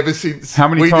breathing ever since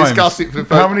discussed it for the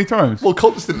first. How many times? Well,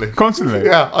 constantly.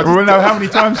 Yeah. How many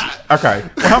times? Okay.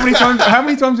 Well, how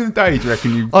many times in a day do you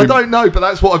reckon you've been... I don't know, but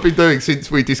that's what I've been doing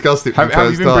since we discussed it for the first time.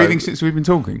 Have you been breathing since we've been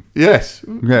talking? Yes.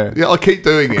 Yeah. Yeah, I keep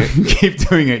doing it. You keep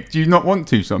doing it. Do you not want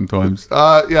to sometimes?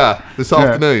 Yeah. This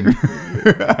afternoon.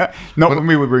 Not when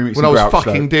we were remixing when I was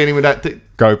fucking dealing with that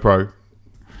GoPro.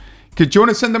 Do you want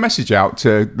to send a message out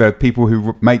to the people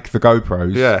who make the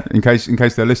GoPros? Yeah. In case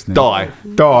they're listening. Die.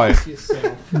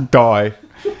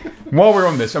 While we're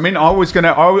on this, I mean, I was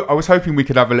hoping we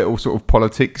could have a little sort of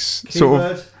politics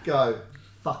Keyword, go.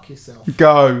 Fuck yourself.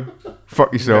 Go.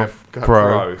 Fuck yourself. Yeah,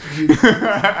 pro.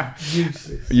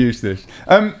 Useless.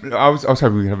 I was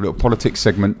hoping we could have a little politics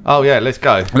segment. Oh yeah, let's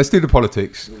go. Let's do the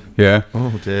politics. Yeah.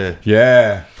 Oh dear.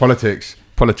 Yeah. Politics.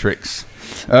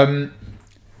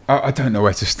 I don't know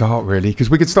where to start, really, because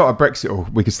we could start a Brexit or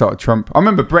we could start a Trump. I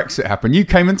remember Brexit happened. You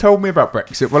came and told me about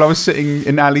Brexit while I was sitting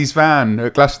in Ali's van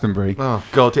at Glastonbury. Oh,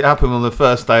 God, it happened on the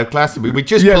first day of Glastonbury. We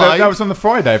just played. That was on the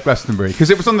Friday of Glastonbury, because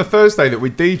it was on the Thursday that we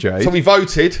DJ'd. So we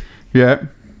voted. Yeah.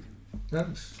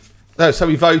 No, so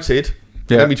we voted,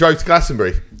 and then we drove to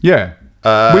Glastonbury. Yeah.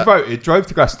 We voted, drove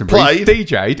to Glastonbury, played,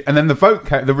 DJ'd, and then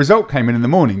the result came in the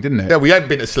morning, didn't it? Yeah, we hadn't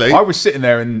been asleep. I was sitting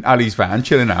there in Ali's van,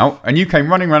 chilling out, and you came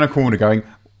running around a corner going,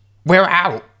 "We're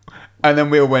out," and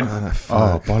then we all went,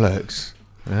 "Oh, bollocks!"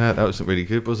 Yeah, that wasn't really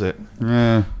good, was it?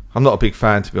 Yeah, I'm not a big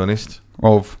fan, to be honest,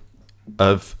 of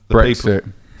the Brexit.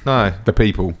 People. No, the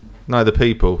people. No, the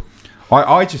people.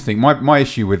 I just think my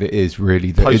issue with it is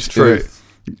really that post-truth.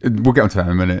 We'll get onto that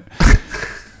in a minute.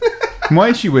 My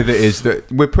issue with it is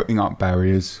that we're putting up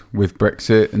barriers with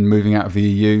Brexit and moving out of the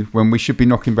EU when we should be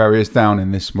knocking barriers down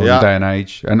in this modern day and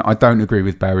age. And I don't agree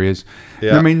with barriers.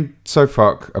 Yeah. I mean, so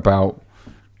fuck about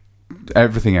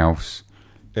everything else.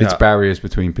 It's barriers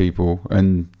between people,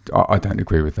 and I don't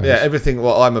agree with that. Yeah, everything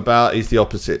what I'm about is the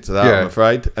opposite to that, I'm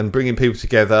afraid. And bringing people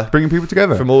together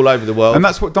from all over the world, and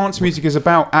that's what dance music is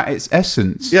about at its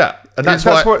essence. Yeah, and that's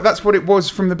what it was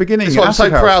from the beginning. That's why I'm so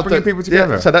proud bringing people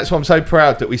together. Yeah, so that's why I'm so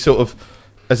proud that we sort of,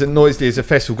 as Noisily as a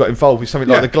festival, got involved with something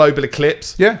like the Global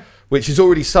Eclipse. Yeah. Which has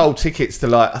already sold tickets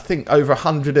to I think over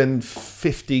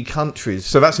 150 countries.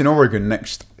 So that's in Oregon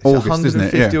next August, isn't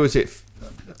it? Yeah. Or is it?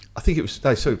 I think it was.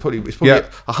 No, sorry, probably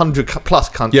 100 plus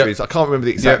countries. I can't remember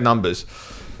the exact numbers,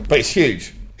 but it's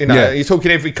huge. You know, you're talking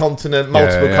every continent,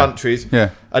 multiple countries.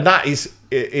 Yeah, and that is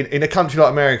in a country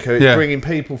like America, it's bringing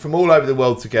people from all over the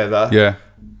world together. Yeah.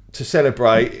 To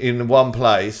celebrate in one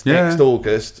place next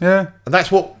August. Yeah, and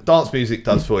that's what dance music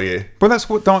does for you. Well, that's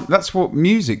what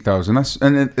music does,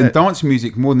 and dance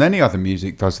music more than any other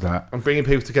music does that. And bringing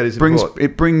people together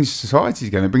it brings society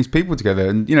together, it brings people together,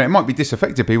 and it might be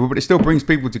disaffected people, but it still brings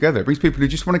people together. It brings people who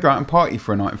just want to go out and party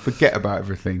for a night and forget about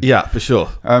everything. Yeah, for sure.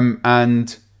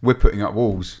 And we're putting up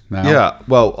walls now. Yeah,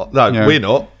 well, no, we're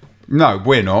not. No,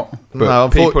 we're not. But no,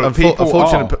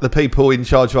 unfortunately, the people in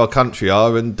charge of our country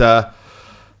are, and.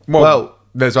 Well,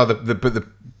 there's other,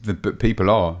 but people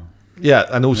are. Yeah,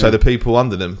 and also the people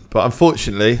under them. But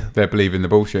unfortunately, they believe in the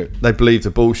bullshit. They believe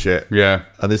the bullshit. Yeah,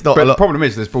 and there's not. But the problem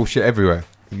is, there's bullshit everywhere.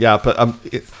 Yeah, but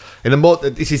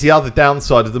this is the other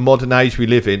downside of the modern age we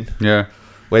live in. Yeah,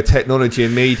 where technology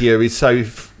and media is so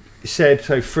shared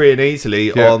so free and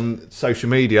easily on social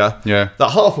media. Yeah,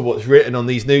 that half of what's written on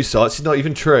these news sites is not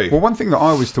even true. Well, one thing that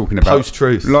I was talking about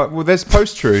post-truth. There's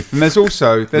post-truth, and there's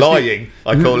also lying.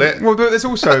 I call it. Well, there's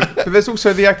also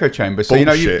the echo chamber. So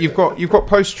bullshit. you've got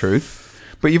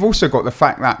post-truth, but you've also got the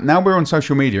fact that now we're on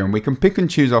social media and we can pick and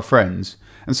choose our friends.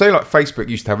 And say like Facebook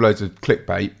used to have loads of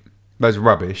clickbait, loads of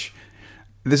rubbish.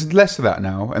 There's less of that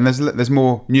now, and there's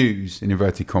more news in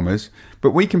inverted commas.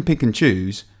 But we can pick and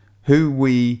choose who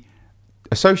we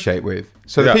associate with.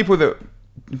 So the people that,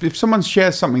 if someone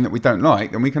shares something that we don't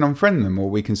like, then we can unfriend them, or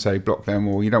we can say block them,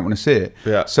 or you don't want to see it.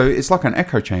 Yeah. So it's like an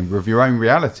echo chamber of your own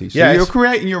reality. So you're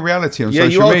creating your reality on social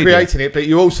media. Yeah, you are creating it, but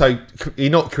you're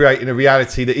not creating a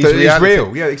reality that is reality. Is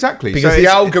real. Yeah, exactly. Because the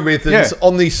algorithms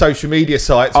on these social media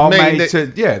sites mean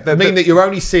that you're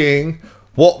only seeing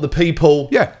what the people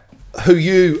who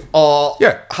you are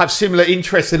have similar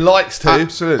interests and likes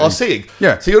to are seeing.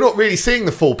 Yeah. So you're not really seeing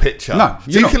the full picture. No.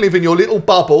 So you can live in your little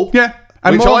bubble. Yeah.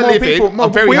 And which I live in.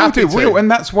 I'm very happy to.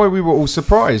 And that's why we were all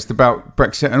surprised about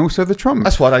Brexit and also the Trump.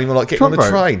 That's why I don't even like getting on the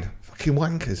train. Fucking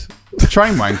wankers.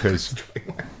 Train wankers.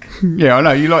 Yeah, I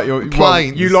know. You like your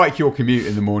Planes. you like your commute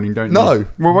in the morning, don't you? No.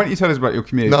 Well, why don't you tell us about your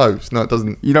commute? No, it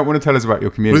doesn't. You don't want to tell us about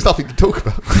your commute. There's nothing to talk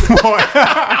about.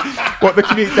 What, the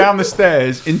commute down the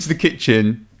stairs into the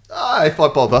kitchen? If I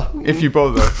bother. If you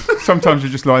bother. Sometimes you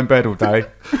just lie in bed all day.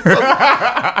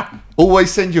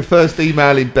 Always send your first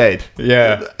email in bed.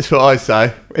 Yeah. That's what I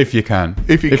say. If you can.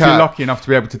 If you're lucky enough to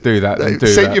be able to do that, then do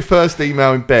Send that. your first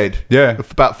email in bed. Yeah.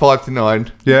 About 5 to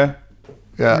 9. Yeah.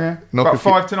 Yeah. About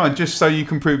 5 to 9, just so you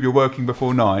can prove you're working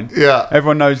before 9. Yeah.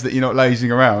 Everyone knows that you're not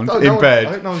lazing around in bed.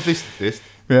 I don't know if this is this.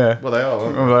 Yeah. Well, they are.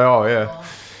 Well, they are, yeah.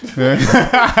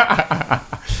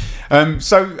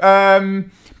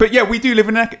 But yeah, we do live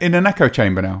in an echo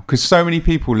chamber now because so many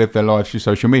people live their lives through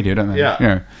social media, don't they? Yeah. You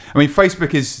know, I mean,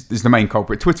 Facebook is the main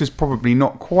culprit. Twitter's probably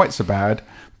not quite so bad,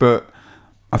 but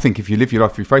I think if you live your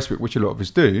life through Facebook, which a lot of us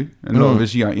do, and a lot of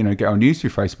us, you know, get our news through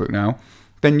Facebook now,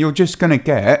 then you're just going to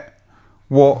get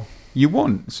what you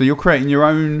want. So you're creating your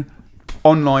own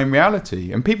online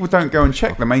reality, and people don't go and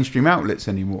check the mainstream outlets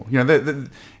anymore. You know,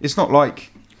 it's not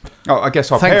like. Oh, I guess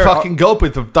Thank fucking God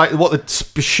with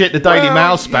the shit the Daily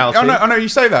Mail spouting. I know you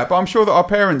say that, but I'm sure that our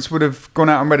parents would have gone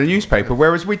out and read a newspaper,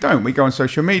 whereas we don't. We go on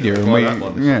social media and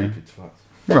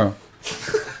Well,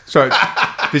 so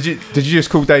did you just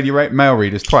call Daily Mail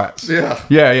readers twats? Yeah.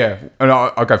 Yeah. And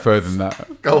I'll go further than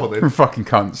that. Go on then. Fucking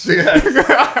cunts. Yeah.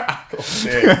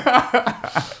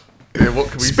 What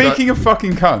can we Speaking of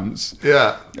fucking cunts,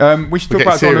 we should talk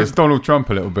about Donald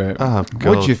Trump a little bit. Oh,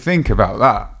 God. What do you think about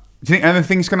that? Do you think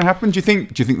anything's going to happen? Do you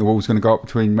think the wall's going to go up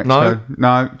between Mexico?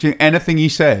 No. Do you think anything he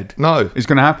said is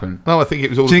going to happen? No, I think it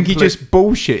was all. Do you think he just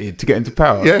bullshitted to get into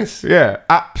power? Yes. Yeah,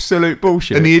 absolute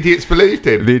bullshit. And the idiots believed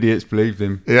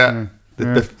him. Yeah.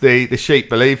 The sheep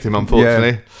believed him,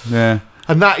 unfortunately. Yeah.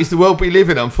 And that is the world we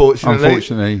live in,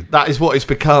 unfortunately. That is what it's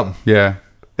become. Yeah.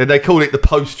 And they call it the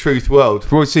post-truth world.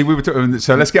 Well, see, we were talking.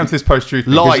 So let's get onto this post-truth.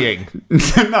 Lying.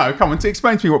 No, come on. To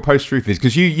explain to me what post-truth is,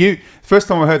 because you first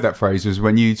time I heard that phrase was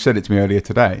when you said it to me earlier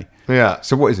today. Yeah.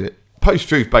 So what is it?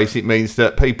 Post-truth basically means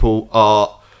that people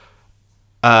are,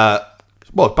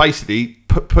 basically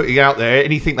putting out there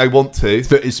anything they want to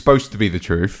that is supposed to be the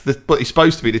truth. But it's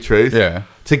supposed to be the truth. Yeah.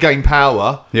 To gain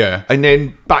power. Yeah. And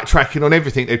then backtracking on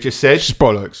everything they've just said. Just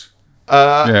bollocks.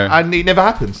 And it never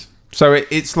happens. So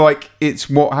it's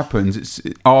what happens. It's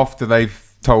after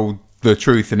they've told the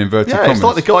truth in inverted commas. Yeah, it's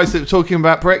like the guys that were talking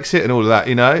about Brexit and all of that,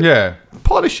 you know? Yeah.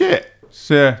 Pile of shit.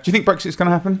 So, do you think Brexit's going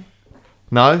to happen?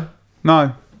 No. Do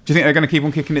you think they're going to keep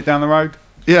on kicking it down the road?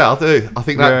 Yeah, I do. I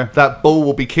think that ball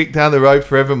will be kicked down the road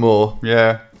forevermore.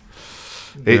 Yeah.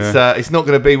 It's not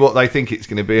going to be what they think it's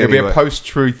going to be. It'll be a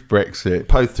post-truth Brexit.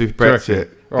 Post-truth Brexit.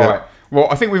 All right. Well,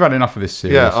 I think we've had enough of this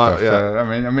serious stuff. Yeah.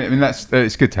 I mean, that's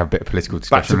it's good to have a bit of political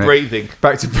discussion. Back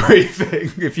to breathing,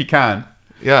 if you can.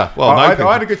 Yeah. Well, I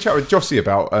had a good chat with Jossie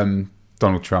about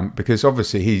Donald Trump because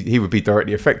obviously he would be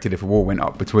directly affected if a war went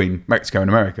up between Mexico and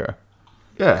America.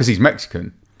 Yeah. Because he's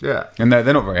Mexican. Yeah. And they're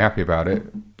not very happy about it.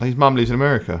 His mum lives in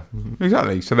America.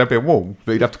 Exactly. So there'd be a wall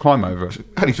that he'd have to climb over.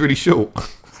 And he's really short.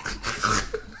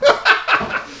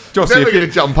 Jossie, if you're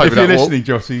listening,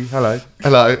 Jossie, hello.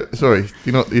 Hello. Sorry,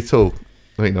 you're not at all.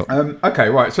 I think not. Okay,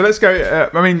 right. So let's go.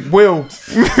 William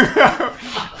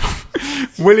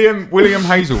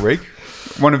Hazelrig,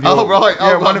 one of your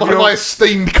one of my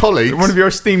esteemed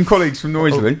colleagues, from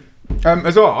Noisily,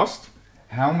 has asked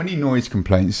how many noise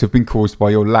complaints have been caused by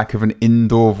your lack of an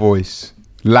indoor voice.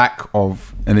 Oh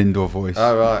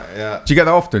right, yeah. Do you get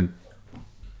that often?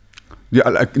 Yeah,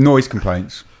 like noise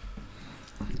complaints.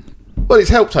 Well, it's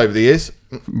helped over the years.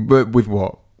 But with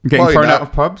what? Getting thrown out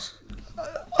of pubs?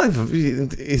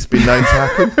 It's been known to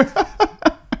happen.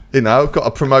 I've got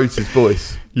a promoter's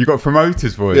voice. You got a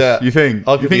promoter's voice? Yeah. You think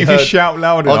if you shout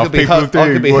loud enough, people do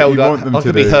what you want them to do? I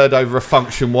could be heard over a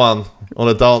Function 1 on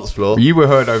a dance floor. You were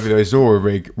heard over the Azora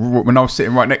rig when I was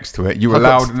sitting right next to it. You were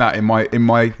loud in that in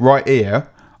my right ear.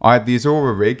 I had the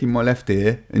Azora rig in my left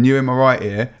ear, and you in my right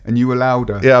ear, and you were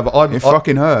louder. Yeah, but it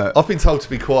fucking hurt. I've been told to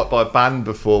be quiet by a band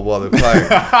before while they're playing.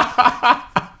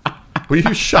 Will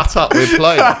you shut up? We're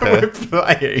playing. We're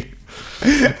playing.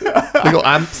 They got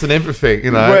amps and everything,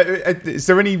 you know. Well, is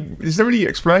there any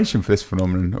explanation for this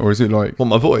phenomenon, or is it like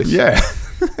my voice? Yeah,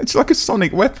 it's like a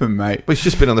sonic weapon, mate. But it's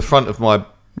just been on the front of my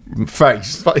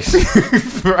face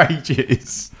for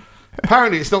ages.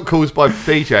 Apparently, it's not caused by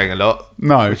DJing a lot.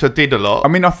 No, which I did a lot. I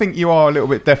mean, I think you are a little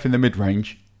bit deaf in the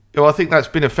mid-range. Well, I think that's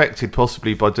been affected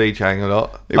possibly by DJing a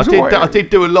lot. I did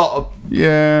do a lot of.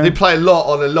 Yeah. Did play a lot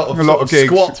on a lot of gigs.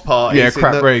 Squat parties. Yeah,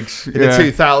 crap rigs. In the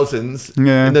 2000s.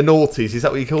 Yeah. In the noughties. Is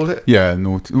that what you called it? Yeah,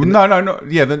 naughty. No,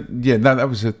 not. Yeah, that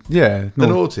was a. Yeah. The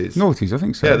noughties. Noughties, I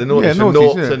think so. Yeah, the noughties. Yeah,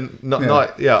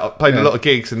 noughties. I played a lot of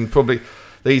gigs and probably.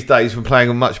 these days we're playing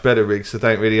on much better rigs, so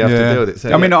don't really have to deal with it.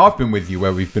 So, I mean, I've been with you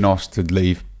where we've been asked to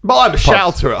leave. But I'm a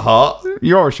shouter at heart.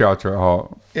 You're a shouter at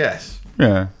heart. Yes.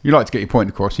 Yeah. You like to get your point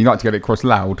across. You like to get it across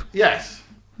loud. Yes.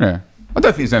 Yeah. I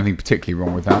don't think there's anything particularly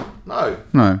wrong with that.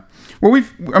 No. Well,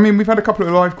 we've had a couple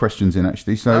of live questions in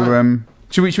actually. So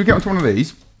should we get onto one of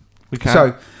these? We can.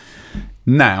 So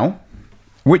now,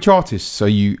 which artists are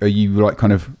you like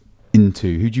kind of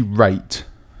into? Who do you rate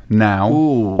now?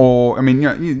 Ooh. Or I mean,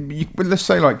 let's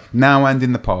say like now and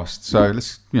in the past. So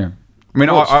let's I mean,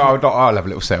 I'll have a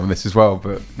little say on this as well,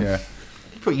 but yeah.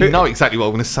 But you know exactly what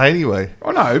I'm going to say anyway.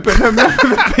 I know, but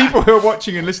the people who are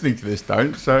watching and listening to this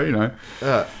don't. So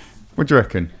what do you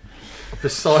reckon?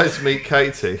 Besides Meet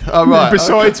Katie. Oh, right.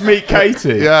 Besides Meet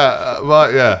Katie. Yeah,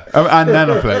 right, yeah. And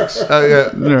Nanoplex. Oh, yeah.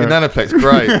 Nanoplex,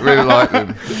 great. Really like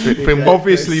them.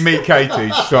 Obviously Meet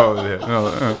Katie. Start with it.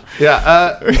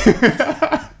 Yeah.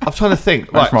 I'm trying to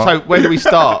think. Right, so where do we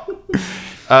start?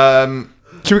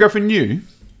 Should we go for new?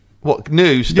 What,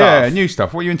 new stuff? Yeah, new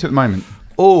stuff. What are you into at the moment?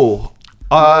 Oh,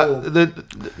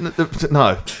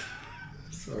 no.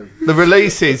 Sorry. The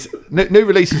releases, new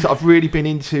releases that I've really been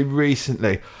into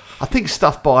recently. I think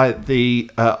stuff by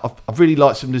the. I've really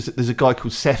liked some. There's a guy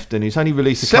called Sefton who's only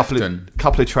released a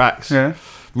couple of tracks. Yeah.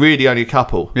 Really, only a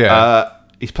couple. Yeah.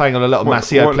 He's playing on a lot of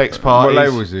Maceo Plex parties. What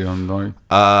label was he on? Like?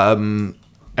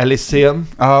 Elysium.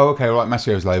 Oh, okay, like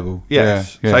Maceo's label.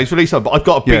 Yes. Yeah. So he's released on, but I've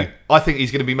got a big. I think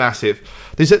he's going to be massive.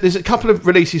 There's a couple of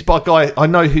releases by a guy I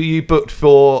know who you booked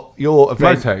for your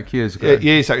event. Motec, years ago.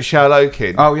 Years ago,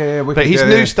 Shallokin. Oh yeah. But his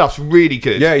new stuff's really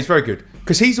good. Yeah, he's very good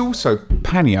because he's also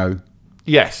Panio.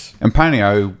 Yes. And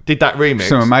Panio did that remix.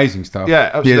 Some amazing stuff.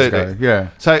 Yeah, absolutely. Years ago, yeah.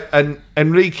 So and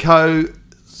Enrico,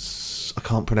 I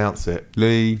can't pronounce it.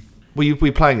 Lee. We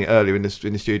were playing it earlier in the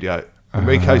studio.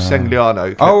 Enrico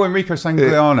Sangliano. Oh, Enrico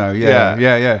Sangliano.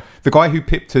 Yeah. The guy who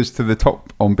pipped us to the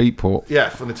top on Beatport. Yeah,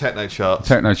 from the techno charts.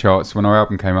 When our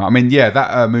album came out. I mean,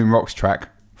 that Moon Rocks track.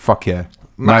 Fuck yeah.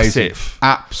 Massive. Amazing.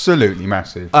 Absolutely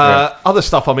massive. Other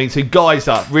stuff I'm into,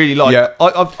 Geyser, really like. Yeah.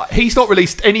 He's not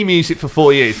released any music for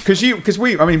 4 years. Because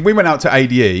we went out to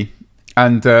ADE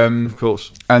and of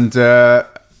course, and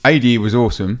ADE was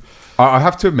awesome. I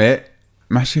have to admit,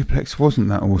 Maceo Plex wasn't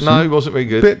that awesome. No, it wasn't very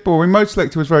good. Bit boring. Mode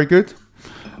Selector was very good.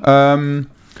 But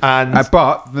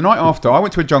the night after, I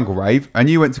went to a jungle rave, and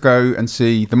you went to go and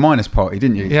see the Minus Party,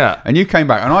 didn't you? Yeah. And you came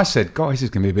back, and I said, "Guys, this is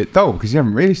going to be a bit dull because you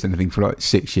haven't released anything for like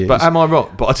 6 years." But am I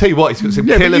wrong? But I tell you what, he's got some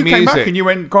killer music. You came back and you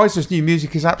went, "Guys, this new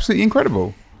music is absolutely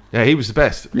incredible." Yeah, he was the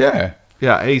best. Yeah.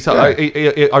 Yeah,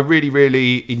 I really,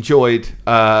 really enjoyed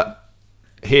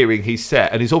hearing his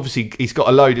set, and he's got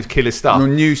a load of killer stuff,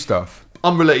 new stuff,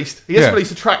 unreleased. He hasn't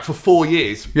released a track for 4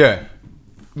 years. Yeah,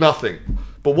 nothing.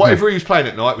 But whatever he was playing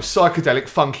at night was psychedelic,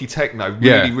 funky techno.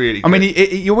 Really, really good. I mean,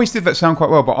 he always did that sound quite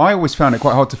well, but I always found it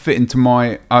quite hard to fit into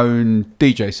my own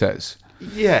DJ sets.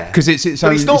 Yeah, because it's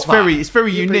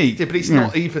very unique. But it's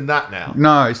not even that now.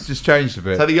 No, it's just changed a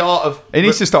bit. So the art of he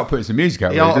needs to start putting some music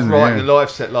out. The art of writing a live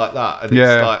set like that, and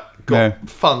it's like got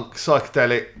funk,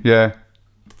 psychedelic,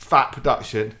 fat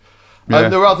production. Yeah.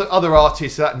 And there are other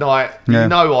artists that night. You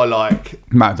know, I like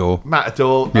Matador,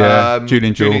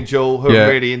 Julian Jewel, who I'm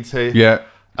really into. Yeah.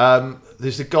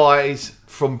 There's the guys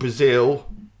from Brazil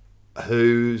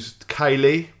who's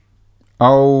Kaylee.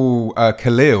 Oh,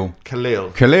 Khalil.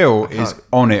 Khalil is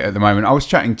on it at the moment. I was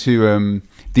chatting to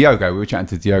Diogo. We were chatting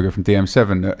to Diogo from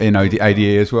DM7 in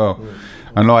ADE as well.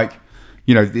 And like,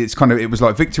 you know, it was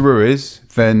like Victor Ruiz,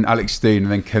 then Alex Steen,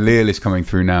 and then Khalil is coming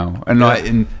through now. And like,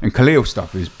 and Khalil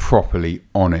stuff is properly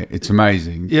on it. It's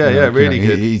amazing. Yeah, really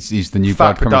good. He's the new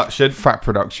fat production. Fat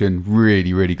production,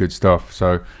 really, really good stuff.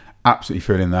 So absolutely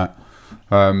feeling that.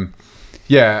 I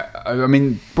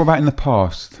mean, what about in the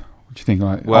past? What do you think?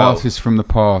 Like artists from the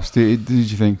past? Did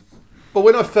you think? Well,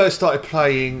 when I first started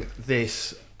playing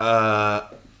this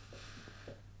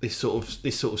sort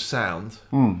of sound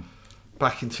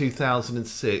back in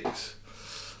 2006,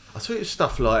 I thought it was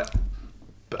stuff like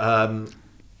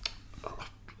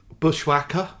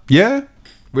Bushwhacker. Yeah,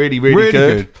 really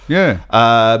good. Yeah.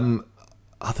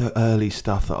 Other early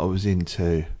stuff that I was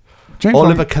into. James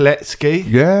Oliver Koletsky.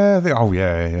 Yeah.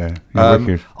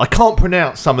 I can't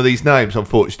pronounce some of these names,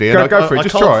 unfortunately. Go for it.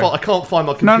 Just try. I can't find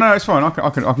my computer. No, it's fine. I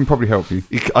can probably help you.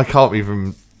 I can't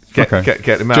even get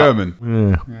them out. German.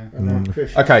 Yeah.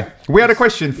 Okay. We had a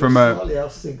question from. Slightly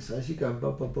else thinks as you go.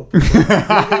 Double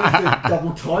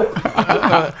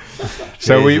time.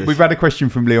 So we've had a question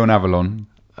from Leon Avalon.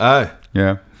 Oh.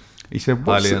 Yeah. He said,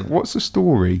 "What's the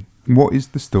story? What is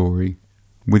the story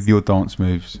with your dance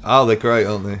moves?" Oh, they're great,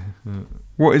 aren't they?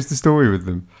 What is the story with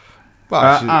them?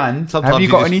 Well, and have you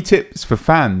got any tips for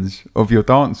fans of your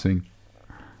dancing?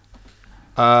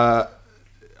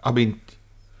 I mean,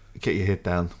 get your head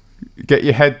down. Get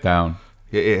your head down.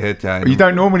 Get your head down. You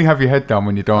don't normally have your head down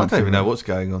when you're I dancing. don't even know what's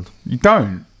going on. You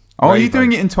don't? Oh, are you Ray-Ban.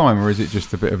 doing it in time, or is it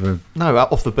just a bit of a... No,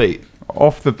 off the beat.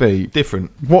 Off the beat?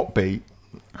 Different. What beat?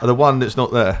 The one that's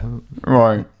not there.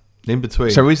 Right. In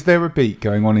between. So is there a beat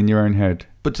going on in your own head?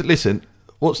 But listen,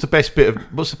 what's the best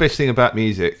thing about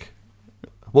music?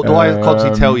 What do I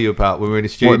constantly tell you about when we're in the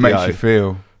studio? What it makes you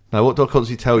feel? No, what do I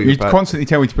constantly tell you about? You constantly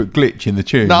tell me to put glitch in the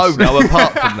tunes. No,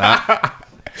 apart from that.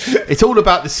 It's all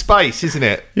about the space, isn't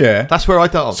it? Yeah. That's where I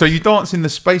dance. So you dance in the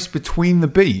space between the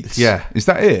beats? Yeah. Is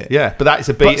that it? Yeah, but that is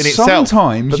a beat in itself.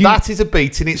 Sometimes that is a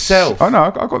beat in itself. I know,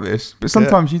 I got this. But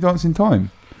sometimes you dance in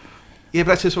time. Yeah, but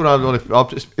that's just what I want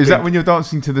to... Is that when you're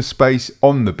dancing to the space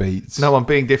on the beats? No, I'm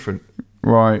being different.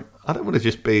 Right. I don't want to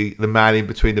just be the man in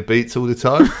between the beats all the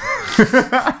time.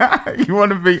 You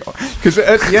want to be... Because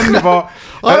at the end of our...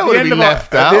 I don't want to be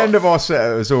left out. At the end of our set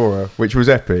at Azora, which was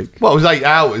epic... Well, it was 8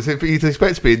 hours. You'd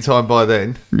expect to be in time by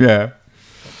then. Yeah.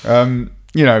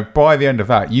 You know, by the end of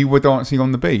that, you were dancing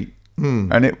on the beat.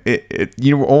 And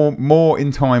you were all more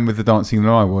in time with the dancing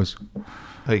than I was.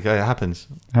 There you go, it happens.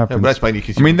 Happens. Yeah, but that's mainly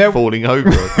because you were falling over.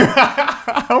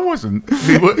 I wasn't.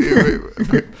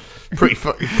 Pretty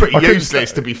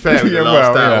useless, to be fair, in the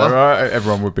last hour. Yeah, right?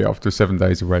 Everyone would be after 7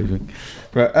 days of raving.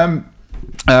 But on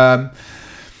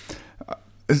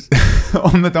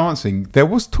the dancing, there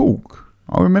was talk.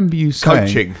 I remember you saying...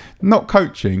 Coaching. Not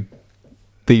coaching.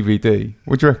 DVD.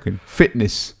 What do you reckon?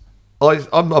 Fitness.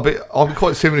 I'm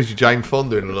quite similar to Jane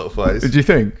Fonda in a lot of ways. Did you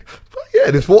think?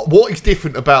 Yeah, there's what is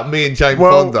different about me and Jane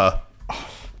Fonda?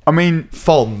 I mean...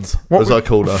 Fonz, as I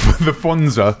call her. The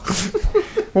Fonza.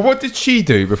 Well, what did she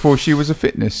do before she was a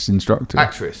fitness instructor?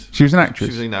 Actress. She was an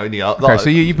actress. She was, in the art. Okay, so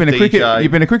you've been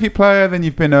a cricket player, then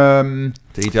you've been a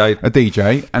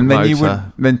DJ, and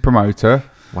then promoter,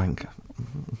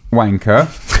 wanker,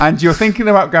 and you're thinking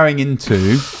about going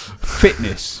into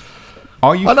fitness.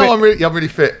 Are you? I know. Fit? I'm really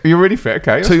fit. You're really fit.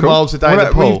 Okay, 2 miles a day in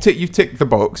the pool. You've ticked the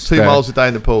box. 2 miles a day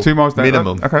in the pool. 2 miles a day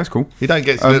minimum. Okay, that's cool. You don't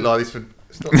get to look like this for.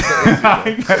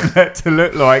 To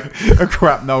look like a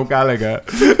crap Noel Gallagher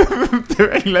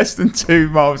doing less than 2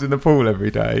 miles in the pool every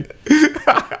day.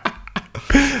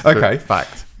 Okay,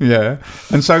 fact. Yeah,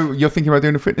 and so you're thinking about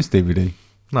doing a fitness DVD?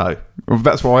 No, well,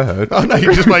 that's what I heard. Oh no,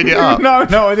 you just made it up. No,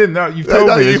 I didn't. No, you've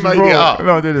told me. You made it up.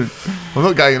 No, I didn't. I'm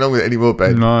not going along with it anymore,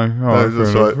 Ben. No,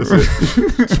 that's right. That's it.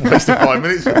 It's wasted 5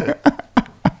 minutes. Isn't it?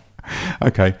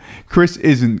 Okay, Chris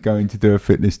isn't going to do a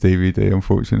fitness DVD,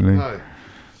 unfortunately. No.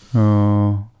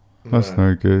 Oh, that's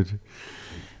no good.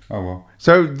 Oh well.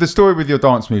 So the story with your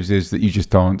dance moves is that you just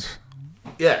dance.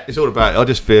 Yeah, it's all about it. I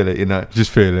just feel it,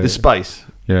 Just feel it. The space.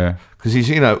 Yeah. Because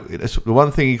it's the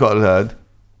one thing you got to learn,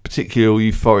 particularly all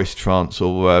you forest trance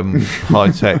or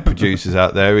high tech producers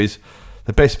out there, is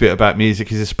the best bit about music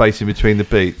is the space in between the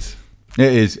beats.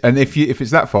 It is, and if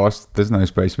it's that fast, there's no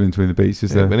space in between the beats,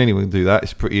 is there? When anyone can do that,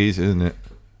 it's pretty easy, isn't it?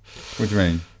 What do you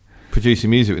mean? Producing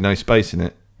music with no space in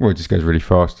it. Well, it just goes really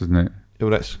fast, doesn't it? Well,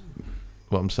 that's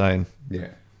what I'm saying. Yeah.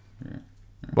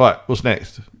 Right, what's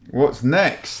next? What's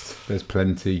next? There's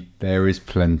plenty. There is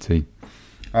plenty.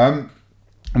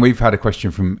 We've had a question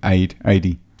from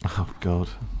Adi. Oh, God.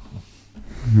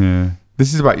 Yeah.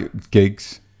 This is about your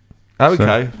gigs. Oh,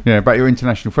 okay. So, about your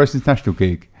first international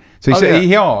gig. So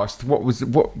he asked,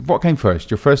 what came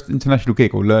first, your first international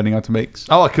gig or learning how to mix?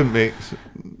 Oh, I couldn't mix.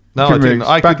 No, I didn't.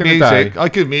 I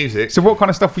could music. So what kind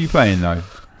of stuff were you playing, though?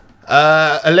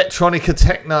 Electronica,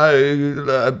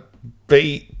 techno,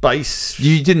 beat, bass.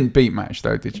 You didn't beat match,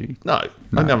 though, did you? No.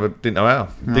 I didn't know how.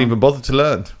 Didn't even bother to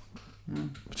learn.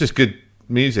 Just good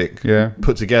music. Yeah.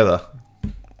 Put together.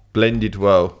 Blended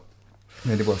well.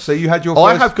 So you had your first...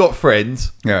 I have got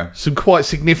friends. Yeah. Some quite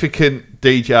significant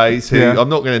DJs who I'm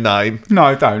not going to name.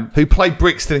 No, don't. Who played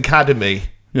Brixton Academy.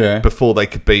 Yeah. Before they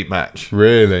could beat match.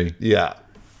 Really? Yeah.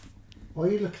 Why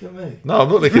are you looking at me? No, I'm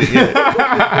not looking at you.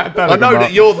 I know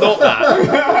that you're not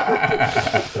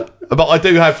that. But I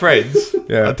do have friends.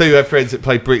 Yeah. I do have friends that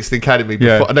played Brixton Academy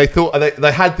before. And they thought,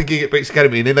 they had the gig at Brixton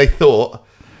Academy, and then they thought,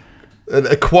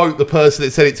 a quote the person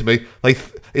that said it to me,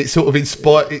 it sort of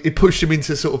inspired, it pushed them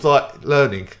into sort of like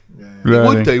learning. It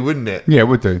would do, wouldn't it? Yeah, it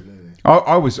would do.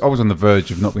 I was on the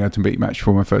verge of not being able to beat match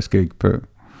for my first gig, but...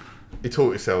 You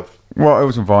taught yourself? Well, it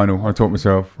was on vinyl. I taught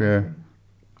myself, yeah.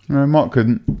 No, Mark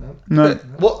couldn't. No.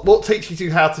 What teaches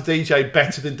you how to DJ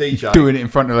better than DJ? Doing it in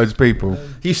front of loads of people.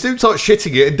 You still start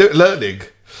shitting it and learning.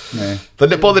 Yeah.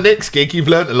 Then by the next gig, you've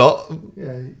learnt a lot.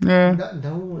 Yeah.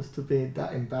 No one wants to be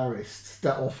that embarrassed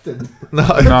that often.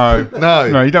 No,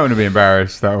 you don't want to be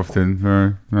embarrassed that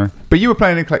often. No. But you were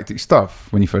playing eclectic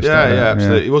stuff when you first started. Yeah,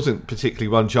 absolutely. It wasn't particularly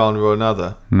one genre or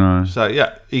another. No. So,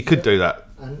 yeah, he could do that.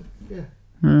 And,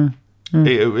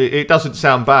 It doesn't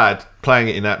sound bad playing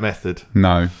it in that method.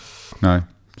 No.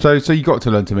 So you got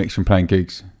to learn to mix from playing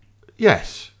gigs.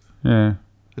 Yes. Yeah.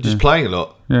 Just playing a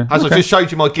lot. Yeah. As Okay. I just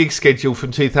showed you my gig schedule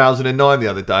from 2009 the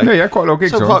other day. Yeah, quite a lot of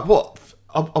gigs. So on. like what?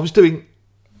 I was doing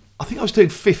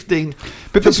 15.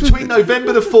 But this between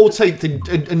November the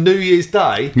 14th and New Year's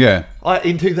Day. Yeah.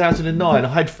 In 2009, I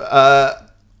had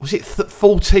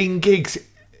 14 gigs,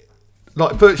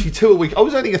 like virtually 2 a week. I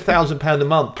was earning £1,000 a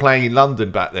month playing in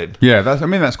London back then. Yeah, that's quite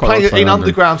a lot Playing of fun, in London.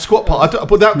 underground squat party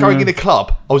without going in a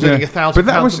club. I was earning £1,000 But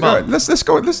that was a month.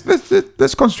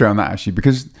 let's concentrate on that actually,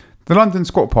 because the London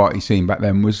squat party scene back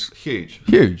then was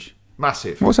huge,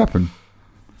 massive. What's happened?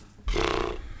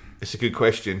 It's a good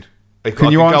question.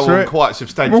 Can you answer go on it? quite a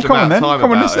substantial Well, come on amount then. of time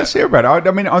Come on, about let's it. hear about it.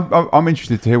 I mean, I'm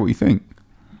interested to hear what you think.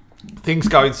 Things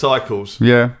go in cycles.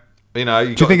 Yeah. You know.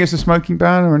 Do you think it's a smoking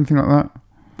ban or anything like that?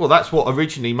 Well, that's what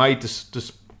originally made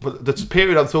the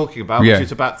period I'm talking about, Yeah. which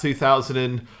is about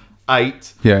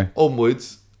 2008 Yeah.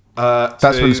 onwards. That's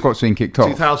when the squat scene kicked off.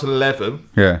 2011.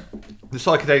 Yeah. The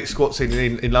psychedelic squat scene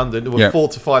in London, there were Yeah.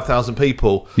 4,000 to 5,000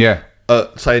 people. Yeah.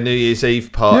 Say a New Year's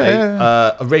Eve party.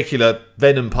 Yeah. A regular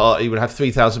Venom party would have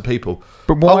 3,000 people.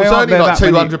 But why I was aren't only there like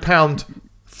that many- £200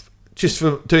 just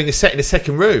for doing a set in a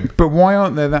second room. But why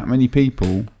aren't there that many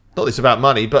people? Not that it's about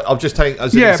money, but I'm just taking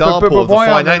as an Yeah, example but of the why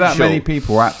aren't there financial. that many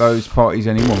people at those parties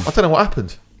anymore? I don't know what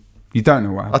happened. You don't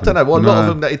know what happened. I don't know. Well, a lot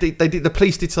No. of them, they did. The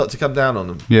police did start to come down on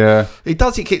them. Yeah. It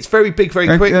does. It gets very big very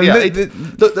And- quickly. and Yeah,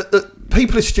 look,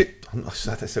 people are stupid.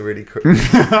 That's a really quick. Go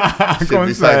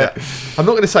on, say it. I'm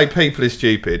not going to say people are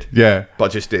stupid. Yeah. But I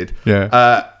just did.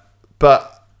 Yeah.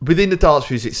 But within the dance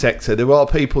music sector, there are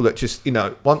people that just,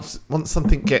 once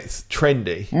something gets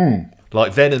trendy,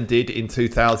 like Venom did in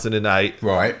 2008,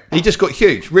 Right. he just got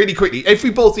huge really quickly.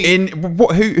 Everybody In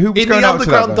what? Who was in going the out to that,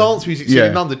 underground though? dance music scene Yeah.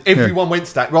 in London, everyone went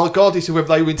to that, regardless of whether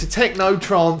they were into techno,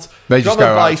 trance, They just drum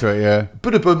and go out bass, to it, yeah.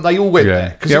 boom, they all went Yeah. there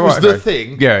because Yeah, it was right, the okay.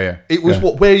 thing. Yeah. It was Yeah.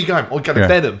 where are you going? I'm going to Yeah.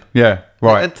 Venom. Yeah.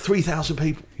 Right. And 3,000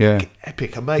 people. Yeah.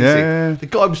 Epic, amazing. Yeah. The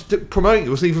guy was promoting it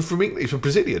wasn't even from England, he was from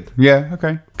Brazilian. Yeah.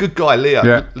 Okay. Good guy,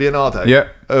 Yeah. Leonardo. Yeah.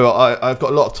 Who I've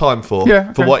got a lot of time for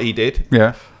Yeah, what he did.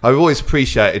 Yeah. I've always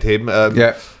appreciated him.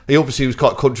 Yeah. He obviously was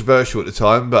quite controversial at the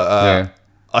time, but Yeah.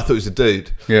 I thought he was a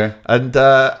dude. Yeah. And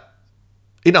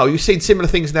you've seen similar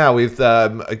things now with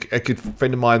a good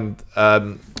friend of mine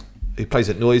who plays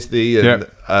at Noisely, and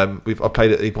I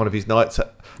played at one of his nights.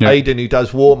 Yeah. Aidan, who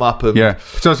does warm up and Yeah.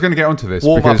 So I was going to get onto this.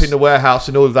 warm up in the warehouse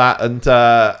and all of that, and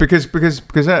because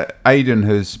Aidan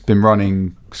has been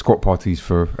running squat parties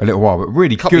for a little while, but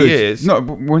really Couple good. of years. No,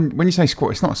 but when you say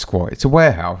squat, it's not a squat; it's a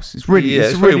warehouse. It's really, Yeah,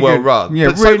 it's very really well good. run. Yeah,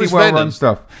 But so really was well run Venom.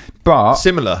 stuff. But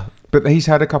similar. he's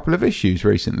had a couple of issues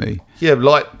recently. Yeah,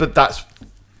 but that's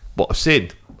what I've seen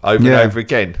over Yeah. and over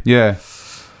again. Yeah.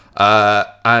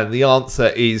 And the answer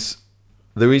is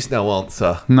there is no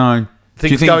answer. No. Do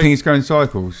you Things think going- things go in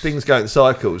cycles? Things go in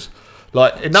cycles.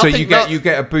 Like So nothing. you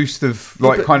get a boost of Yeah,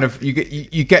 like but- kind of you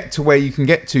get to where you can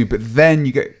get to, but then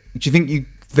you get. Do you think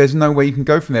there's no way you can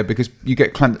go from there because you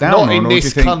get clamped down not on? in or do you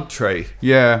this think, country.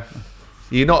 Yeah.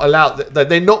 You're not allowed.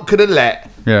 They're not going to let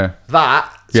Yeah. that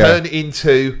Yeah. turn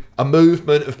into a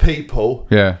movement of people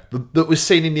Yeah. that was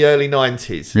seen in the early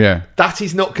 90s. Yeah. That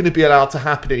is not going to be allowed to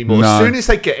happen anymore. No. As soon as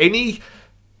they get any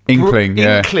Inkling.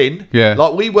 Yeah. inkling, Yeah.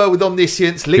 like we were with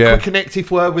Omniscience, Liquid Yeah.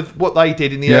 Connective were with what they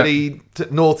did in the Yeah. early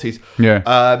noughties.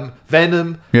 Yeah.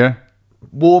 Venom, Yeah.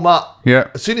 Warm Up. Yeah.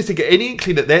 As soon as they get any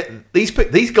inkling that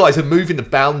these guys are moving the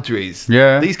boundaries.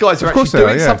 Yeah. These guys are Of actually course they are,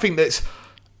 doing yeah. something that's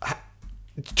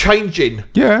changing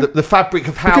Yeah. the fabric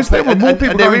of how Because there were more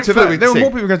people they're going to that. There were influencing.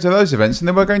 more people going to those events than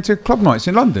there were going to club nights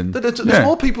in London. There's Yeah.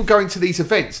 more people going to these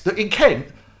events. In Kent,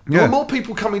 there Yeah. were more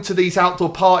people coming to these outdoor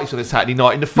parties on a Saturday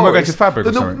night in the were going forest to Fabric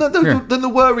or than, something. Yeah. than there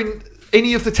were in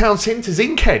any of the town centres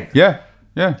in Kent. Yeah.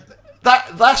 Yeah.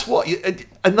 That's what,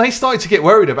 and they started to get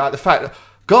worried about the fact that,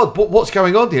 God, what's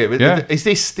going on here? Yeah. Is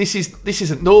this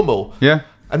isn't normal? Yeah.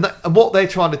 And what they're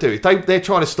trying to do is they're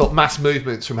trying to stop mass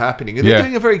movements from happening, and Yeah. they're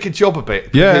doing a very good job of it.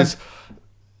 Yeah. Because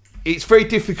it's very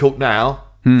difficult now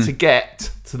Hmm. to get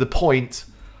to the point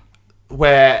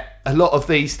where a lot of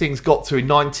these things got to in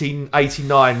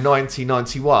 1989,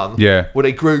 1991, Yeah. where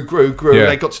they grew, Yeah.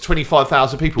 and they got to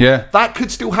 25,000 people. Yeah. That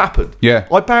could still happen. Yeah.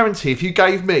 I guarantee if you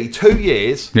gave me 2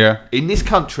 years Yeah. in this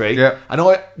country, Yeah. and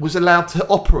I was allowed to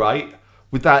operate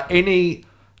without any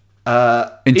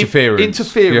Interference.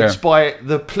 interference Yeah. by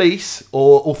the police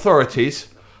or authorities,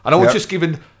 and I was Yep. just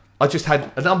given, I just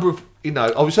had a number of,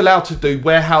 I was allowed to do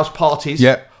warehouse parties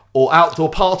Yep. or outdoor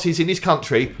parties in this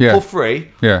country Yeah. for free.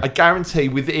 Yeah. I guarantee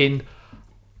within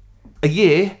a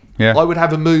year, Yeah. I would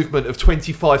have a movement of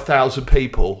 25,000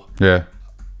 people. Yeah.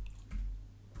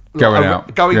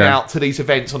 going out to these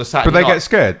events on a Saturday But they night. get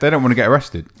scared. They don't want to get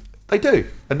arrested. They do,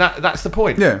 and that's the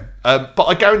point. Yeah. But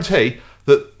I guarantee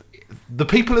that the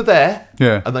people are there,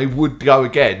 and they would go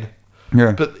again.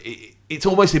 Yeah. But it's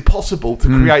almost impossible to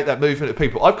create that movement of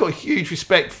people. I've got a huge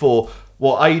respect for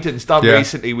what Aidan's done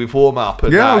recently with warm up.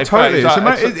 Totally.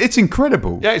 It's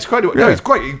incredible. Yeah, it's incredible. Yeah. No, it's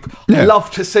great. Yeah. I love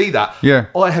to see that. Yeah.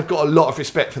 I have got a lot of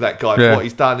respect for that guy for what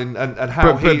he's done and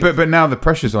how but now the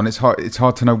pressure's on. It's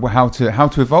hard to know how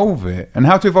to evolve it and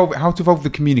how to evolve the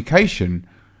communication.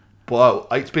 Well,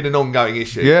 it's been an ongoing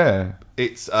issue. Yeah.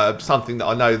 It's something that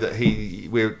I know that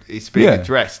it's being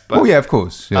addressed. But, of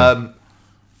course. Yeah.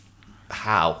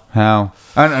 How?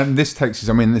 And this takes us.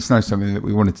 I mean, it's not something that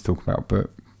we wanted to talk about,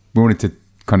 but we wanted to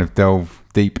kind of delve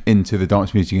deep into the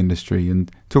dance music industry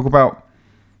and talk about,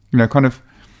 kind of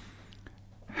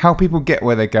how people get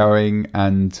where they're going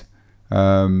and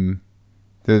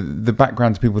the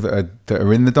background to people that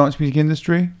are in the dance music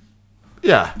industry.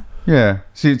 Yeah. Yeah.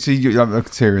 See, I can see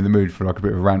you're in the mood for like a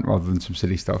bit of a rant rather than some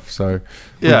silly stuff. So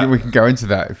we can go into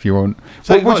that if you want.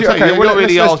 So let's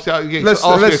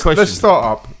start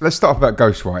up. Let's start about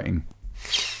ghostwriting.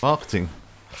 Marketing.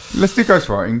 Let's do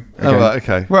ghostwriting. Oh, right,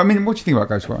 okay. Well, I mean, what do you think about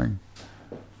ghostwriting?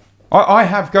 I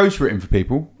have ghostwritten for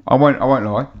people. I won't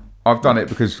lie. I've done it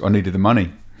because I needed the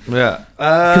money. Yeah.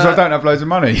 Because I don't have loads of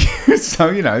money.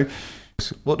 So,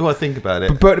 What do I think about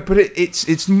it? But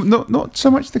it's not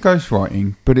so much the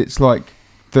ghostwriting, but it's like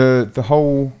the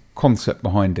whole concept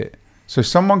behind it. So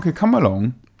someone could come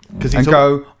along and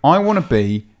go, I want to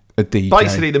be a DJ.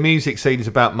 Basically, the music scene is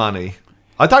about money.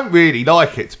 I don't really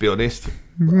like it, to be honest.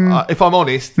 If I'm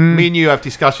honest, me and you have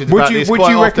discussions about this quite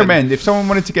often. Would you recommend, if someone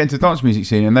wanted to get into the dance music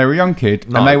scene and they were a young kid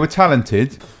and they were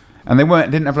talented and they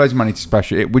didn't have loads of money to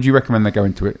splash it, would you recommend they go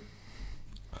into it?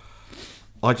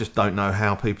 I just don't know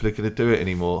how people are going to do it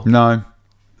anymore. No.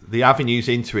 The avenues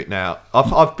into it now.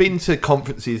 I've been to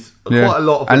conferences, quite a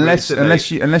lot of them unless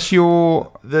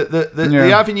you're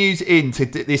the avenues into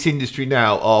this industry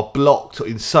now are blocked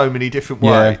in so many different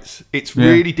ways. It's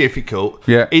really difficult.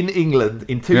 Yeah. In England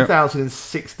in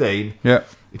 2016,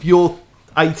 if you're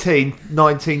 18,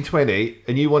 19, 20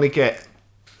 and you want to get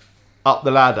up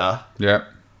the ladder,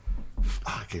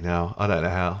 fucking hell, I don't know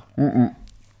how.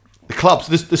 The clubs,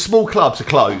 the small clubs are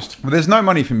closed. Well, there's no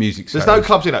money for music sales. There's no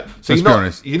clubs in it. So you're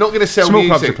not going to sell small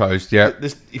music. Small clubs are closed, yeah.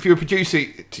 If you're a producer,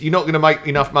 you're not going to make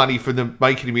enough money from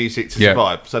making the music to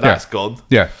survive. So that's gone.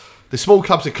 Yeah. The small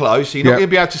clubs are closed, so you're not going to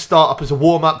be able to start up as a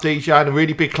warm-up DJ on a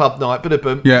really big club night.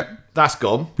 Boom. Yeah. That's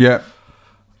gone. Yeah.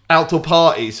 Outdoor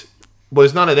parties. Well,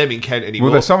 there's none of them in Kent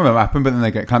anymore. Well, some of them happen, but then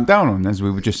they get clamped down on, as we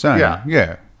were just saying.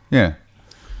 Yeah.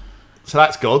 So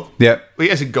that's gone. Yeah. Well, it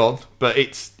hasn't gone, but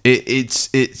it's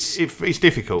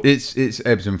difficult. It's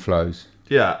ebbs and flows.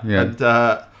 Yeah. And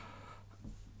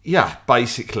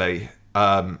basically,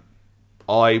 I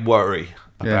worry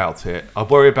about it. I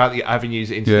worry about the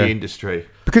avenues into the industry.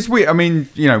 Because we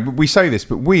say this,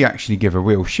 but we actually give a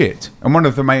real shit. And one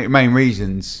of the main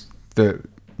reasons that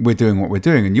we're doing what we're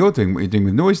doing and you're doing what you're doing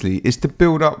with Noisely is to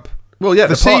build up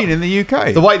the scene in the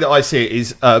UK. The way that I see it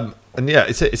is,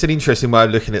 it's an interesting way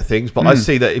of looking at things, but I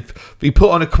see that if we put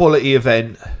on a quality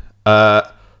event,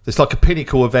 there's like a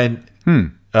pinnacle event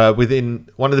within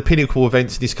one of the pinnacle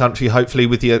events in this country, hopefully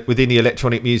within the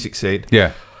electronic music scene.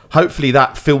 Yeah. Hopefully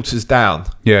that filters down.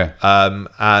 Yeah.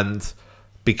 And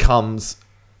becomes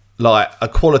like a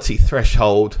quality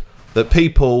threshold that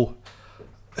people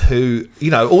who,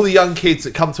 all the young kids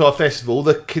that come to our festival, all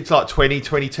the kids like 20,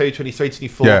 22, 23,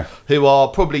 24, who are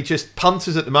probably just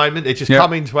punters at the moment. They're just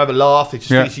coming to have a laugh. They just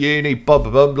finish uni,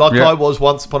 like I was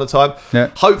once upon a time.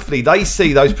 Yeah. Hopefully they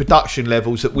see those production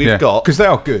levels that we've got. Because they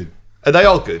are good. And they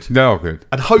are good. They are good.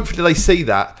 And hopefully they see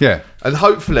that. Yeah. And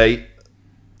hopefully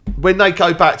when they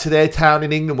go back to their town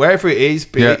in England, wherever it is,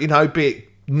 be it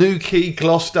Newquay,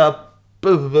 Gloucester,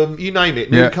 you name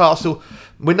it, Newcastle,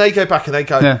 when they go back and they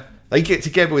go... They get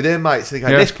together with their mates and they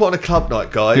go, let's put on a club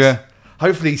night, guys. Yeah.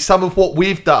 Hopefully some of what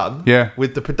we've done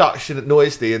with the production at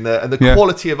Noisely and the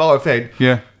quality of our event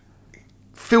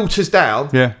filters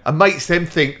down and makes them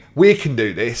think we can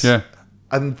do this. Yeah.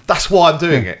 And that's why I'm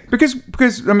doing it. Because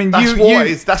I mean,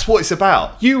 that's what it's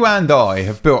about. You and I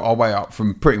have built our way up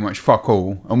from pretty much fuck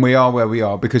all, and we are where we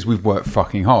are because we've worked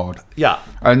fucking hard. Yeah.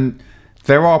 And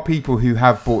there are people who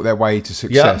have bought their way to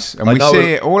success, and we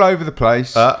see it all over the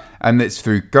place. And it's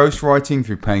through ghostwriting,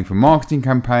 through paying for marketing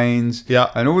campaigns,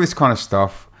 and all this kind of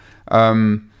stuff.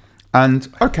 And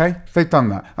okay, they've done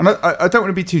that. And I don't want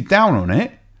to be too down on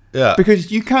it,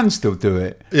 because you can still do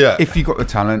it if you've got the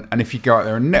talent and if you go out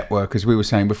there and network, as we were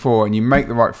saying before, and you make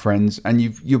the right friends and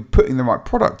you're putting the right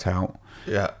product out.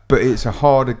 Yeah. But it's a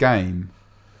harder game.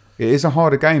 It is a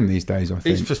harder game these days, I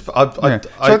think. It's just, So I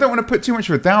don't want to put too much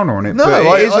of a downer on it. No, but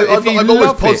I'm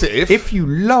always positive. If you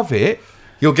love it,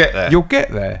 you'll get there. You'll get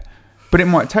there. But it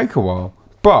might take a while.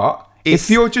 But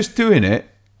if you're just doing it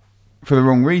for the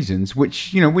wrong reasons,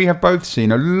 which, you know, we have both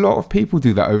seen a lot of people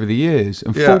do that over the years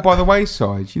and fall by the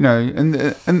wayside, you know, and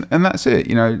that's it,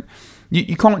 you know.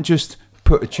 You can't just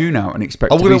put a tune out and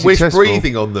expect to be successful. I wouldn't wish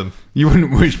breathing on them. You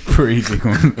wouldn't wish breathing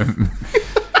on them.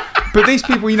 But these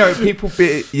people, you know,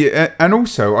 and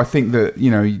also I think that, you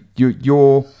know,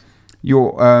 you're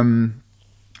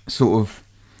sort of,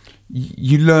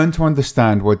 you learn to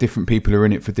understand why different people are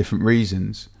in it for different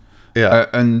reasons. Yeah.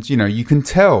 And, you know, you can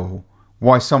tell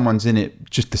why someone's in it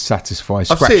just to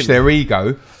scratch their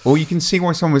ego, or you can see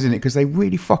why someone's in it because they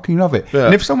really fucking love it. Yeah.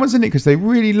 And if someone's in it because they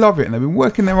really love it and they've been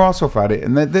working their ass off at it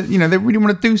and they you know, they really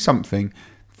want to do something,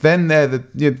 then they're the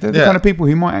kind of people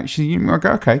who might actually, you might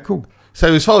go, okay, cool.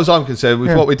 So as far as I'm concerned,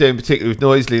 with what we're doing, particularly with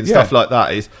Noisely and stuff like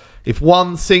that, is if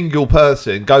one single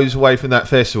person goes away from that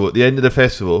festival at the end of the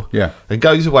festival and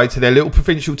goes away to their little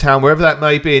provincial town, wherever that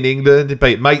may be in England,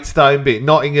 be it Maidstone, be it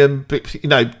Nottingham, you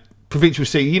know, provincial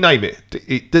city, you name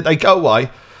it, they go away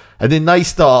and then they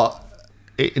start,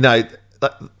 you know,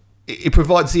 it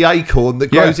provides the acorn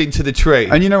that grows into the tree.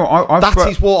 And you know, that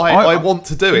is why I want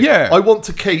to do it. Yeah. I want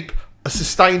to keep a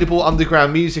sustainable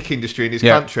underground music industry in this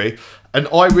country, and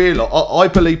I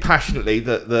believe passionately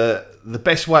that the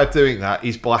best way of doing that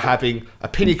is by having a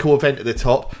pinnacle event at the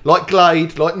top, like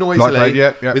Glade, like Noisily,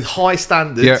 with high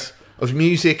standards of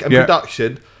music and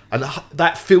production, and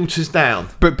that filters down.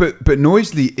 But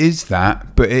Noisily is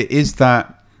that, but it is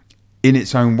that in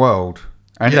its own world,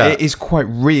 and it is quite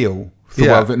real, the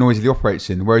world that Noisily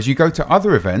operates in. Whereas you go to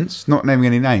other events, not naming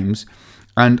any names,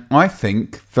 and I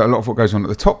think that a lot of what goes on at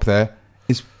the top there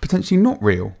is potentially not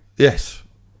real. Yes.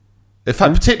 In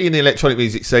fact, particularly in the electronic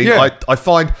music scene, I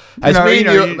find as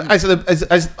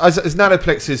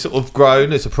Nanoplex has sort of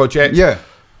grown as a project,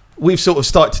 we've sort of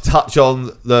started to touch on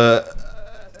the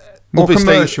more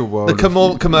commercial world, the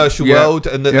commercial world,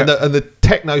 and the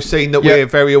techno scene that we're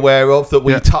very aware of, that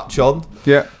we touch on.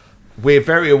 Yeah, we're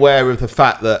very aware of the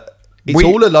fact that it's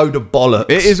all a load of bollocks.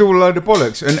 It is all a load of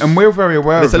bollocks, and we're very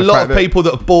aware of the fact that there's a lot of people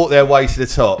that have bought their way to the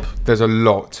top. There's a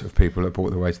lot of people that bought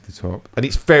their way to the top, and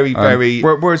it's very, very.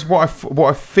 Whereas what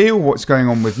I feel what's going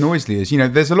on with Noisily is, you know,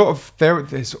 there's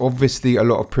obviously a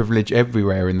lot of privilege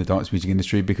everywhere in the dance music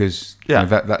industry because you know,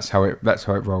 that's how it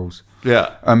rolls.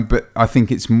 Yeah. But I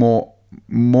think it's more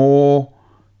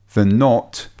than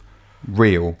not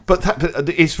real. But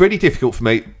it's really difficult for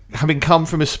me, having come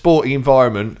from a sporting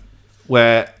environment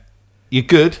where you're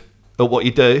good at what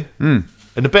you do, and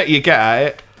the better you get at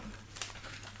it,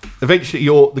 eventually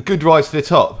the good rise to the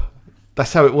top.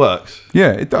 That's how it works.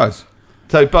 Yeah, it does.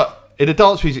 So, but in a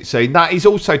dance music scene, that is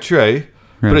also true,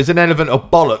 but there's an element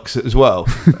of bollocks as well.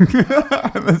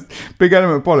 Big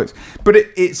element of bollocks. But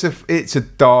it's a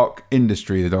dark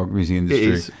industry, the dance music industry.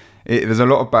 It is. There's a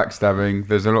lot of backstabbing.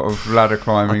 There's a lot of ladder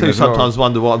climbing. I do sometimes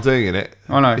wonder what I'm doing in it.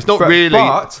 I know. It's not really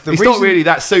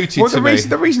that suited to me.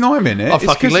 The reason I'm in it, I'm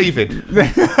fucking leaving.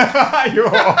 You're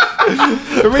off.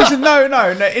 The reason, no.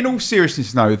 In all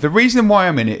seriousness, no. The reason why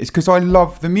I'm in it is because I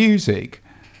love the music.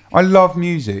 I love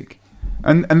music,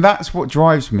 and that's what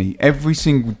drives me every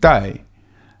single day.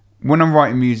 When I'm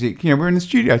writing music, you know, we're in the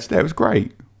studio today. It was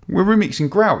great. We're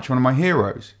remixing Grouch, one of my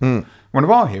heroes, one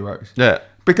of our heroes. Yeah.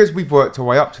 Because we've worked our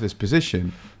way up to this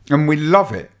position and we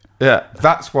love it. Yeah.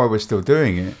 That's why we're still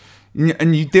doing it.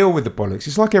 And you deal with the bollocks.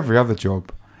 It's like every other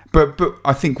job. But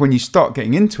I think when you start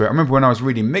getting into it, I remember when I was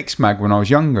reading Mixmag when I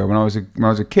was younger, when I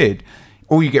was a kid,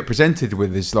 all you get presented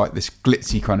with is like this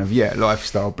glitzy kind of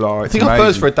lifestyle, blah. I think I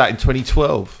first read that in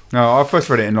 2012. No, I first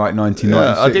read it in like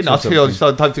 1996. I didn't.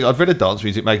 I don't think I'd read a dance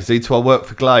music magazine until I worked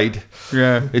for Glade.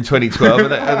 Yeah. In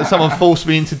 2012, and someone forced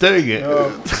me into doing it.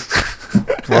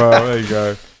 Well, there you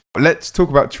go. Let's talk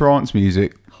about trance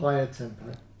music. Higher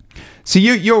tempo. So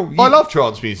you I love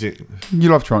trance music. You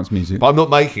love trance music, but I'm not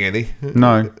making any.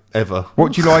 No, ever.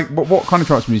 What do you like? What kind of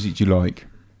trance music do you like?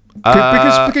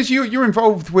 Because you're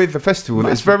involved with a festival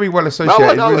that's very well associated. No,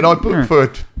 I know, and I book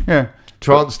for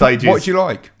trance stages. What do you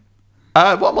like?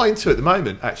 What am I into at the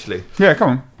moment? Actually, yeah, come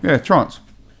on, yeah, trance.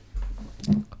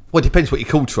 Well, it depends what you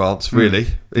call trance, really.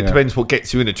 It depends what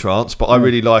gets you in a trance, but I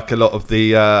really like a lot of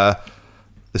the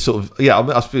sort of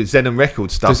I suppose Zen and record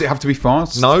stuff. Does it have to be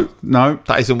fast? No,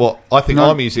 that isn't what I think.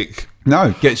 Our music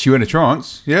gets you in a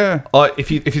trance. Yeah.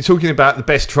 If you're talking about the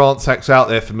best trance acts out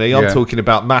there for me, I'm talking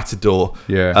about Matador,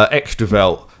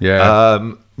 Extravelt,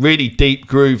 really deep,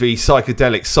 groovy,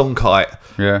 psychedelic, Songkite,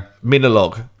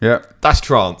 Minologue. Yeah, that's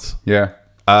trance. Yeah,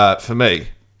 for me.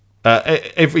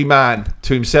 every man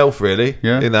to himself, really.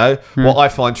 Yeah. You know, what I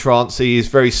find trancey is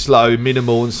very slow,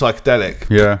 minimal, and psychedelic.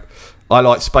 Yeah. I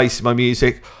like space in my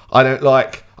music. I don't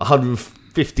like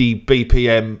 150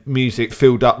 BPM music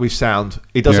filled up with sound.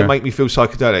 It doesn't make me feel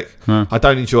psychedelic. No. I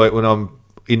don't enjoy it when I'm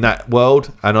in that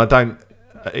world, and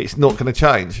it's not going to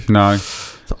change. No.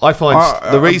 So I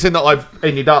find the reason that I've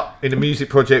ended up in a music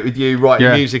project with you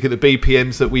writing music at the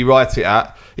BPMs that we write it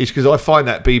at is because I find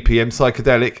that BPM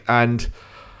psychedelic and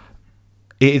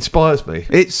it inspires me.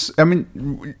 The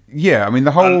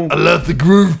whole... I love the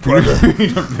groove, brother. You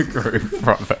love the groove,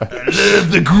 brother. I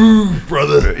love the groove,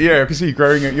 brother. Yeah, because you're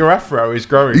growing it. Your afro is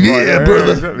growing. Yeah, right?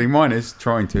 brother. Exactly. Mine is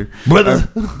trying to. Brother.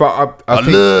 But I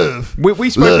think love. We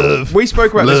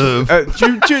spoke about this.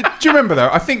 Do you remember,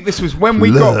 though? I think this was when we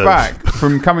got back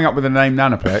from coming up with the name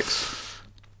Nanoplex.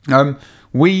 You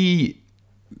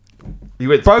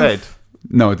went to bed?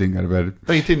 No, I didn't go to bed.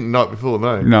 No, you didn't the night before,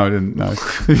 no. No, I didn't, no.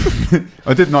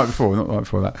 I did the night before, not the night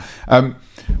before that.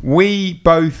 We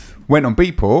both went on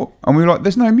Beatport and we were like,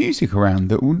 there's no music around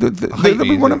that we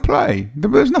want to play.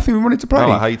 There's nothing we wanted to play.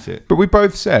 No, I hate it. But we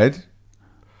both said,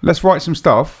 let's write some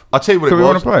stuff. I'll tell you what we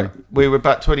want to play. We were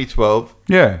back 2012.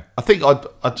 Yeah. I think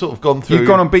I'd sort of gone through... You've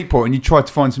gone on Beatport and you tried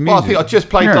to find some music. Well, I think I just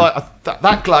played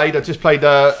that Glade. I just played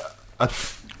a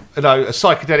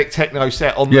psychedelic techno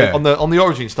set on the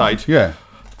Origin stage. Yeah.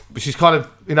 Which is kind of,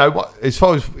 as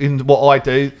far as in what I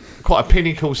do, quite a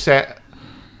pinnacle set.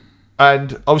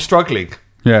 And I was struggling.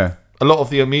 Yeah. A lot of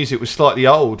the music was slightly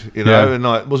old, and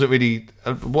like wasn't really.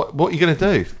 What are you going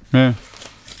to do? Yeah.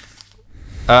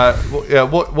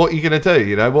 What are you going to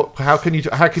do? How can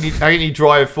you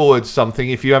drive forward something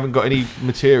if you haven't got any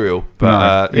material?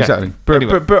 But, exactly.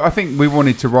 But I think we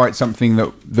wanted to write something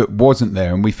that wasn't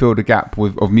there, and we filled a gap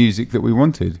of music that we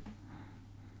wanted.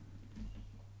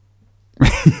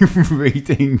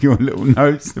 Reading your little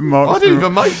notes and marks. I didn't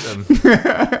even make them.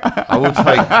 I will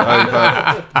take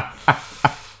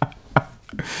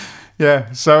over.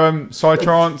 Yeah, so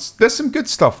Psytrance, there's some good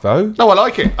stuff though. No, I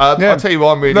like it. I'll tell you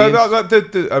what I'm really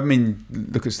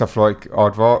look at stuff like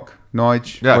Aardvark,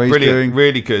 Nige. Yeah, brilliant, doing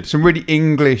really good. Some really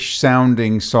English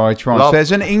sounding Psytrance.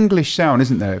 There's an English sound,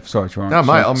 isn't there, for Psytrance? No,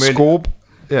 mate, I'm really... Scorb.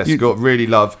 Yeah, Scorb, really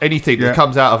love. Anything that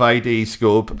comes out of AD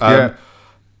Scorb.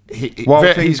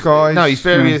 Wild Things guys. No, he's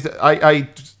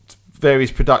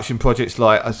various production projects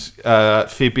like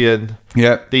Phibian.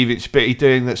 Yeah. Deviant Species,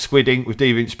 doing that Squid Ink with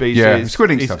Deviant Species. Yeah,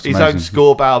 Squid Ink stuff's his amazing. own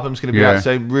Scorb album's going to be out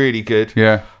soon, really good.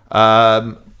 Yeah.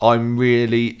 I'm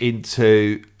really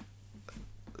into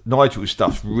Nigel's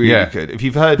stuff, really good. If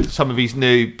you've heard some of his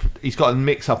he's got a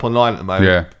mix up online at the moment.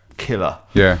 Yeah. Killer.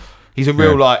 Yeah. He's a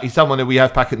real he's someone that we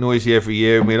have back at Noisy every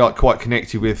year, and we're quite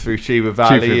connected with through Shiva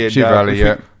Valley. Shiva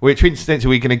Valley, which incidentally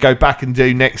we're going to go back and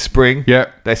do next spring.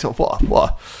 Yeah, they're sort of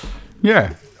what?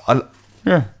 Yeah,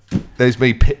 There's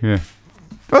me. Yeah,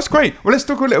 that's great. Well, let's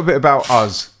talk a little bit about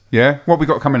us. Yeah, what we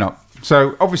got coming up.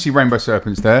 So obviously Rainbow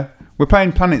Serpent's there. We're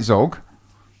playing Planet Zog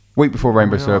week before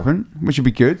Rainbow Serpent, which would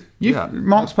be good.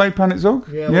 Mark's played Planet Zog.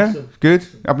 Yeah, awesome. Good.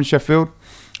 Up in Sheffield.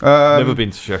 Never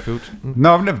been to Sheffield.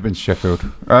 No, I've never been to Sheffield.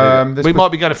 We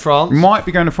might be going to France. Might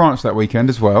be going to France that weekend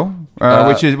as well,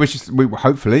 which is we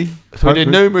hopefully. So we did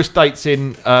numerous dates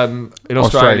in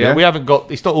Australia. We haven't got.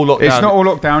 It's not all locked down. It's not all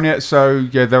locked down yet. So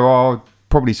there are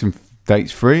probably some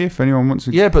dates free if anyone wants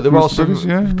to. Yeah, but there are some.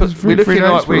 We're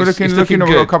looking. We've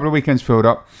got a couple of weekends filled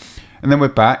up, and then we're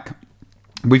back.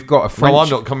 We've got a French. No, I'm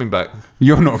not coming back.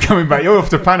 You're not coming back. You're off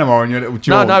to Panama on your little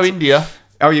jaunt. No, India.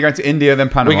 Oh, you're going to India, then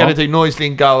Panama. We're going to do Noisley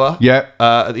and Goa. Yeah.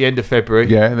 At the end of February.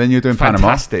 Yeah, and then you're doing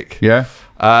Fantastic. Panama.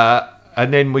 Yeah.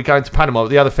 And then we're going to Panama,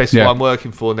 the other festival I'm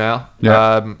working for now.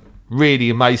 Yeah. Really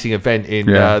amazing event in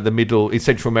in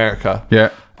Central America.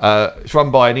 Yeah. It's run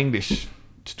by an English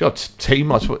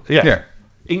team.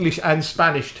 English and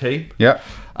Spanish team. Yeah.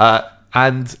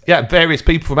 Various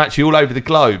people from actually all over the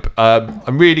globe.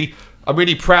 I'm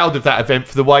really proud of that event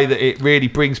for the way that it really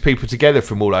brings people together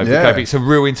from all over the globe. It's a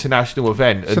real international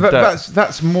event. So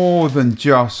that's more than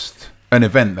just an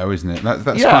event, though, isn't it?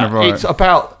 That's kind of right.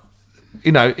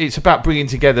 It's about bringing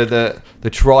together the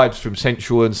tribes from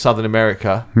Central and Southern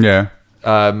America. Yeah.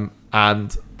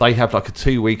 And they have like a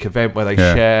 2-week event where they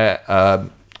share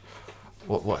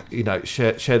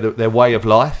share their way of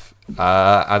life.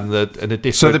 And the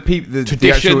different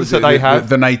traditions that they have.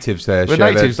 The natives there. The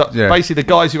natives, basically the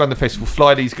guys who run the festival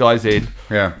fly these guys in.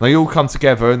 Yeah. They all come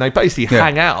together and they basically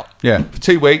hang out for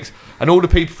 2 weeks. And all the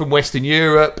people from Western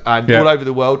Europe and all over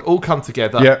the world all come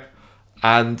together. Yeah.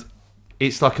 And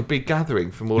it's like a big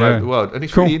gathering from all over the world. And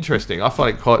it's really interesting. I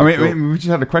find it quite cool. We just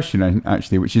had a question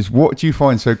actually, which is, what do you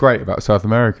find so great about South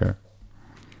America?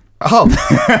 Oh.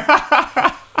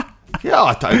 Yeah,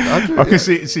 I don't. I can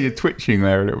see you twitching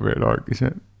there a little bit. Like, is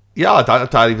it? Yeah, I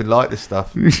don't even like this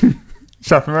stuff.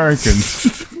 South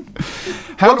Americans.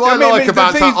 What do I like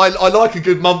about that? I like a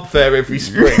good month there every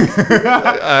spring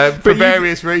for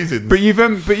various reasons. But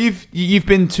you've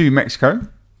been to Mexico.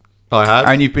 I have,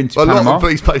 and you've been to a Panama. lot of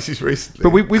these places recently. But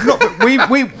we've not.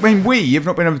 You've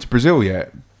not been over to Brazil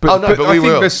yet. But but I we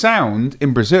think will. the sound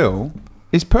in Brazil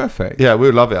is perfect. Yeah,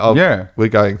 we'll love it. We're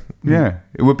going. Yeah,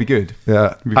 it would be good.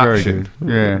 Yeah, it'd be very good.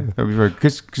 Yeah, that'd be very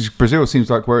because Brazil seems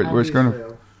like where it's going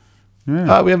to.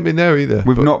 Yeah. We haven't been there either.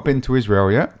 We've not been to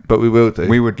Israel yet, but we will do.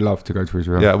 We would love to go to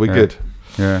Israel. Yeah, we're good.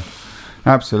 Yeah,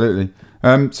 absolutely.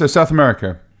 So South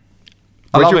America.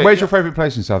 Where's your favourite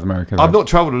place in South America? Though? I've not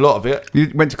travelled a lot of it.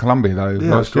 You went to Colombia though. Yeah,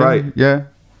 that's great. Yeah.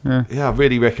 Yeah, I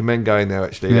really recommend going there.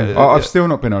 Actually, I've still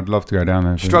not been. I'd love to go down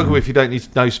there. Struggle if you don't need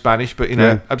to know Spanish, but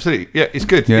absolutely, it's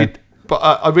good. Yeah. But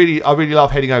I really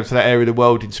love heading over to that area of the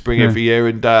world in spring every year,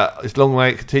 and it's a long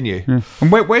way to continue. Yeah.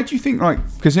 And where do you think, like,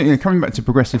 because coming back to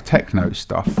progressive techno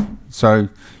stuff, so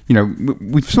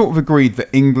we've sort of agreed that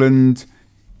England,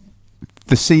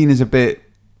 the scene is a bit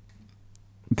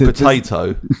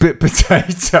potato. Bit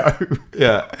potato.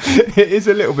 Yeah, it is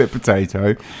a little bit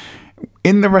potato.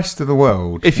 In the rest of the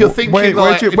world, if you're thinking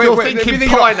pineapple,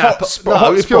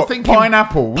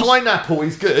 pineapple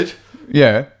is good.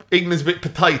 Yeah, England's a bit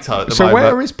potato at the moment. So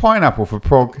where is pineapple for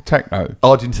prog techno?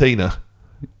 Argentina.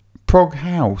 Prog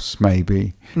house,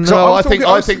 maybe. No, I think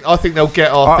they'll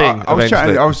get our thing. I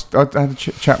had a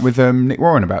chat with Nick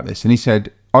Warren about this, and he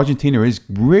said Argentina is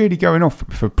really going off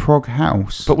for prog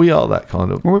house. But we are that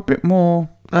kind of. We're a bit more.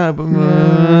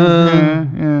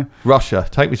 Yeah. Russia.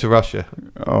 Take me to Russia.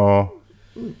 Oh.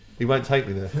 He won't take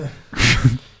me there.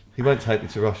 He won't take me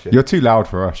to Russia. You're too loud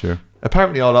for Russia.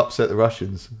 Apparently I'll upset the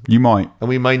Russians. You might. And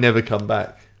we may never come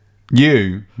back.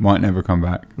 You might never come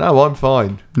back. No, I'm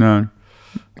fine. No.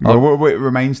 Well, it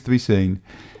remains to be seen.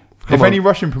 If any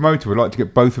Russian promoter would like to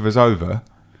get both of us over,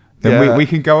 then we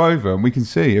can go over and we can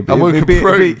see. It'll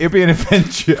be an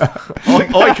adventure.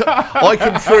 I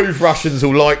can prove Russians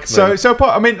will like me. So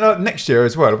apart, next year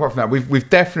as well. Apart from that, we've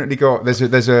definitely got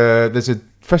there's a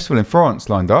festival in France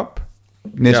lined up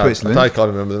near Switzerland. I can't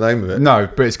remember the name of it. No,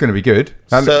 but it's going to be good.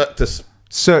 Circus.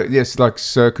 Yes, like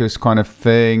circus kind of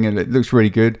thing, and it looks really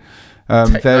good.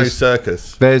 Techno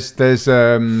circus. There's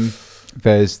the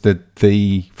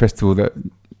festival that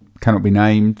cannot be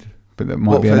named. But that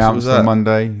might be announced on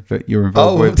Monday that you're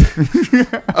involved with.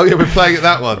 Oh yeah, we're playing at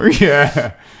that one.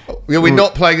 Yeah, we're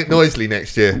not playing at Noisley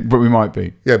next year, but we might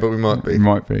be. Yeah, but we might be. We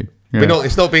might be. Yeah. We're not.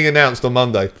 It's not being announced on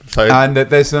Monday. So and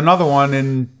there's another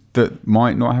one that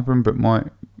might not happen, but might.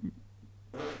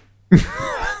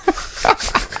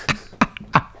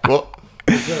 What?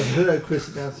 Chris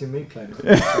announcing me playing.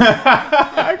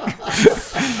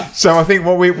 So I think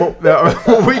what we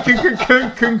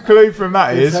can conclude from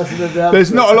that is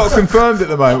there's not a lot confirmed at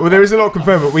the moment. Well, there is a lot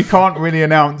confirmed, but we can't really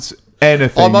announce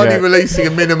anything. I'm only releasing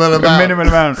a minimal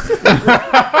amount.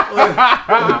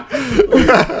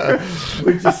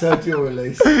 We just heard your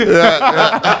release.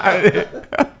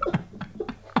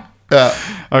 Yeah.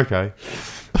 Okay.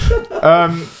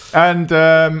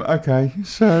 Okay,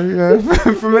 so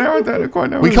from there I don't quite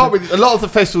know. We can't really, a lot of the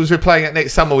festivals we're playing at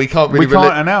next summer we can't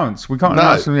announce. We can't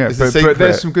announce them yet. But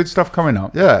there's some good stuff coming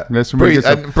up. Yeah, there's some really good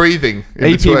stuff. And breathing.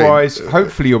 EP wise,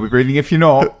 hopefully you'll be breathing. If you're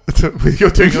not, you're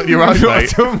doing your own. I'm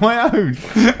doing my own.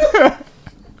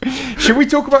 Should we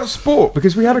talk about sport?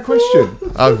 Because we had a question.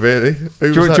 Oh really?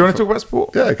 Do you want to talk about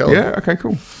sport? Yeah, go on. Yeah. Okay.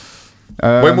 Cool.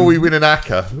 When will we win an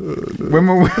ACCA? When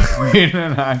will we win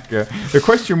an ACCA? The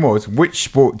question was, which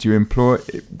sport do you employ?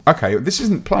 Okay, this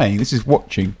isn't playing, this is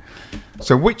watching.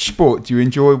 So which sport do you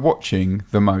enjoy watching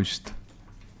the most?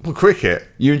 Well, cricket.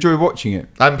 You enjoy watching it?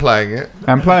 And playing it.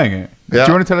 And playing it? Yeah.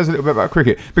 Do you want to tell us a little bit about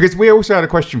cricket? Because we also had a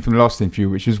question from the last interview,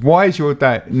 which is, why is your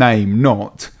name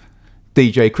not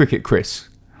DJ Cricket Chris?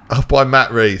 Oh, by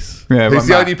Matt Rees. Yeah, who's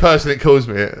the only person that calls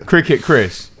me it. Cricket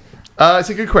Chris. It's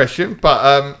a good question,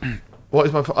 but... what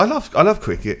is my? I love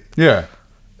cricket. Yeah,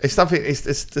 it's something.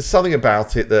 There's something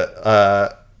about it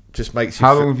that just makes you.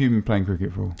 How long have you been playing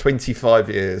cricket for? 25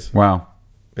 years. Wow.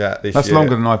 Yeah, that's year.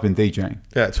 longer than I've been DJing.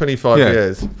 Yeah, 25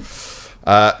 years. No,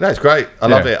 it's great. I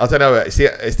love it. I don't know. It's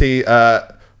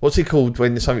the what's it called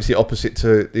when something's the opposite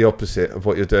to the opposite of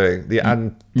what you're doing? The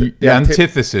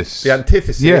antithesis. The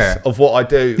antithesis of what I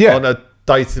do on a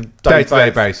day-to-day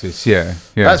basis. Yeah.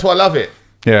 That's why I love it.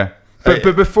 Yeah.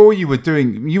 But before you were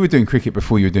doing cricket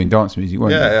before you were doing dance music,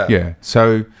 weren't you? Yeah.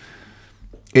 So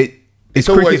it's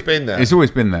always been there. It's always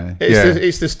been there.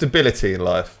 It's the stability in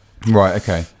life. Right.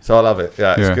 Okay. So I love it.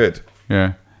 Yeah, it's good.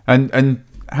 Yeah. And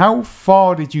how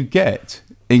far did you get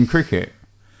in cricket?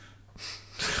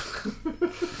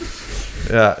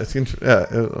 Yeah, it's interesting. Yeah,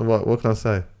 what can I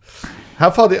say?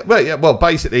 How far did? Well,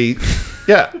 basically,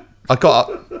 I got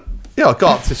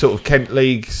up to sort of Kent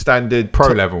League standard Pro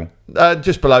level.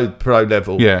 Just below pro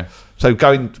level. Yeah. So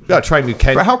train with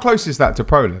Kent. But how close is that to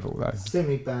pro level though?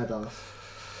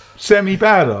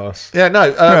 Semi-badass. Yeah,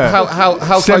 no. How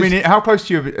close? How close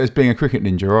to you as being a cricket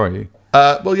ninja are you?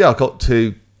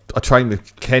 I trained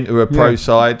with Kent, who are a pro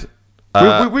side. We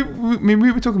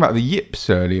were talking about the yips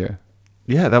earlier.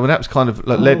 Yeah, that was kind of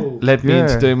like led me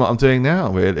into doing what I'm doing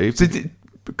now, really.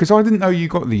 Because I didn't know you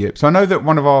got the yips. I know that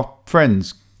one of our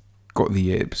friends got the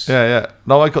yips. Yeah.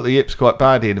 No, I got the yips quite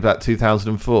badly in about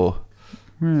 2004.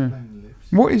 Yeah.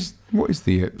 What is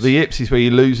the yips? The yips is where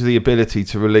you lose the ability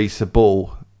to release a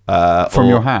ball from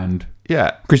your hand.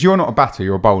 Yeah, because you're not a batter,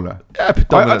 you're a bowler. Yeah,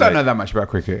 I don't know that much about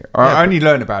cricket. I only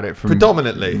learned about it from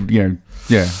predominantly.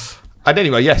 Yeah. And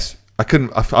anyway, yes, I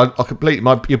couldn't. I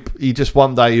completely. You just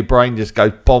one day your brain just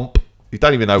goes bomp. You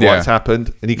don't even know what's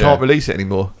happened, and you can't release it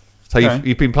anymore. So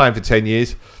you've been playing for 10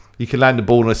 years. You can land a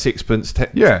ball on a sixpence,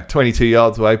 22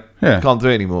 yards away. Yeah. You can't do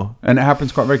it anymore. And it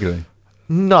happens quite regularly.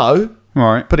 No,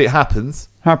 right, but it happens.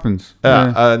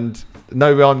 And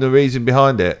no rhyme or reason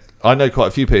behind it. I know quite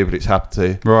a few people it's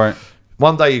happened to. Right.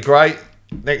 One day you're great.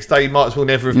 Next day you might as well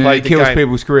never have played the game. It kills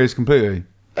people's careers completely.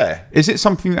 Yeah. Is it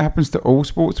something that happens to all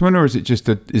sportsmen, or is it just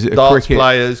a darts cricket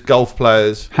players, golf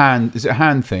players? Is it a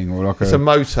hand thing or like it's a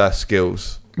motor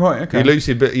skills? Right. Okay. You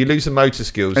lose the motor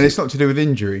skills, and it's not to do with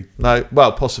injury. No.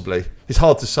 Well, possibly. It's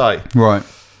hard to say. Right.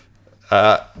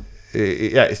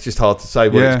 It's just hard to say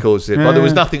what it's caused it, but there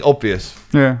was nothing obvious.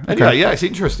 Yeah. Okay. Anyway, it's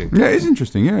interesting. Yeah, it's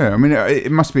interesting. Yeah, I mean,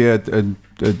 it must be a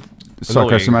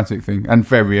psychosomatic thing and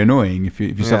very annoying if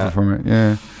you suffer from it.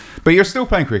 Yeah, but you're still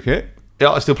playing cricket.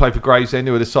 Yeah, I still play for Gravesend,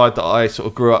 who are the side that I sort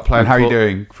of grew up playing. And how are you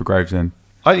doing for Gravesend?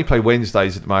 I only play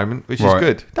Wednesdays at the moment, which is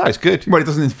good. No, it's good. Well, it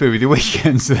doesn't interfere with your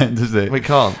weekends then, does it? We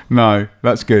can't. No,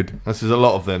 that's good. There's a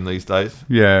lot of them these days.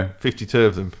 Yeah. 52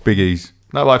 of them. Biggies.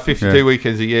 No, I have 52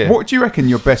 weekends a year. What do you reckon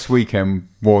your best weekend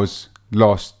was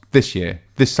this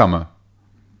summer?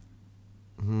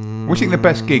 What do you think the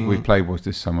best gig we've played was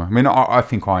this summer? I mean, I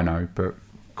think I know, but...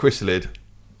 Chrysalid.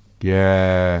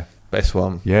 Yeah. Best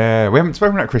one. Yeah, we haven't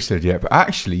spoken about Chrysalid yet, but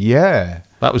actually, yeah.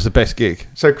 That was the best gig.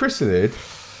 So Chrysalid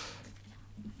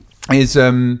is...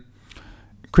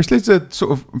 Chrysalid's a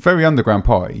sort of very underground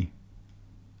party.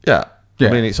 Yeah. I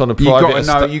mean, it's on a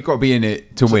private... You've got to be in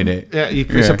it to win it. Yeah,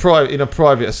 it's in a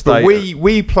private estate. But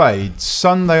we played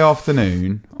Sunday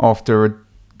afternoon after a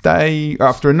night,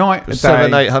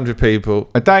 700-800 people.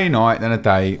 A day, night, then a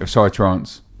day of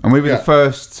Psytrance. And we were the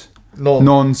first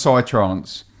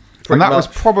non-Psytrance. And that was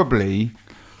probably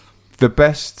the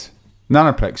best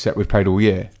Nanoplex set we've played all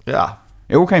year. Yeah.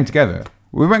 It all came together.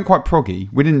 We went quite proggy.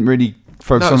 We didn't really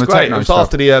focus on the techno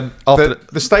stuff. It was after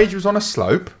the stage was on a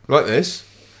slope, like this.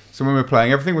 So when we were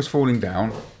playing, everything was falling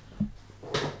down,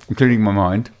 including my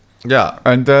mind. Yeah.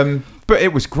 And but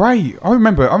it was great. I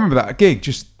remember that gig.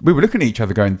 Just we were looking at each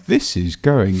other, going, "This is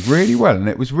going really well," and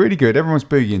it was really good. Everyone was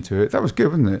boogieing into it. That was good,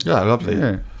 wasn't it? Yeah, I loved it.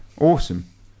 Yeah, awesome.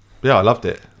 Yeah, I loved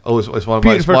it. It's one of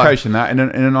beautiful location. That in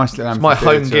a nice little. It's my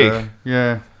home gig.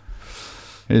 Yeah,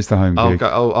 it is the home gig.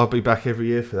 I'll be back every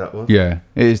year for that one. Yeah,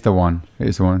 it is the one. It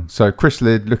is the one. So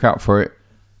Chrysalid, look out for it.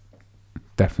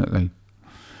 Definitely.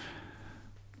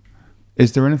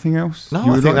 Is there anything else? No,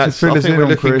 I think we're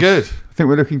looking good. I think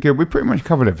we're looking good. We pretty much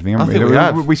covered everything, haven't we? I think we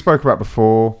have. We spoke about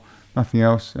before. Nothing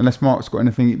else. Unless Mark's got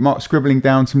anything. Mark's scribbling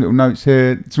down some little notes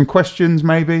here. Some questions,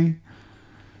 maybe?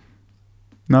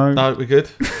 No? No, we're good.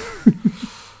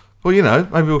 Well,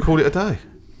 maybe we'll call it a day.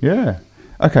 Yeah.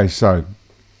 Okay, so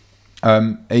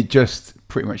it just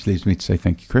pretty much leaves me to say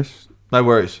thank you, Chris. No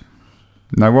worries.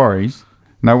 No worries.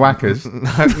 No whackers.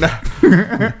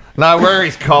 No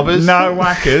worries, cobbers. No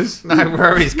whackers. No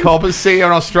worries, cobbers. See you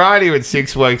in Australia in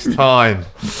 6 weeks' time.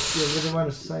 Yeah, we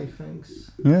want to say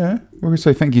thanks. Yeah, we're going to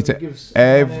say thank you to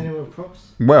anyone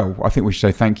props. Well, I think we should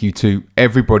say thank you to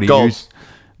everybody who's...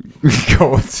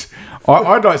 God.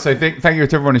 I'd like to say thank you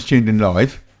to everyone who's tuned in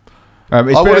live.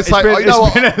 It's been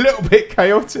a little bit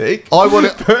chaotic. I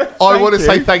want to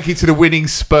say thank you to the winning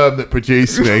sperm that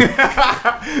produced me.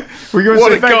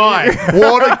 What a guy!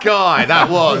 What a guy that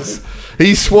was.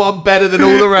 He swam better than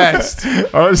all the rest.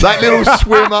 That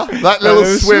little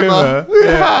swimmer.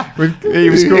 Yeah. He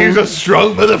was a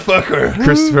strong motherfucker.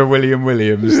 Christopher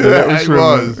Williams. The little swimmer.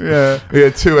 Was. Yeah. He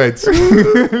had 2 heads.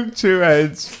 2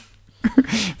 heads.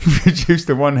 Produced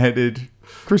a one-headed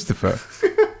Christopher.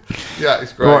 Yeah,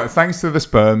 it's great. Right, thanks to the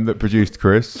sperm that produced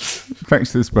Chris.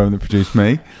 Thanks to the sperm that produced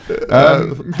me.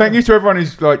 Thank you to everyone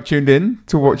who's tuned in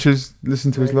to watch us,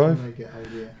 listen to us live.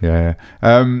 Yeah.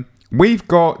 we've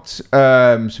got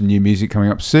some new music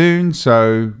coming up soon.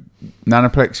 So,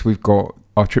 Nanoplex, we've got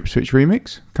our Trip Switch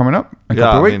remix coming up in a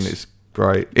couple of weeks. It's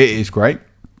great. It is great.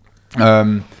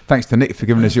 Thanks to Nick for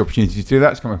giving us the opportunity to do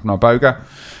that. It's coming up on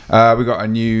Iboga. We've got a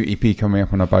new EP coming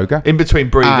up on Iboga. In between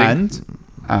breathing.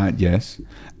 And yes.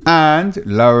 And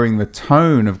Lowering the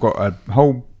Tone. I've got a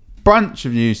whole bunch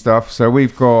of new stuff. So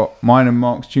we've got mine and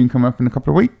Mark's tune coming up in a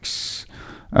couple of weeks.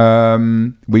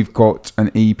 We've got an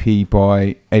EP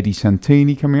by Eddie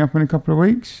Santini coming up in a couple of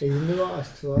weeks. He's a new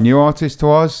artist to us. New artist to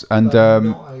us, and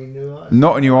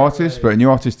not a new artist, but a new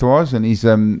artist to us. And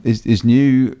his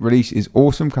new release is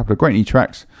awesome. Couple of great new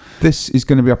tracks. This is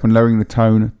going to be up on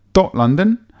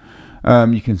loweringthetone.london.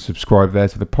 You can subscribe there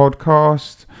to the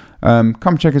podcast.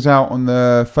 Come check us out on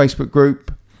the Facebook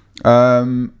group.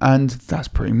 And that's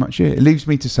pretty much it. It leaves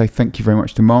me to say thank you very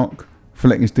much to Mark for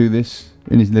letting us do this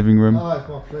in his living room. Oh, it's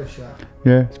my pleasure.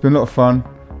 Yeah, it's been a lot of fun.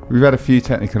 We've had a few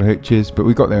technical hitches, but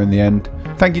we got there in the end.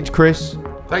 Thank you to Chris.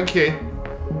 Thank you.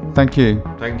 Thank you.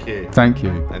 Thank you. Thank you.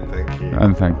 And thank you.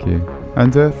 And thank you.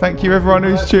 And thank you everyone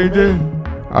who's tuned in.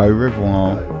 Au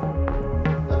revoir.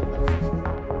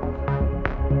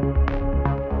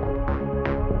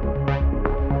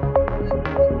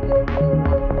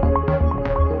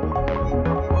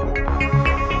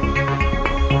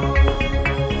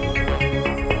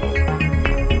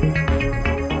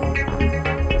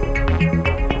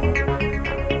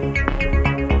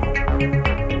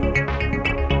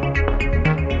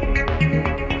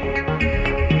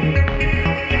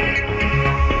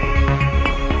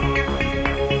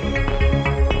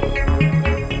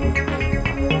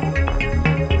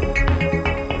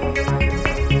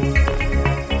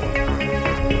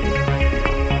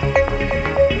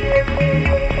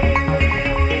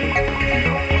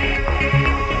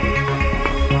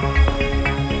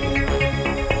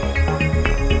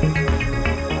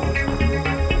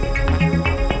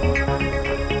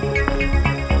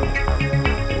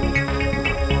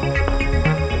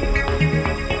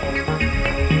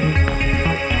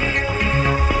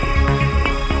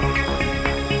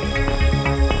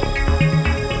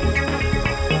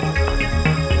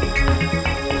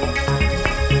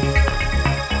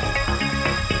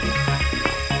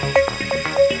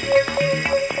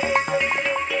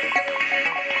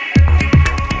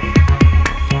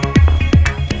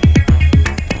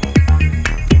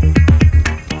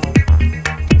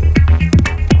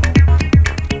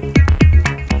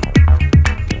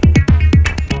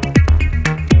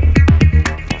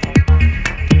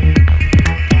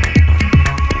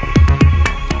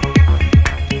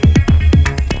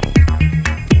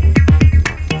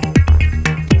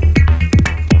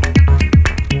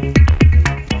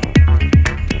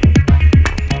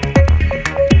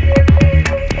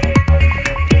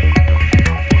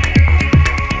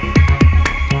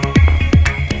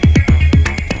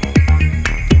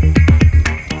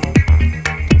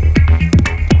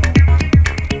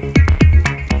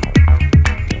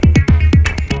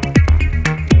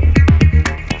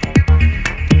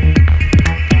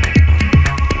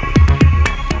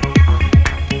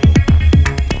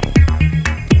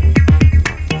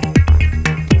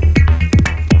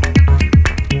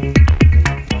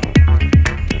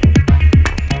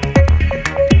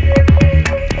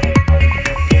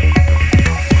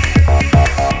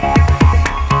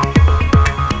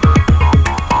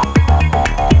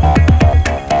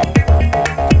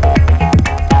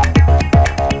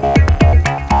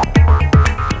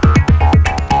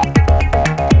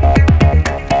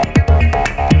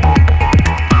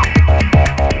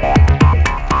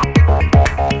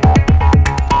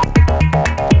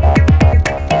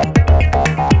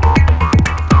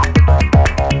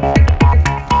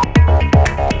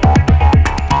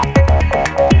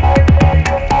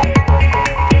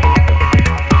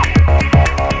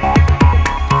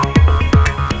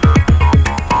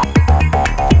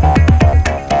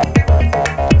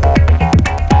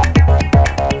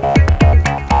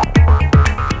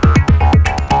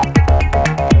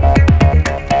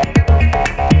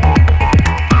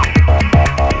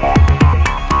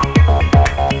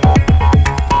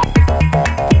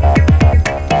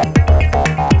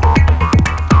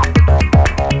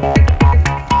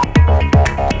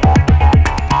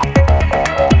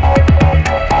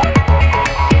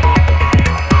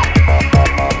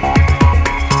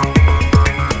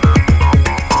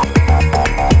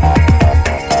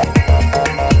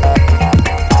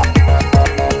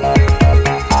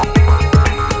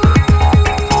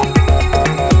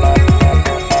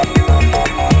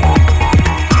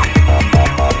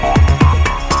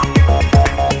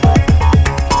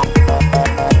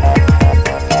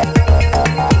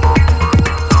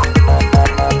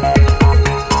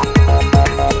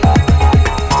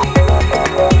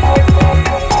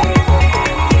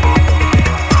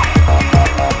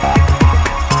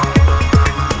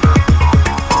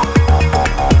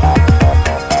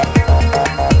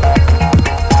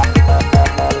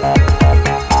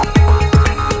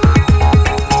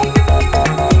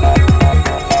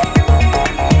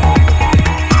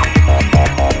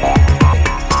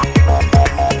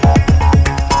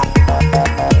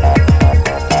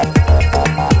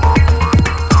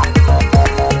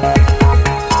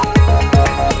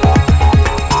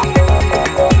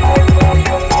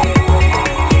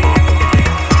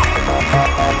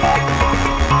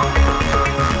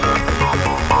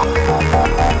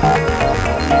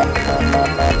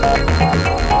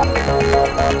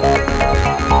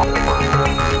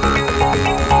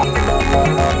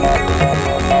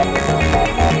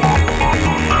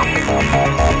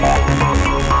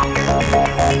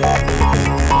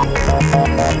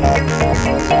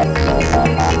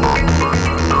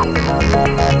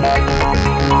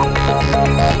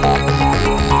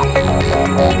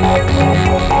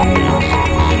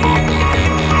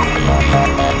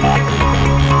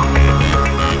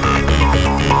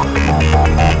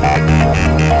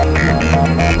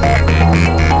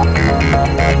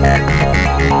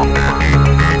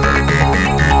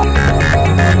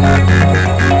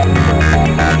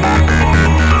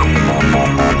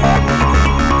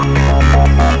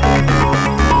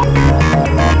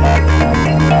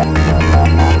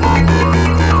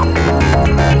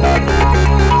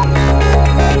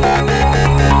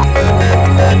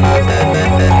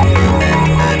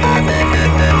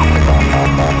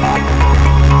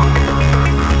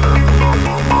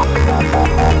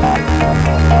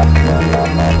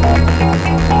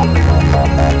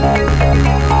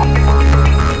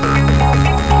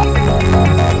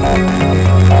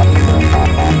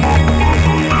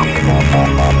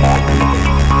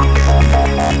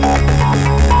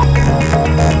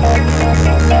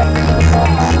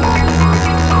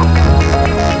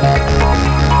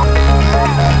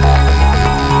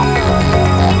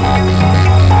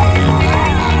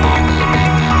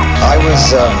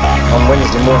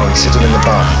 sitting in the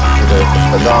bath with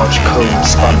a large comb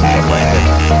spun above my head,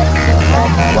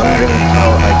 wondering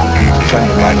how I could be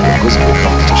defending line in the Gooseberry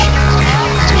competition.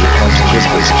 So you come to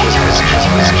Gooseberry.